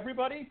Catwoman for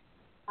everybody?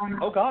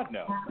 Oh, God,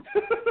 no.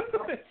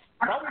 It's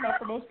probably not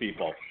for most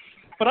people.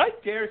 But I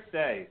dare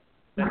say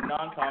that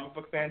non-comic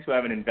book fans who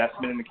have an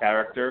investment in the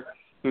character,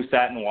 who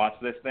sat and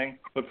watched this thing,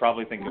 would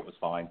probably think it was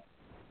fine.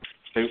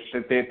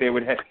 They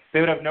would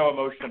have no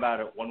emotion about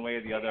it one way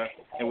or the other,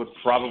 and would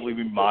probably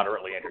be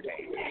moderately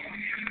entertained.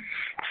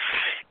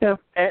 Yeah,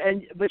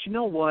 but you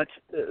know what?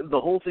 The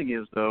whole thing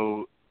is,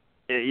 though,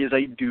 is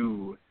I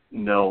do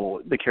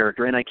know the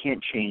character, and I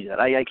can't change that.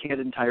 I can't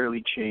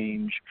entirely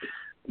change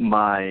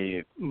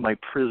my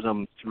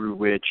prism through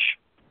which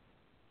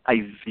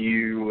I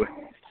view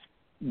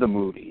the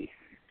movie,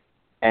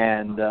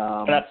 and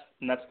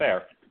that's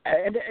fair.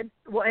 And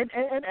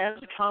as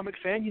a comic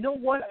fan, you know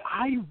what?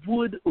 I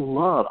would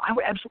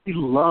absolutely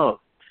love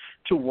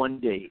to one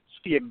day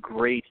see a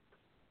great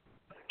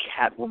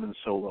Catwoman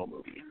solo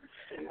movie.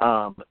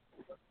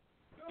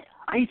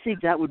 I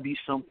think that would be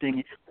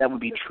something that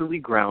would be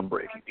truly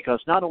groundbreaking, because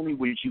not only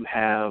would you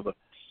have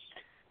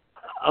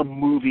a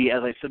movie,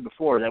 as I said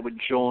before, that would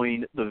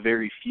join the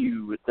very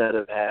few that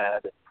have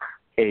had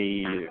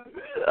a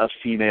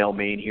female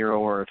main hero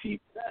or a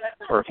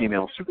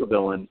female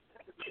supervillain.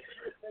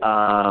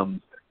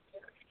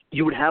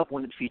 You would have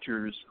one that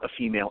features a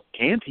female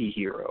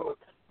anti-hero,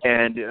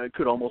 and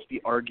could almost be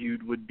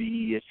argued would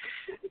be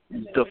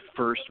the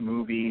first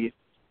movie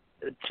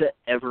to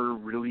ever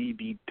really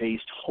be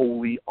based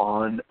wholly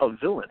on a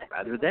villain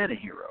rather than a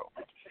hero.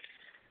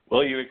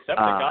 Well, you accept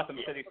the Gotham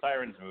City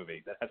Sirens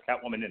movie that has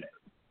Catwoman in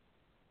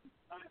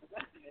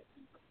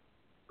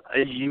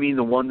it. You mean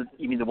the one that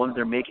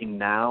they're making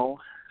now?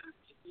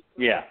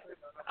 Yeah.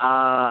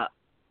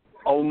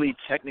 Only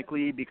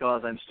technically,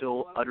 because I'm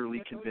still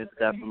utterly convinced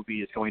that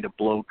movie is going to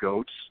blow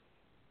goats.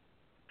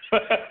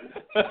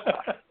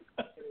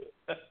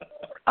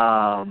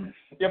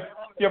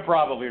 You're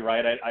probably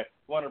right.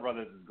 Warner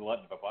Brothers is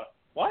glutton for fun.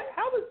 Why?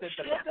 How is it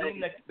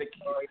that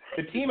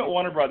the team at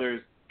Warner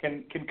Brothers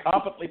can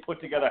competently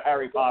put together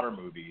Harry Potter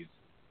movies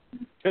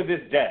to this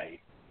day,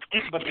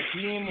 but the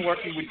team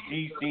working with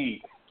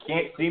DC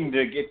can't seem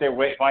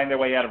to find their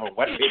way out of a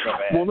wet paper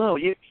bag? Well, no,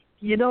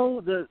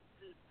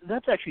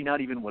 that's actually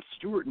not even what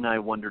Stuart and I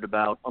wondered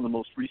about on the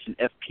most recent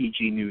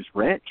FPG News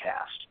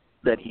Rantcast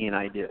that he and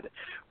I did.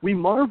 We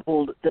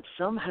marveled that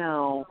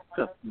somehow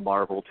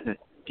marveled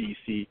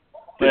DC.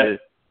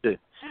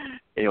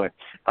 Anyway,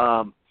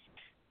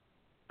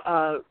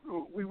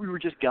 we were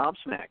just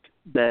gobsmacked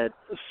that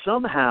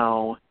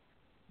somehow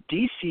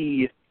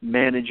DC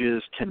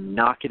manages to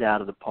knock it out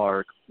of the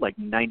park like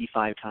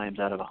 95 times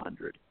out of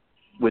 100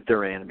 with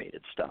their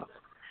animated stuff.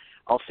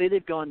 I'll say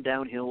they've gone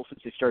downhill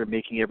since they started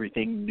making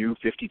everything New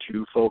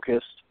 52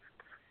 focused,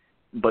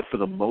 but for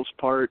the most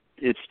part,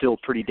 it's still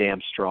pretty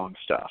damn strong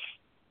stuff.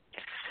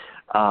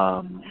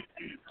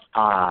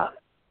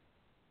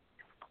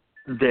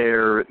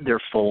 Their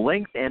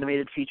full-length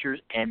animated features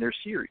and their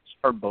series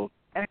are both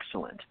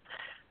excellent.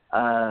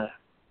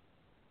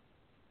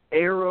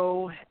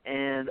 Arrow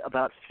and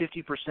about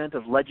 50%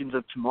 of Legends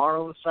of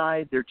Tomorrow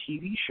aside, their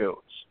TV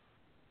shows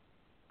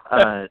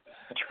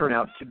turn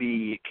out to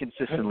be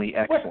consistently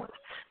excellent.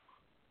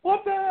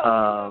 What the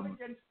hell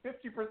against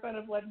 50%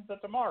 of Legends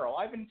of Tomorrow?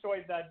 I've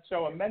enjoyed that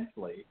show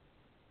immensely.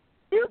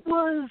 It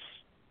was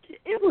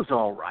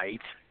all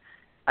right.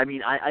 I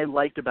mean, I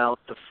liked about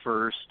the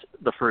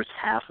first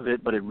half of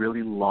it, but it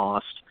really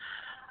lost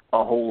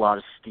a whole lot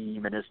of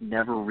steam and has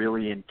never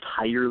really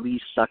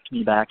entirely sucked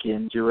me back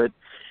into it.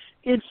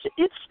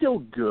 It's still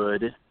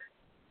good.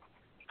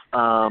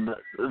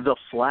 The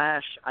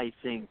Flash, I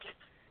think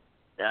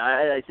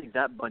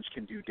that bunch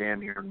can do damn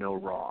near no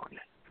wrong.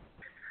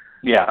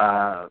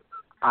 Yeah.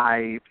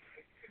 I'll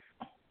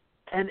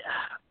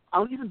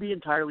even be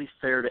entirely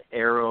fair to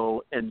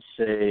Arrow and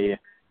say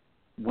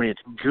when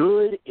it's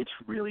good, it's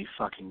really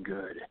fucking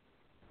good.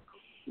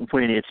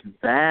 When it's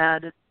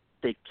bad,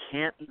 they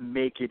can't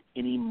make it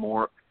any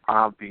more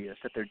obvious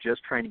that they're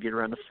just trying to get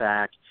around the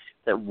fact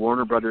that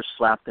Warner Brothers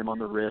slapped them on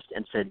the wrist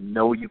and said,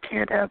 no, you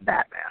can't have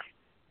Batman.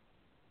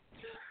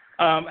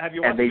 Have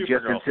you watched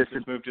Supergirl since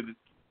insisted... it moved to the...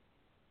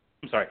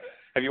 I'm sorry.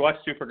 Have you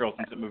watched Supergirl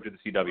since it moved to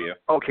the CW?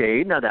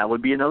 Okay, now that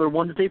would be another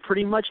one that they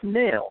pretty much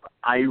nailed.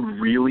 I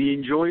really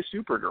enjoy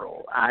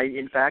Supergirl.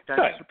 In fact, I'm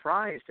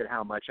surprised at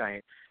how much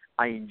I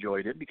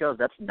enjoyed it, because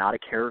that's not a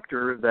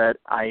character that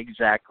I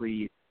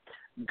exactly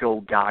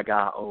go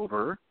gaga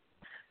over.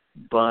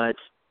 But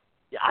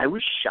I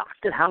was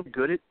shocked at how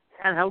good it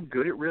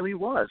really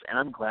was, and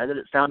I'm glad that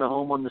it found a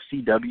home on the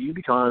CW,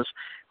 because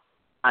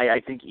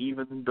I think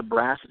even the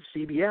brass at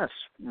CBS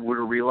would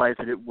have realized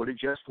that it would have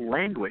just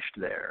languished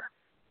there.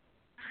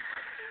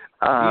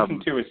 Season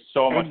 2 is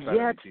so much better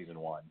than Season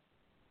 1.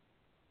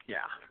 Yeah.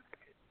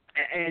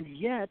 And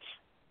yet,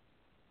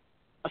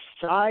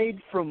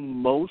 aside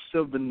from most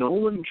of the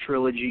Nolan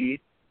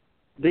trilogy,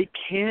 they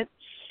can't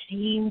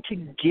seem to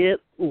get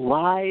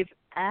live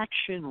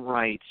action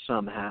right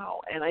somehow.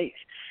 And I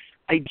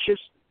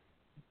just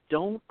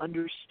don't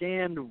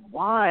understand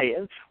why.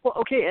 Well,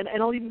 okay, and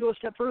I'll even go a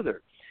step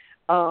further.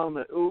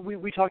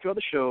 We talked about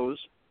the shows.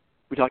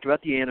 We talked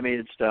about the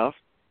animated stuff.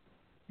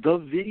 The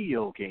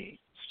video games.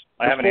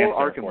 I have an answer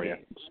Arkham for you.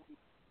 Games.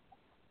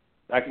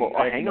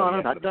 Hang on,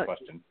 I'm not done.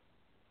 Question.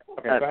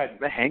 Okay, go ahead.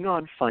 Hang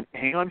on,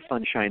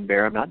 Funshine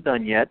Bear. I'm not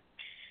done yet.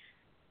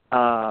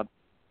 The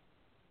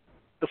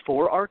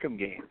 4 Arkham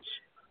games.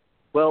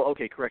 Well,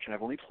 okay, correction.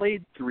 I've only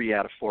played 3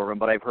 out of 4 of them,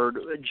 but I've heard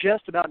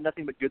just about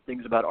nothing but good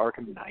things about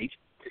Arkham Knight.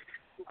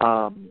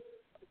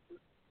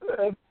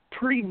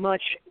 Pretty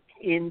much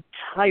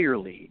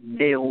entirely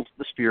nails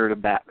the spirit of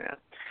Batman.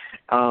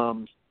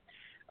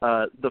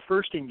 The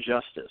first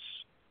Injustice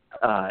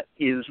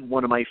is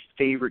one of my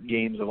favorite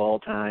games of all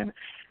time,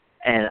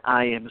 and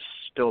I am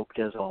stoked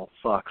as all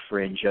fuck for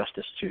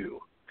Injustice 2.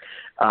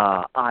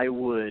 I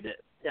would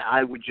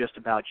just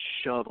about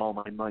shove all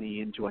my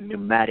money into a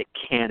pneumatic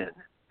cannon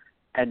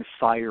and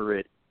fire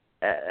it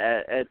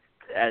at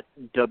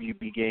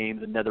WB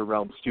Games and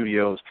NetherRealm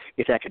Studios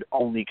if that could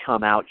only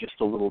come out just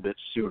a little bit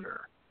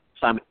sooner.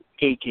 So I'm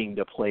aching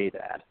to play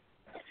that.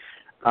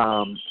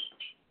 And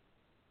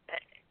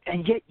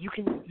yet you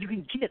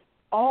can get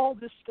all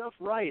this stuff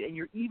right, and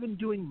you're even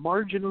doing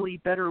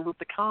marginally better with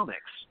the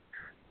comics.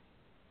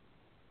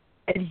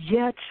 And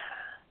yet,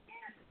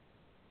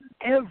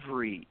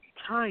 every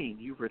time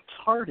you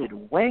retarded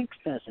wank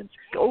pheasants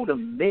go to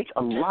make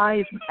a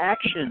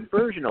live-action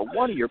version of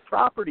one of your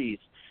properties,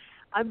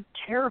 I'm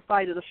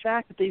terrified of the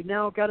fact that they've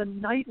now got a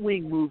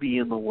Nightwing movie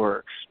in the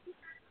works.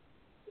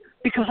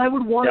 Because I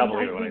would want a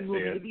Nightwing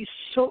movie to be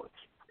so...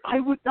 I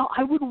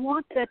would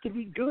want that to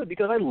be good,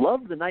 because I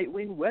love the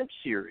Nightwing web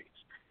series.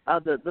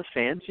 The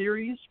fan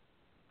series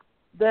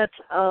that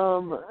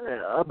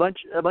a bunch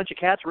of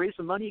cats raised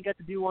some money and got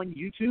to do on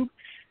YouTube.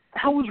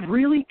 That was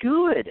really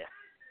good.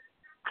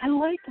 I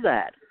liked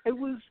that. I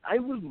was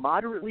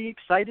moderately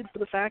excited for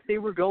the fact they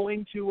were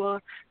going to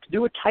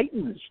do a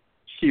Titans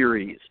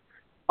series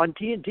on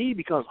TNT,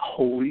 because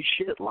holy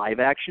shit, live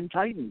action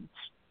Titans.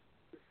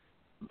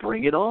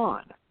 Bring it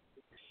on.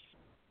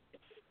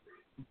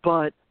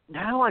 But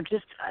now I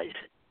just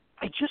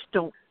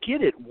don't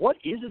get it. What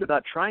is it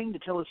about trying to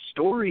tell a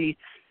story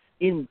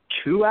in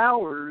 2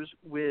 hours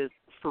with,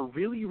 for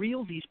really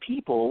real, these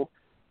people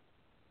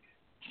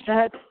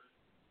that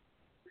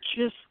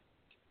just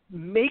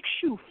makes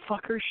you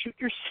fuckers shoot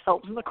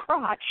yourselves in the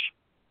crotch?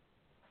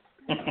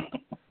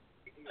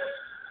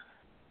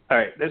 All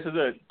right, this is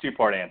a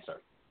 2-part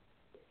answer.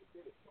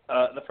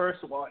 The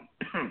first one,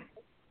 and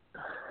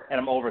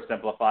I'm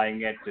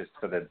oversimplifying it just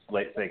for the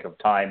sake of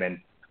time, and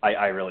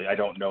I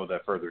don't know the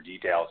further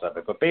details of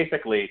it, but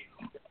basically,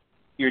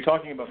 you're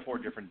talking about 4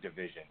 different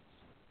divisions,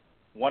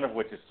 one of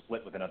which is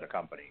split with another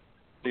company.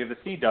 So you have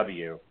the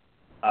CW,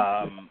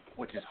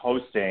 which is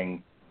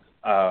hosting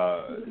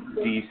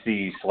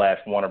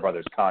DC/Warner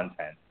Brothers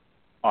content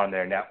on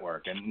their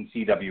network, and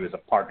CW is a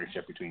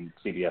partnership between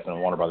CBS and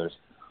Warner Brothers.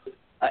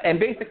 And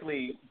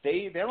basically,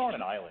 they're on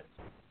an island.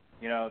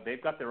 You know,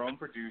 they've got their own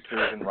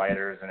producers and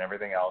writers and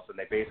everything else, and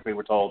they basically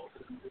were told,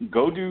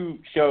 go do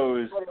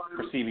shows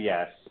for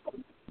CBS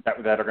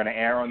that are going to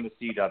air on the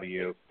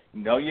CW.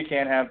 No, you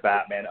can't have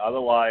Batman.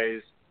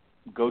 Otherwise,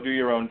 go do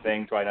your own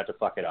thing. Try not to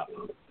fuck it up.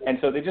 And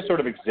so they just sort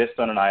of exist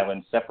on an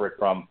island separate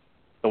from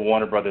the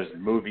Warner Brothers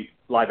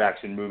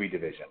live-action movie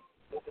division.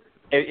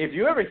 If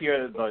you ever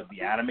hear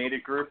the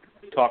animated group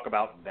talk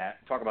about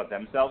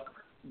themselves,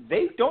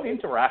 they don't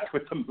interact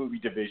with the movie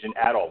division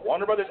at all.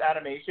 Warner Brothers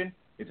Animation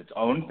is its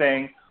own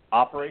thing,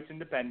 operates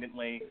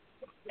independently,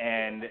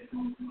 and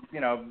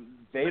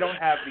they don't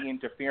have the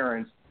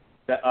interference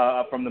that,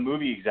 from the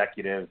movie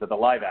executives that the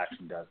live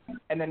action does.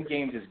 And then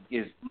games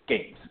is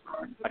games,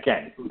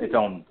 again, its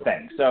own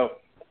thing. So,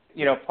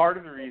 part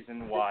of the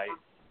reason why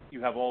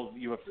you have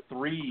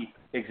 3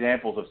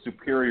 examples of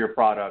superior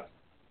products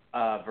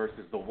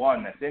versus the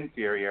one that's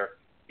inferior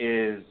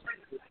is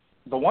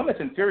the one that's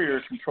inferior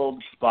is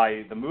controlled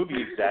by the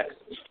movie execs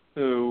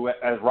who,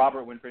 as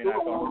Robert Winfrey and I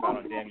talked about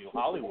on Damn You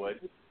Hollywood,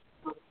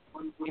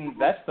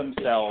 invest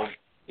themselves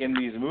in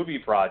these movie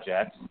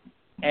projects.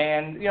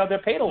 And, they're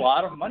paid a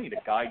lot of money to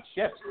guide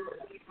ships.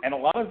 And a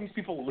lot of these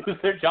people lose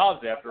their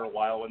jobs after a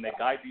while when they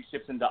guide these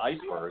ships into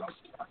icebergs.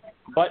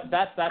 But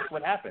that's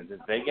what happens, is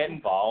they get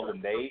involved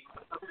and they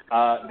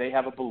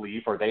have a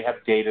belief or they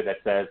have data that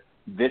says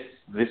this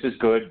is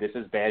good, this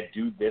is bad,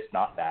 do this,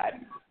 not that.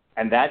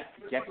 And that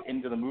gets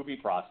into the movie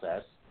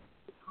process.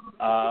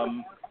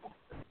 And,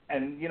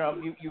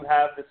 you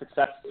have the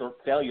success or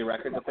failure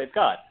record that they've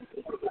got.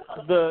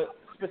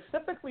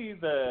 Specifically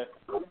the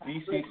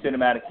DC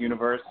Cinematic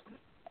Universe,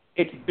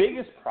 its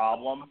biggest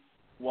problem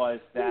was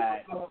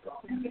that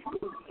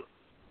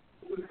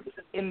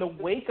in the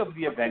wake of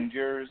the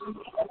Avengers,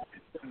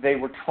 they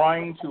were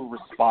trying to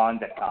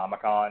respond at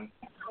Comic-Con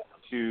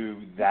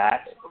to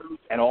that,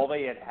 and all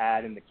they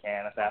had in the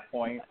can at that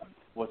point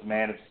was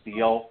Man of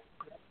Steel.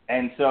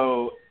 And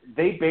so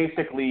they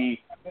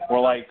basically were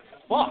like,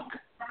 fuck,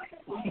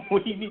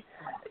 we need,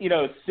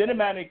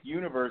 cinematic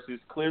universes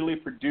clearly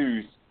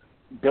produce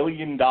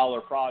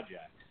billion-dollar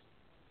projects.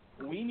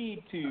 We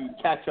need to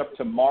catch up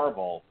to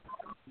Marvel,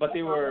 but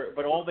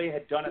all they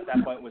had done at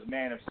that point was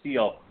Man of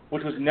Steel,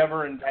 which was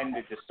never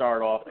intended to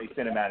start off a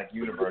cinematic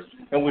universe,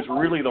 and was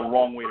really the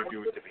wrong way to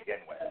do it to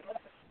begin with.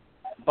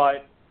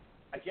 But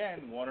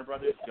again, Warner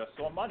Brothers just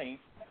saw money.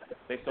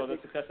 They saw the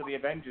success of the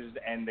Avengers,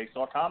 and they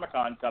saw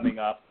Comic-Con coming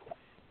up,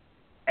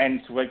 and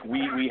it's like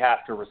we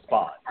have to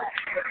respond,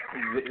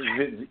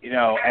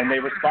 And they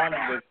responded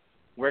with,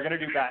 "We're going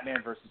to do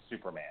Batman versus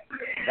Superman.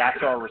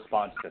 That's our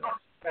response to this."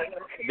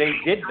 They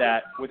did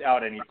that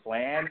without any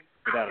plan,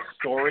 without a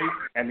story,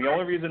 and the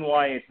only reason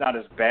why it's not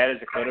as bad as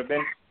it could have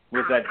been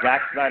was that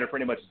Zack Snyder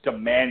pretty much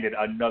demanded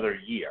another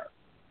year.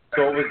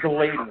 So it was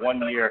delayed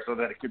 1 year so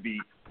that it could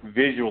be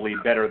visually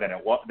better than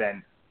what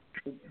it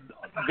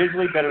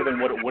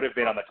would have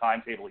been on the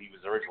timetable he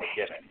was originally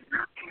given.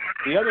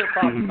 The other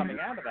problem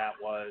coming out of that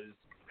was,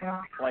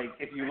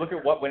 if you look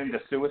at what went into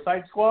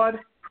Suicide Squad,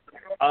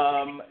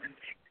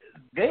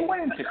 they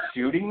went into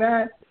shooting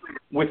that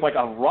with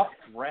a rough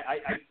draft.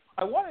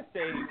 I want to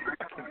say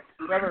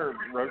whoever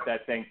wrote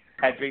that thing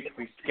had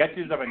basically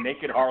sketches of a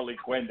naked Harley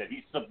Quinn that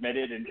he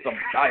submitted in some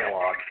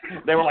dialogue.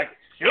 They were like,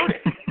 shoot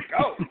it,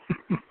 go.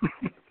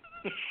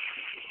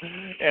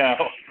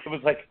 It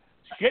was like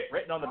shit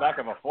written on the back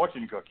of a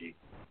fortune cookie.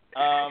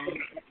 And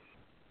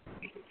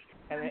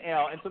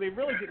so they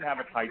really didn't have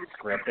a tight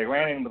script. They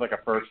ran in with a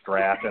first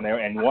draft,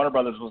 and Warner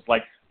Brothers was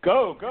like,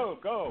 go, go,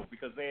 go,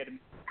 because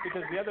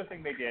the other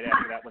thing they did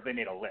after that was they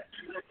made a list.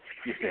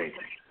 You see,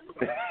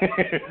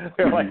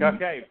 they're like,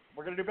 okay,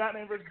 we're gonna do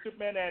Batman versus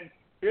Superman, and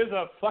here's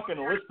a fucking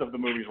list of the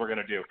movies we're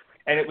gonna do.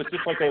 And it was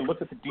just like they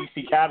looked at the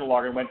DC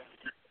catalog and went,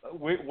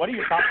 what are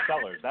your top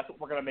sellers? That's what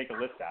we're gonna make a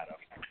list out of.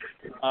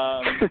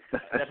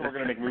 That's what we're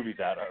gonna make movies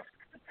out of.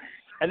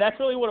 And that's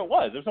really what it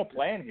was. There's no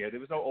plan here. There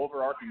was no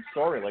overarching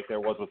story like there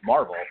was with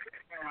Marvel.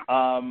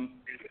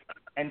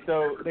 And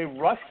so they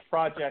rushed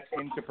projects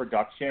into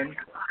production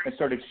and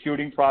started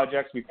shooting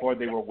projects before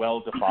they were well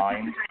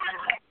defined.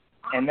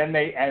 And then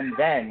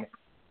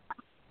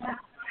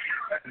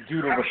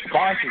due to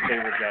responses they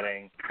were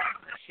getting,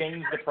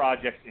 changed the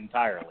projects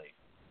entirely.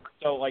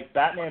 So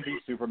Batman v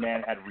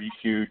Superman had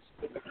reshoots,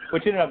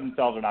 which in and of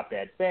themselves are not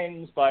bad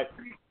things, but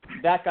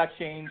that got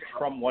changed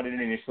from what it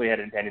initially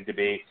had intended to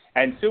be.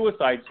 And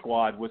Suicide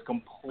Squad was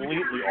completely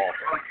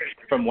altered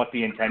from what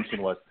the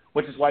intention was,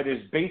 which is why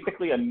there's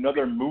basically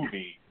another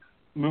movie's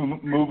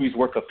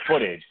worth of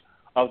footage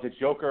of the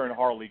Joker and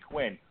Harley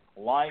Quinn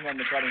lying on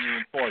the cutting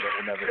room floor that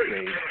we'll never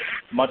see,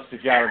 much to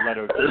Jared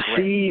Leto's regret.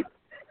 See,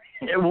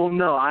 well,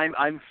 no,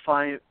 I'm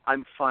fine.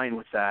 I'm fine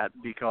with that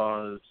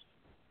because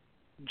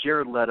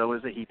Jared Leto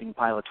is a heaping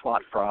pile of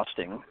twat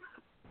frosting.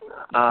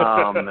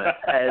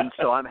 And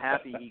so I'm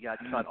happy he got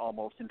cut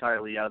almost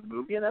entirely out of the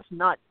movie, and that's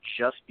not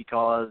just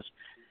because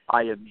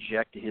I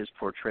object to his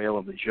portrayal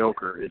of the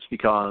Joker. It's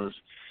because,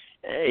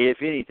 if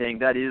anything,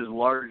 that is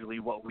largely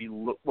what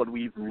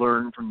we've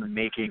learned from the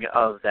making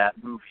of that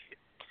movie,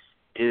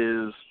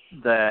 is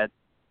that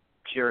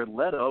Jared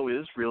Leto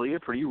is really a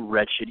pretty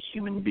wretched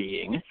human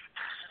being.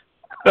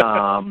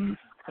 And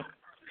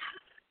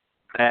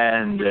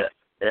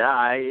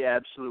I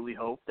absolutely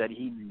hope that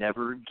he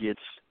never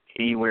gets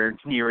anywhere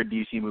near a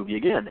DC movie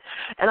again.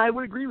 And I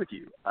would agree with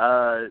you.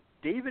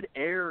 David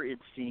Ayer, it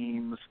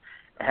seems,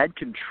 had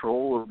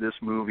control of this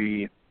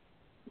movie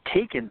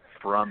taken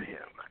from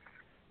him.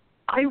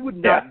 I would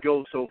not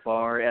go so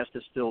far as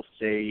to still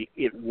say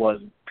it was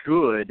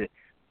good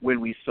when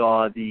we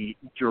saw the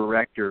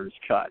director's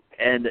cut.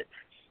 And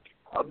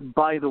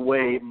by the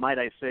way, might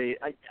I say,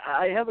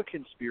 I have a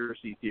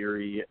conspiracy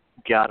theory.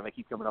 God, if I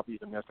keep coming up with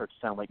these, I'm going to start to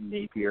sound like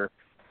Napier.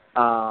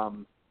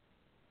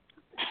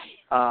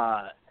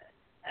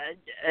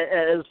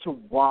 as to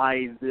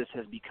why this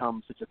has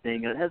become such a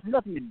thing. And it has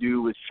nothing to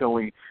do with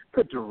showing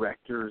the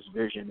director's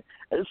vision.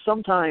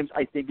 Sometimes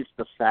I think it's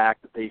the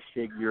fact that they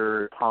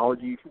figure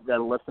apology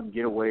that lets them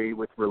get away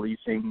with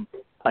releasing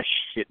a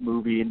shit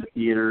movie in the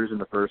theaters in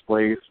the first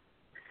place.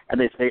 And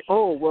they say,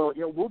 oh, well,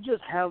 we'll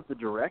just have the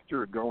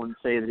director go and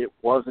say that it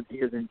wasn't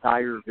his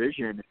entire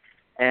vision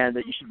and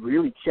that you should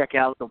really check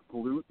out the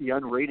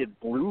unrated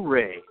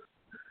Blu-ray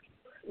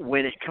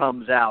when it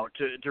comes out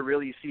to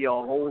really see a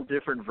whole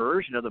different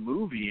version of the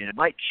movie, and it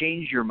might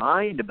change your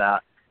mind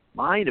about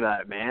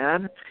it,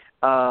 man.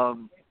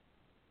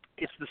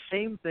 It's the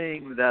same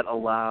thing that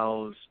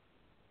allows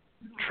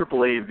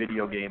AAA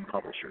video game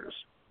publishers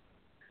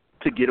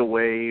to get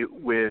away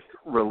with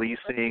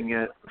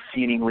releasing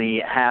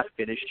seemingly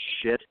half-finished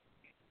shit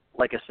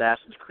like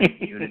Assassin's Creed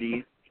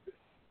Unity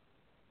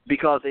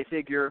because they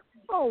figure,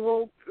 oh,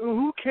 well,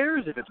 who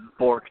cares if it's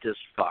borked as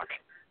fuck?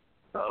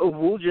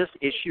 We'll just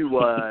issue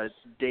a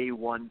day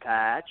one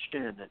patch,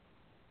 and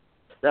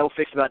that'll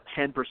fix about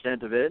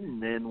 10% of it,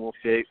 and then we'll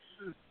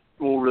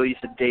release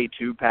a day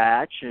 2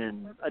 patch,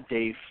 and a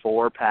day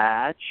 4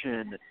 patch,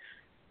 and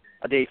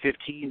a day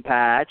 15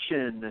 patch,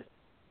 and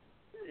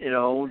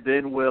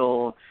then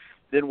we'll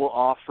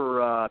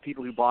offer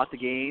people who bought the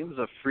games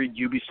a free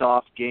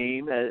Ubisoft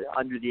game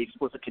under the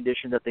explicit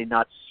condition that they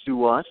not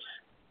sue us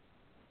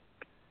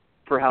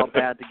for how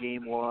bad the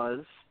game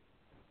was.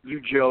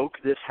 You joke,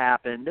 this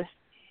happened.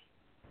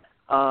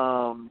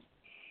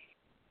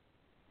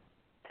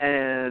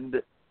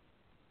 And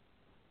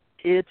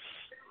it's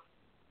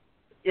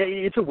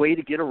a way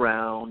to get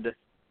around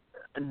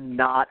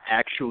not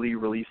actually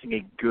releasing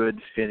a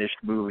good finished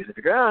movie. They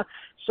figure,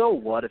 so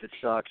what if it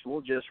sucks?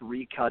 We'll just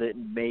recut it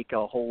and make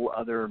a whole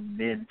other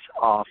mint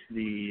off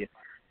the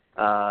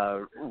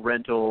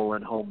rental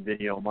and home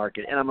video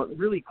market. And I'm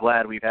really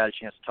glad we've had a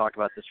chance to talk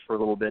about this for a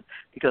little bit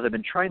because I've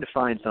been trying to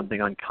find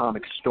something on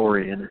Comic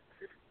Historian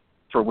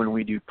for when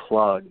we do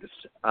plugs.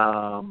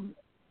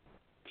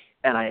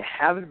 And I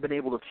haven't been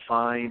able to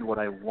find what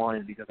I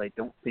wanted because I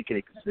don't think it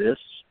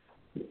exists.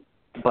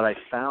 But I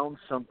found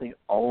something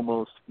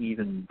almost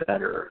even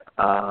better.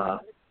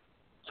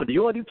 So do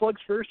you want to do plugs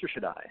first, or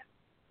should I?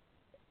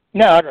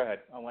 No, go ahead.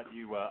 I'll let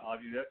you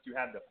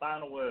have the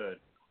final word.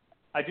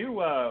 I do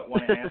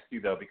want to ask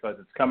you, though, because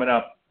it's coming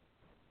up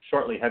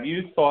shortly. Have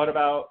you thought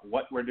about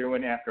what we're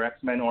doing after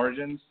X-Men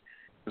Origins?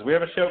 Because we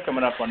have a show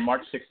coming up on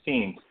March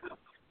 16th,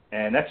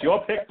 and that's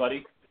your pick,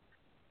 buddy.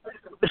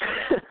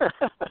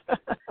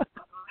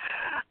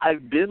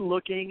 I've been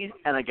looking,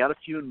 and I got a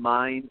few in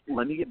mind.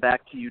 Let me get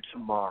back to you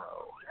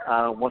tomorrow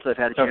once I've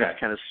had a chance to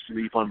kind of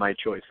sleep on my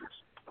choices.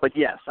 But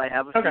yes, I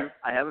have a few.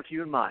 I have a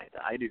few in mind.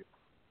 I do.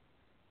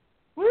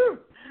 Woo!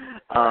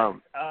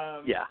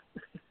 Yeah.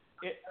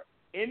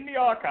 In the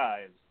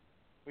archives,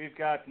 we've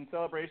got in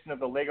celebration of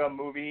the Lego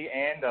Movie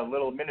and a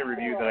little mini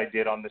review that I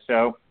did on the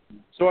show.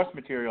 Source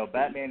material: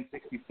 Batman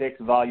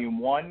 66 Volume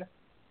 1.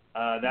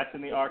 That's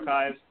in the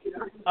archives.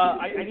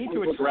 I need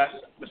to address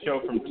the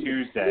show from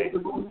Tuesday.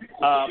 Blog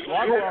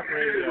Talk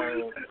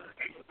Radio.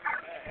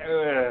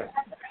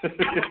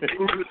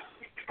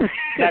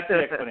 That's the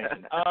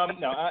explanation.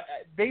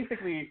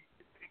 Basically,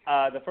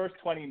 the first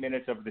 20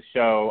 minutes of the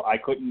show,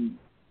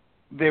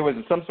 there was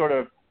some sort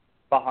of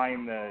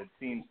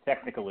behind-the-scenes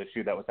technical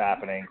issue that was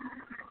happening.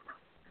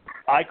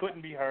 I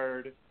couldn't be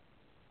heard,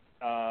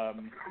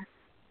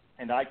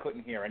 and I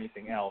couldn't hear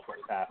anything else that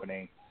was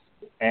happening.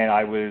 And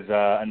I was,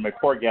 and my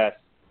poor guest,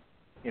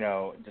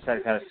 just had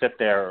to kind of sit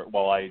there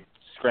while I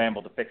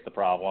scrambled to fix the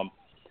problem.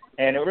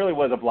 And it really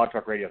was a Blog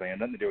Talk Radio thing. It had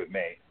nothing to do with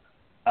me.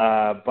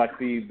 But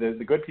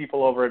the good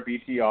people over at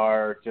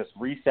BTR just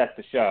reset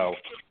the show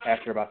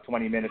after about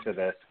 20 minutes of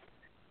this.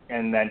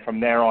 And then from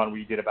there on,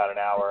 we did about an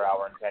hour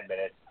and 10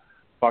 minutes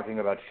talking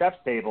about Chef's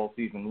Table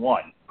Season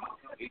 1.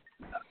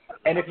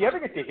 And if you ever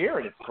get to hear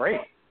it, it's great.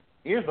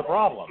 Here's the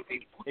problem.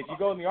 If you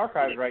go in the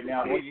archives right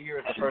now, all you hear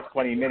is the first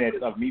 20 minutes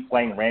of me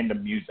playing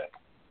random music,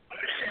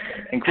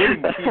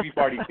 including the TV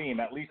party theme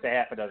at least a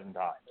half a dozen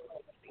times.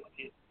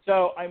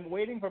 So I'm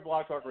waiting for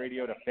Blog Talk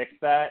Radio to fix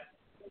that.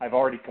 I've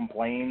already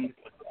complained,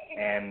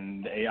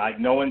 and I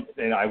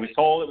was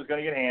told it was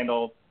going to get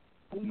handled.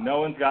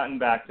 No one's gotten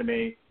back to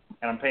me,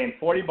 and I'm paying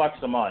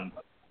 $40 a month.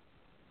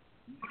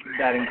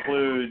 That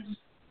includes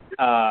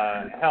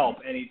help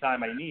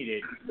anytime I need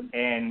it.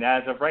 And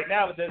as of right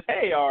now, it says,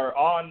 hey, our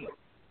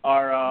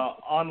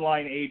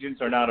online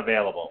agents are not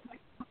available.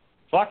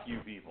 Fuck you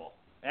people.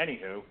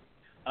 Anywho.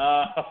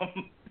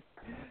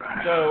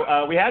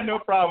 So we had no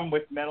problem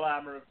with Metal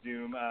Hammer of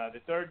Doom. The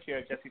third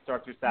chair, Jesse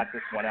Starker, sat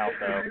this one out,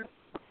 though.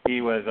 He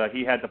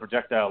had the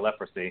projectile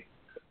leprosy.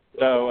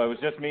 So it was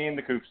just me and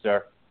the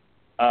Coopster.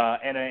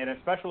 And a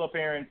special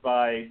appearance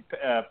by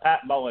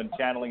Pat Mullen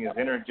channeling his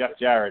inner Jeff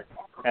Jarrett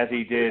as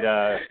he did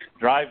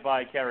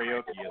drive-by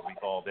karaoke, as we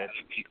called it.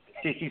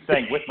 He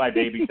sang With My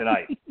Baby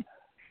Tonight.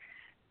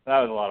 That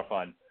was a lot of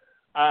fun.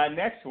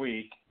 Next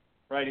week,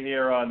 right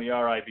here on the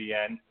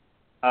RIBN,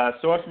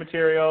 source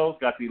material,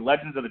 got the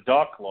Legends of the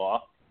Dark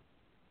Claw.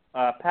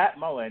 Pat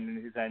Mullen,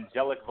 in his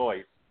angelic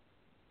voice,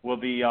 will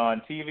be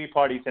on TV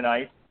Party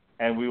Tonight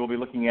and we will be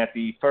looking at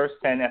the first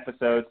 10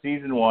 episodes,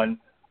 Season 1,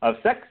 of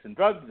Sex and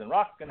Drugs and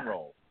Rock and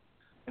Roll.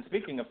 And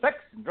speaking of sex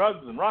and drugs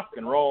and rock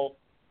and roll,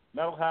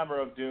 Metal Hammer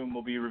of Doom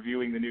will be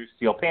reviewing the new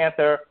Steel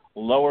Panther,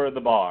 Lower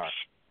the Bar.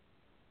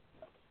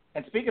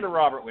 And speaking of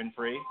Robert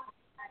Winfrey,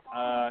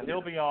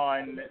 he'll be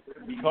on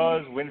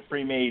Because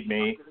Winfrey Made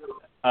Me.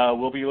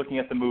 We'll be looking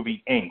at the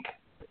movie Ink.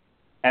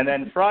 And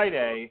then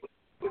Friday,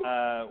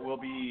 we'll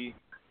be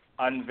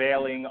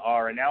unveiling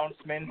our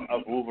announcement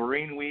of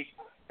Wolverine Week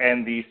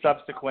and the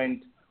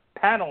subsequent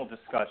panel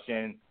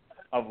discussion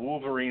of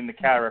Wolverine the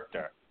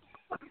character.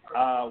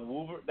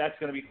 That's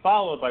going to be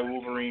followed by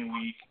Wolverine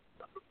Week.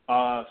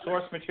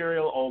 Source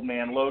material, Old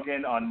Man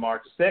Logan on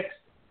March 6th.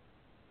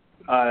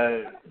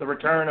 The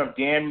return of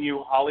Damn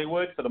You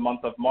Hollywood for the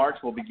month of March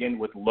will begin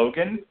with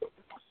Logan.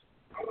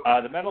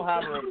 The Metal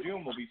Hammer of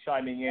Doom will be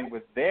chiming in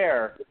with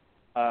their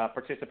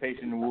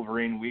participation in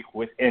Wolverine Week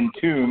with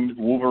Entombed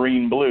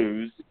Wolverine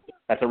Blues.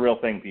 That's a real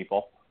thing,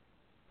 people.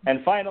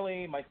 And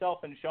finally, myself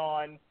and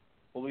Sean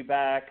will be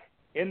back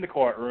in the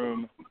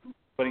courtroom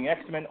putting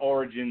X-Men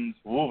Origins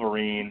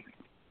Wolverine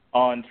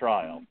on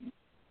trial.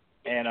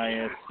 And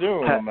I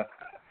assume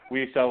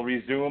we shall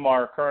resume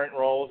our current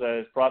roles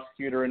as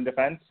prosecutor and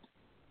defense.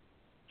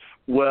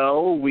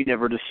 Well, we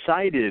never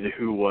decided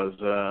who was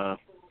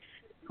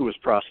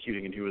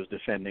prosecuting and who was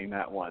defending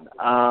that one.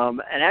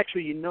 And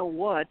actually, you know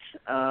what?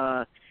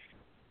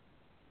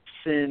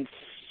 Since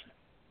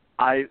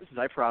I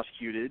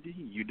prosecuted,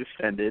 you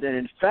defended, and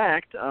in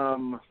fact, I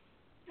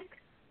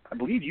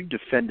believe you've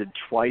defended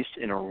twice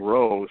in a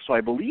row, so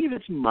I believe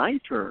it's my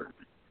turn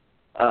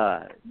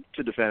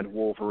to defend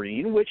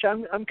Wolverine, which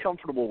I'm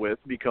comfortable with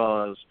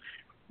because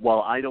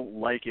while I don't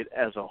like it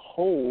as a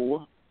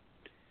whole,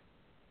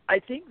 I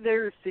think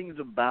there are things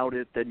about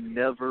it that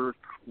never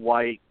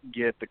quite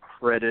get the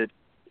credit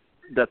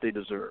that they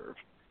deserve.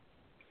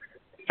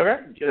 Okay.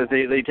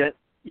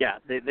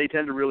 They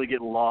tend to really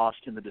get lost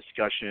in the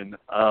discussion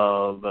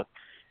of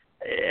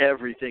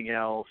everything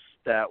else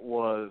that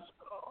was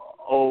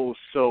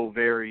so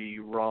very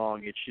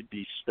wrong it should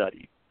be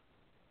studied.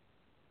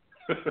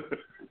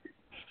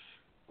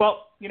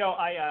 Well, you know,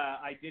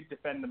 I did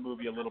defend the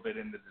movie a little bit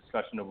in the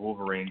discussion of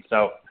Wolverine,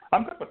 so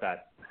I'm good with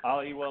that.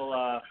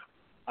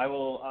 I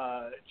will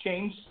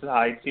change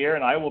sides here,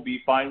 and I will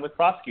be fine with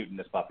prosecuting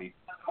this puppy.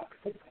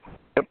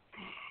 Yep.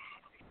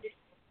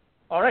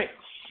 All right.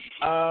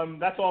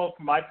 That's all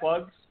for my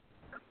plugs.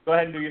 Go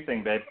ahead and do your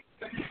thing, babe.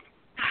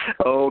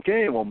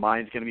 Okay, well,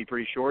 mine's going to be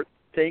pretty short.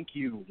 Thank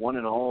you, one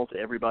and all, to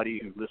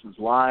everybody who listens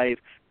live,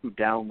 who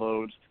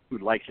downloads, who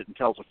likes it and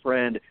tells a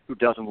friend, who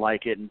doesn't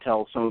like it and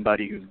tells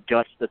somebody whose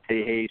guts that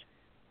they hate.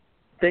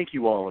 Thank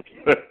you all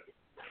again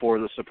for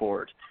the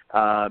support.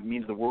 It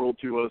means the world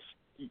to us.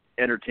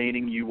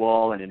 Entertaining you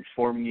all and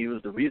informing you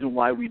is the reason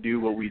why we do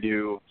what we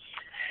do.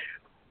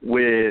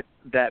 With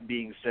that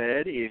being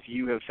said, if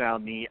you have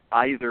found me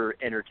either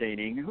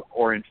entertaining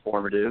or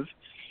informative,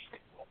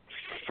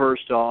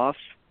 first off,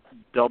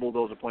 double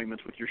those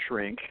appointments with your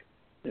shrink.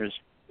 There's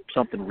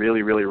something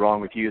really, really wrong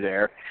with you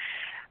there.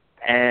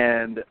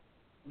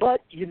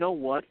 But you know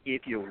what?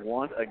 If you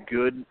want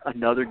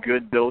another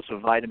good dose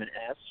of vitamin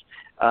S,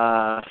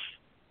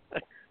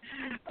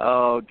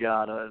 oh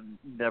God,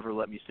 never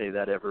let me say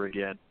that ever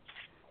again,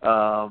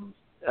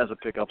 as a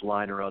pickup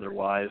line or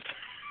otherwise.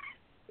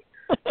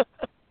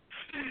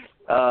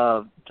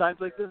 Times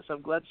like this,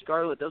 I'm glad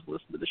Scarlett does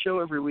listen to the show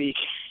every week.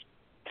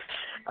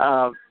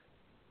 But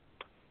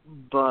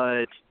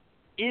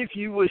if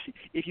you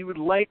would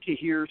like to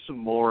hear some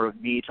more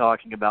of me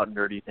talking about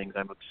nerdy things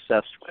I'm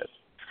obsessed with,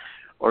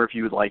 or if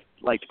you would like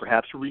to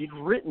perhaps read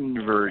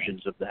written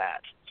versions of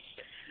that,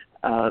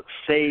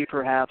 say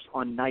perhaps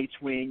on nights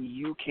when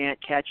you can't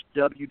catch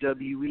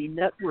WWE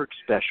Network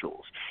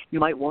specials, you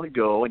might want to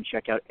go and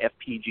check out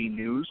FPG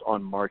News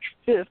on March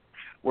 5th,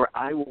 where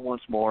I will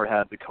once more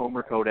have the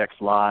Comer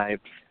Codex live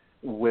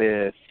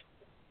with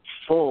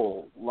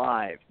full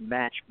live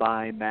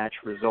match-by-match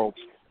results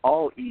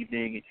all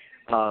evening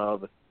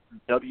of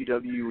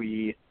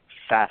WWE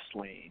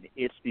Fastlane.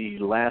 It's the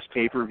last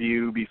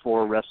pay-per-view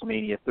before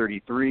WrestleMania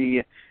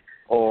 33,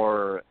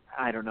 or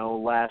I don't know,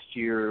 last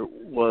year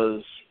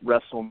was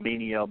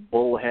WrestleMania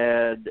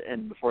Bullhead,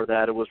 and before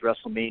that it was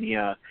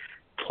WrestleMania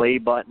Play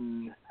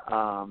Button,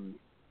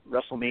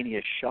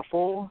 WrestleMania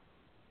Shuffle,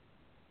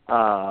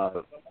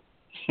 or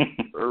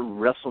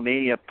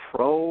WrestleMania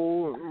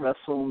Pro,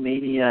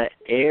 WrestleMania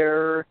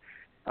Air,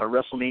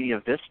 WrestleMania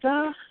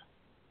Vista,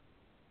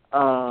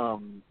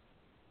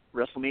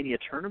 WrestleMania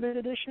Tournament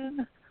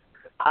Edition.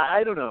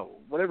 I don't know,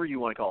 whatever you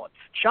want to call it.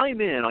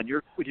 Chime in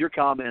with your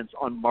comments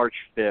on March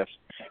 5th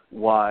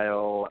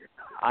while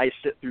I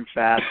sit through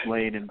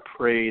Fastlane and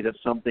pray that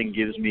something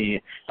gives me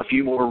a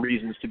few more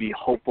reasons to be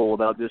hopeful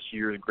about this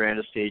year's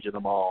grandest stage of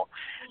them all.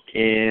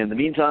 In the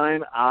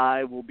meantime,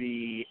 I will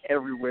be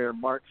everywhere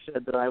Mark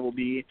said that I will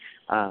be.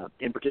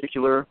 In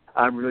particular,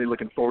 I'm really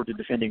looking forward to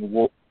defending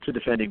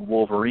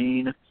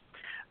Wolverine.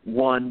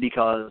 One,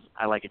 because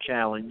I like a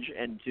challenge,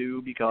 and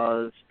two,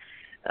 because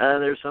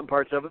there's some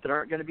parts of it that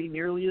aren't going to be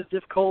nearly as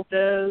difficult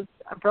as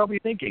I'm probably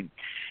thinking.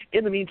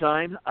 In the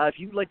meantime, if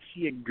you'd like to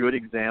see a good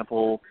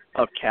example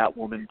of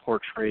Catwoman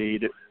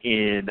portrayed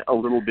in a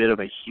little bit of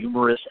a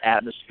humorous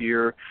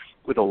atmosphere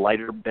with a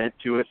lighter bent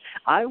to it,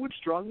 I would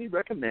strongly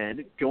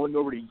recommend going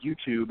over to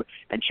YouTube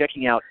and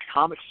checking out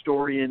Comic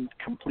Storian's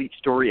complete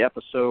story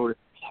episode,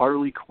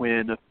 Harley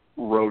Quinn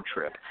Road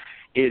Trip.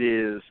 It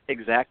is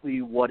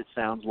exactly what it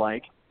sounds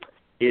like.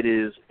 It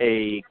is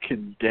a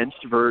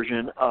condensed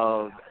version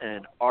of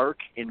an arc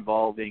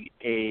involving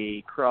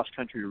a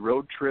cross-country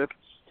road trip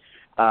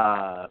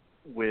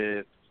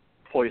with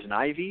Poison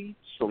Ivy,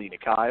 Selena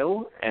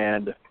Kyle,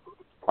 and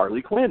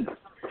Harley Quinn.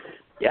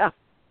 Yeah.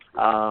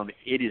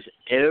 It is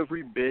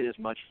every bit as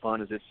much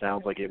fun as it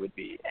sounds like it would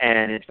be.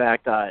 And, in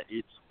fact,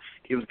 it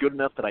was good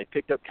enough that I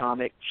picked up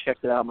comic,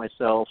 checked it out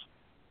myself.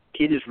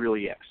 It is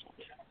really excellent.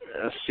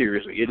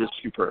 Seriously, it is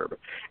superb.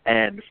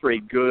 And for a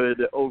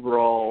good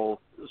overall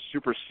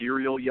super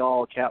serial,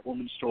 y'all,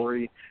 Catwoman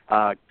story,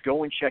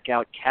 go and check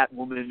out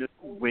Catwoman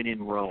When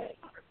in Rome,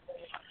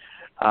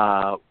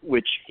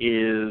 which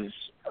is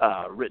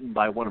written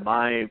by one of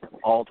my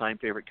all-time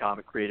favorite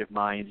comic creative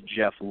minds,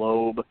 Jeff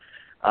Loeb.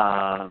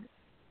 I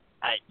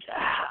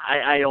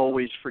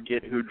always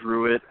forget who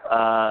drew it.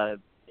 I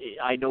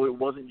know it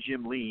wasn't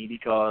Jim Lee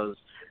because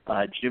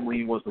Jim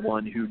Lee was the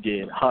one who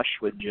did Hush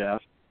with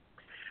Jeff.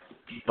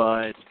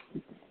 But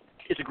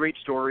it's a great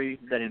story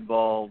that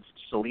involves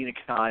Selena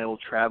Kyle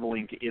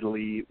traveling to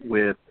Italy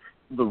with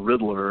the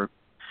Riddler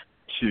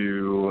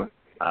to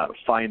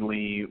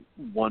finally,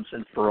 once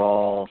and for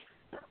all,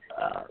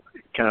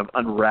 kind of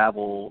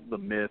unravel the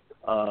myth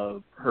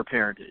of her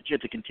parentage.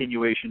 It's a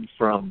continuation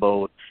from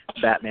both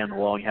Batman The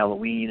Long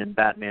Halloween and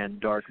Batman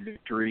Dark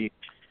Victory.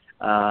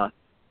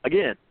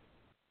 Again,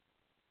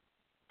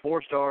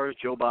 4 stars.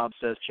 Joe Bob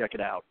says check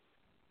it out.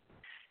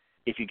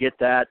 If you get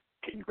that,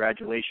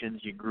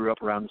 congratulations, you grew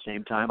up around the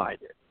same time I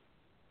did.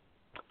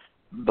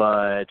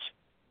 But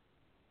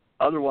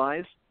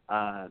otherwise,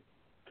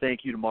 thank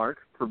you to Mark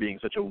for being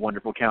such a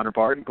wonderful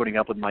counterpart and putting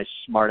up with my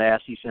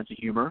smart-assy sense of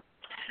humor.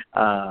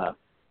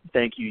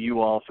 Thank you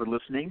all for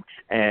listening.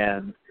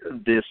 And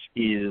this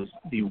is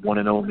the one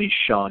and only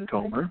Sean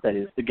Comer. That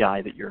is the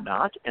guy that you're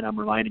not. And I'm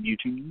reminding you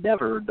to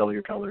never dull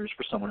your colors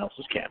for someone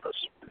else's canvas.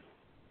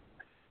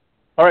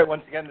 All right,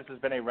 once again, this has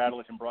been a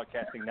Radulich and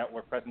Broadcasting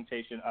Network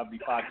presentation of the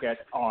podcast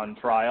On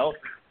Trial,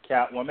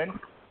 Catwoman.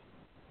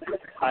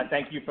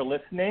 Thank you for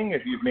listening.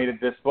 If you've made it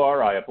this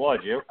far, I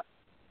applaud you.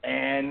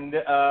 And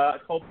I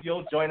hope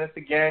you'll join us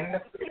again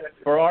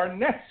for our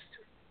next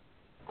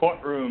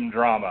courtroom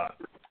drama.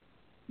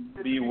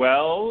 Be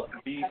well,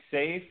 be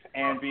safe,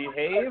 and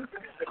behave.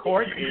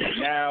 Court is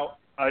now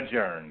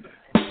adjourned.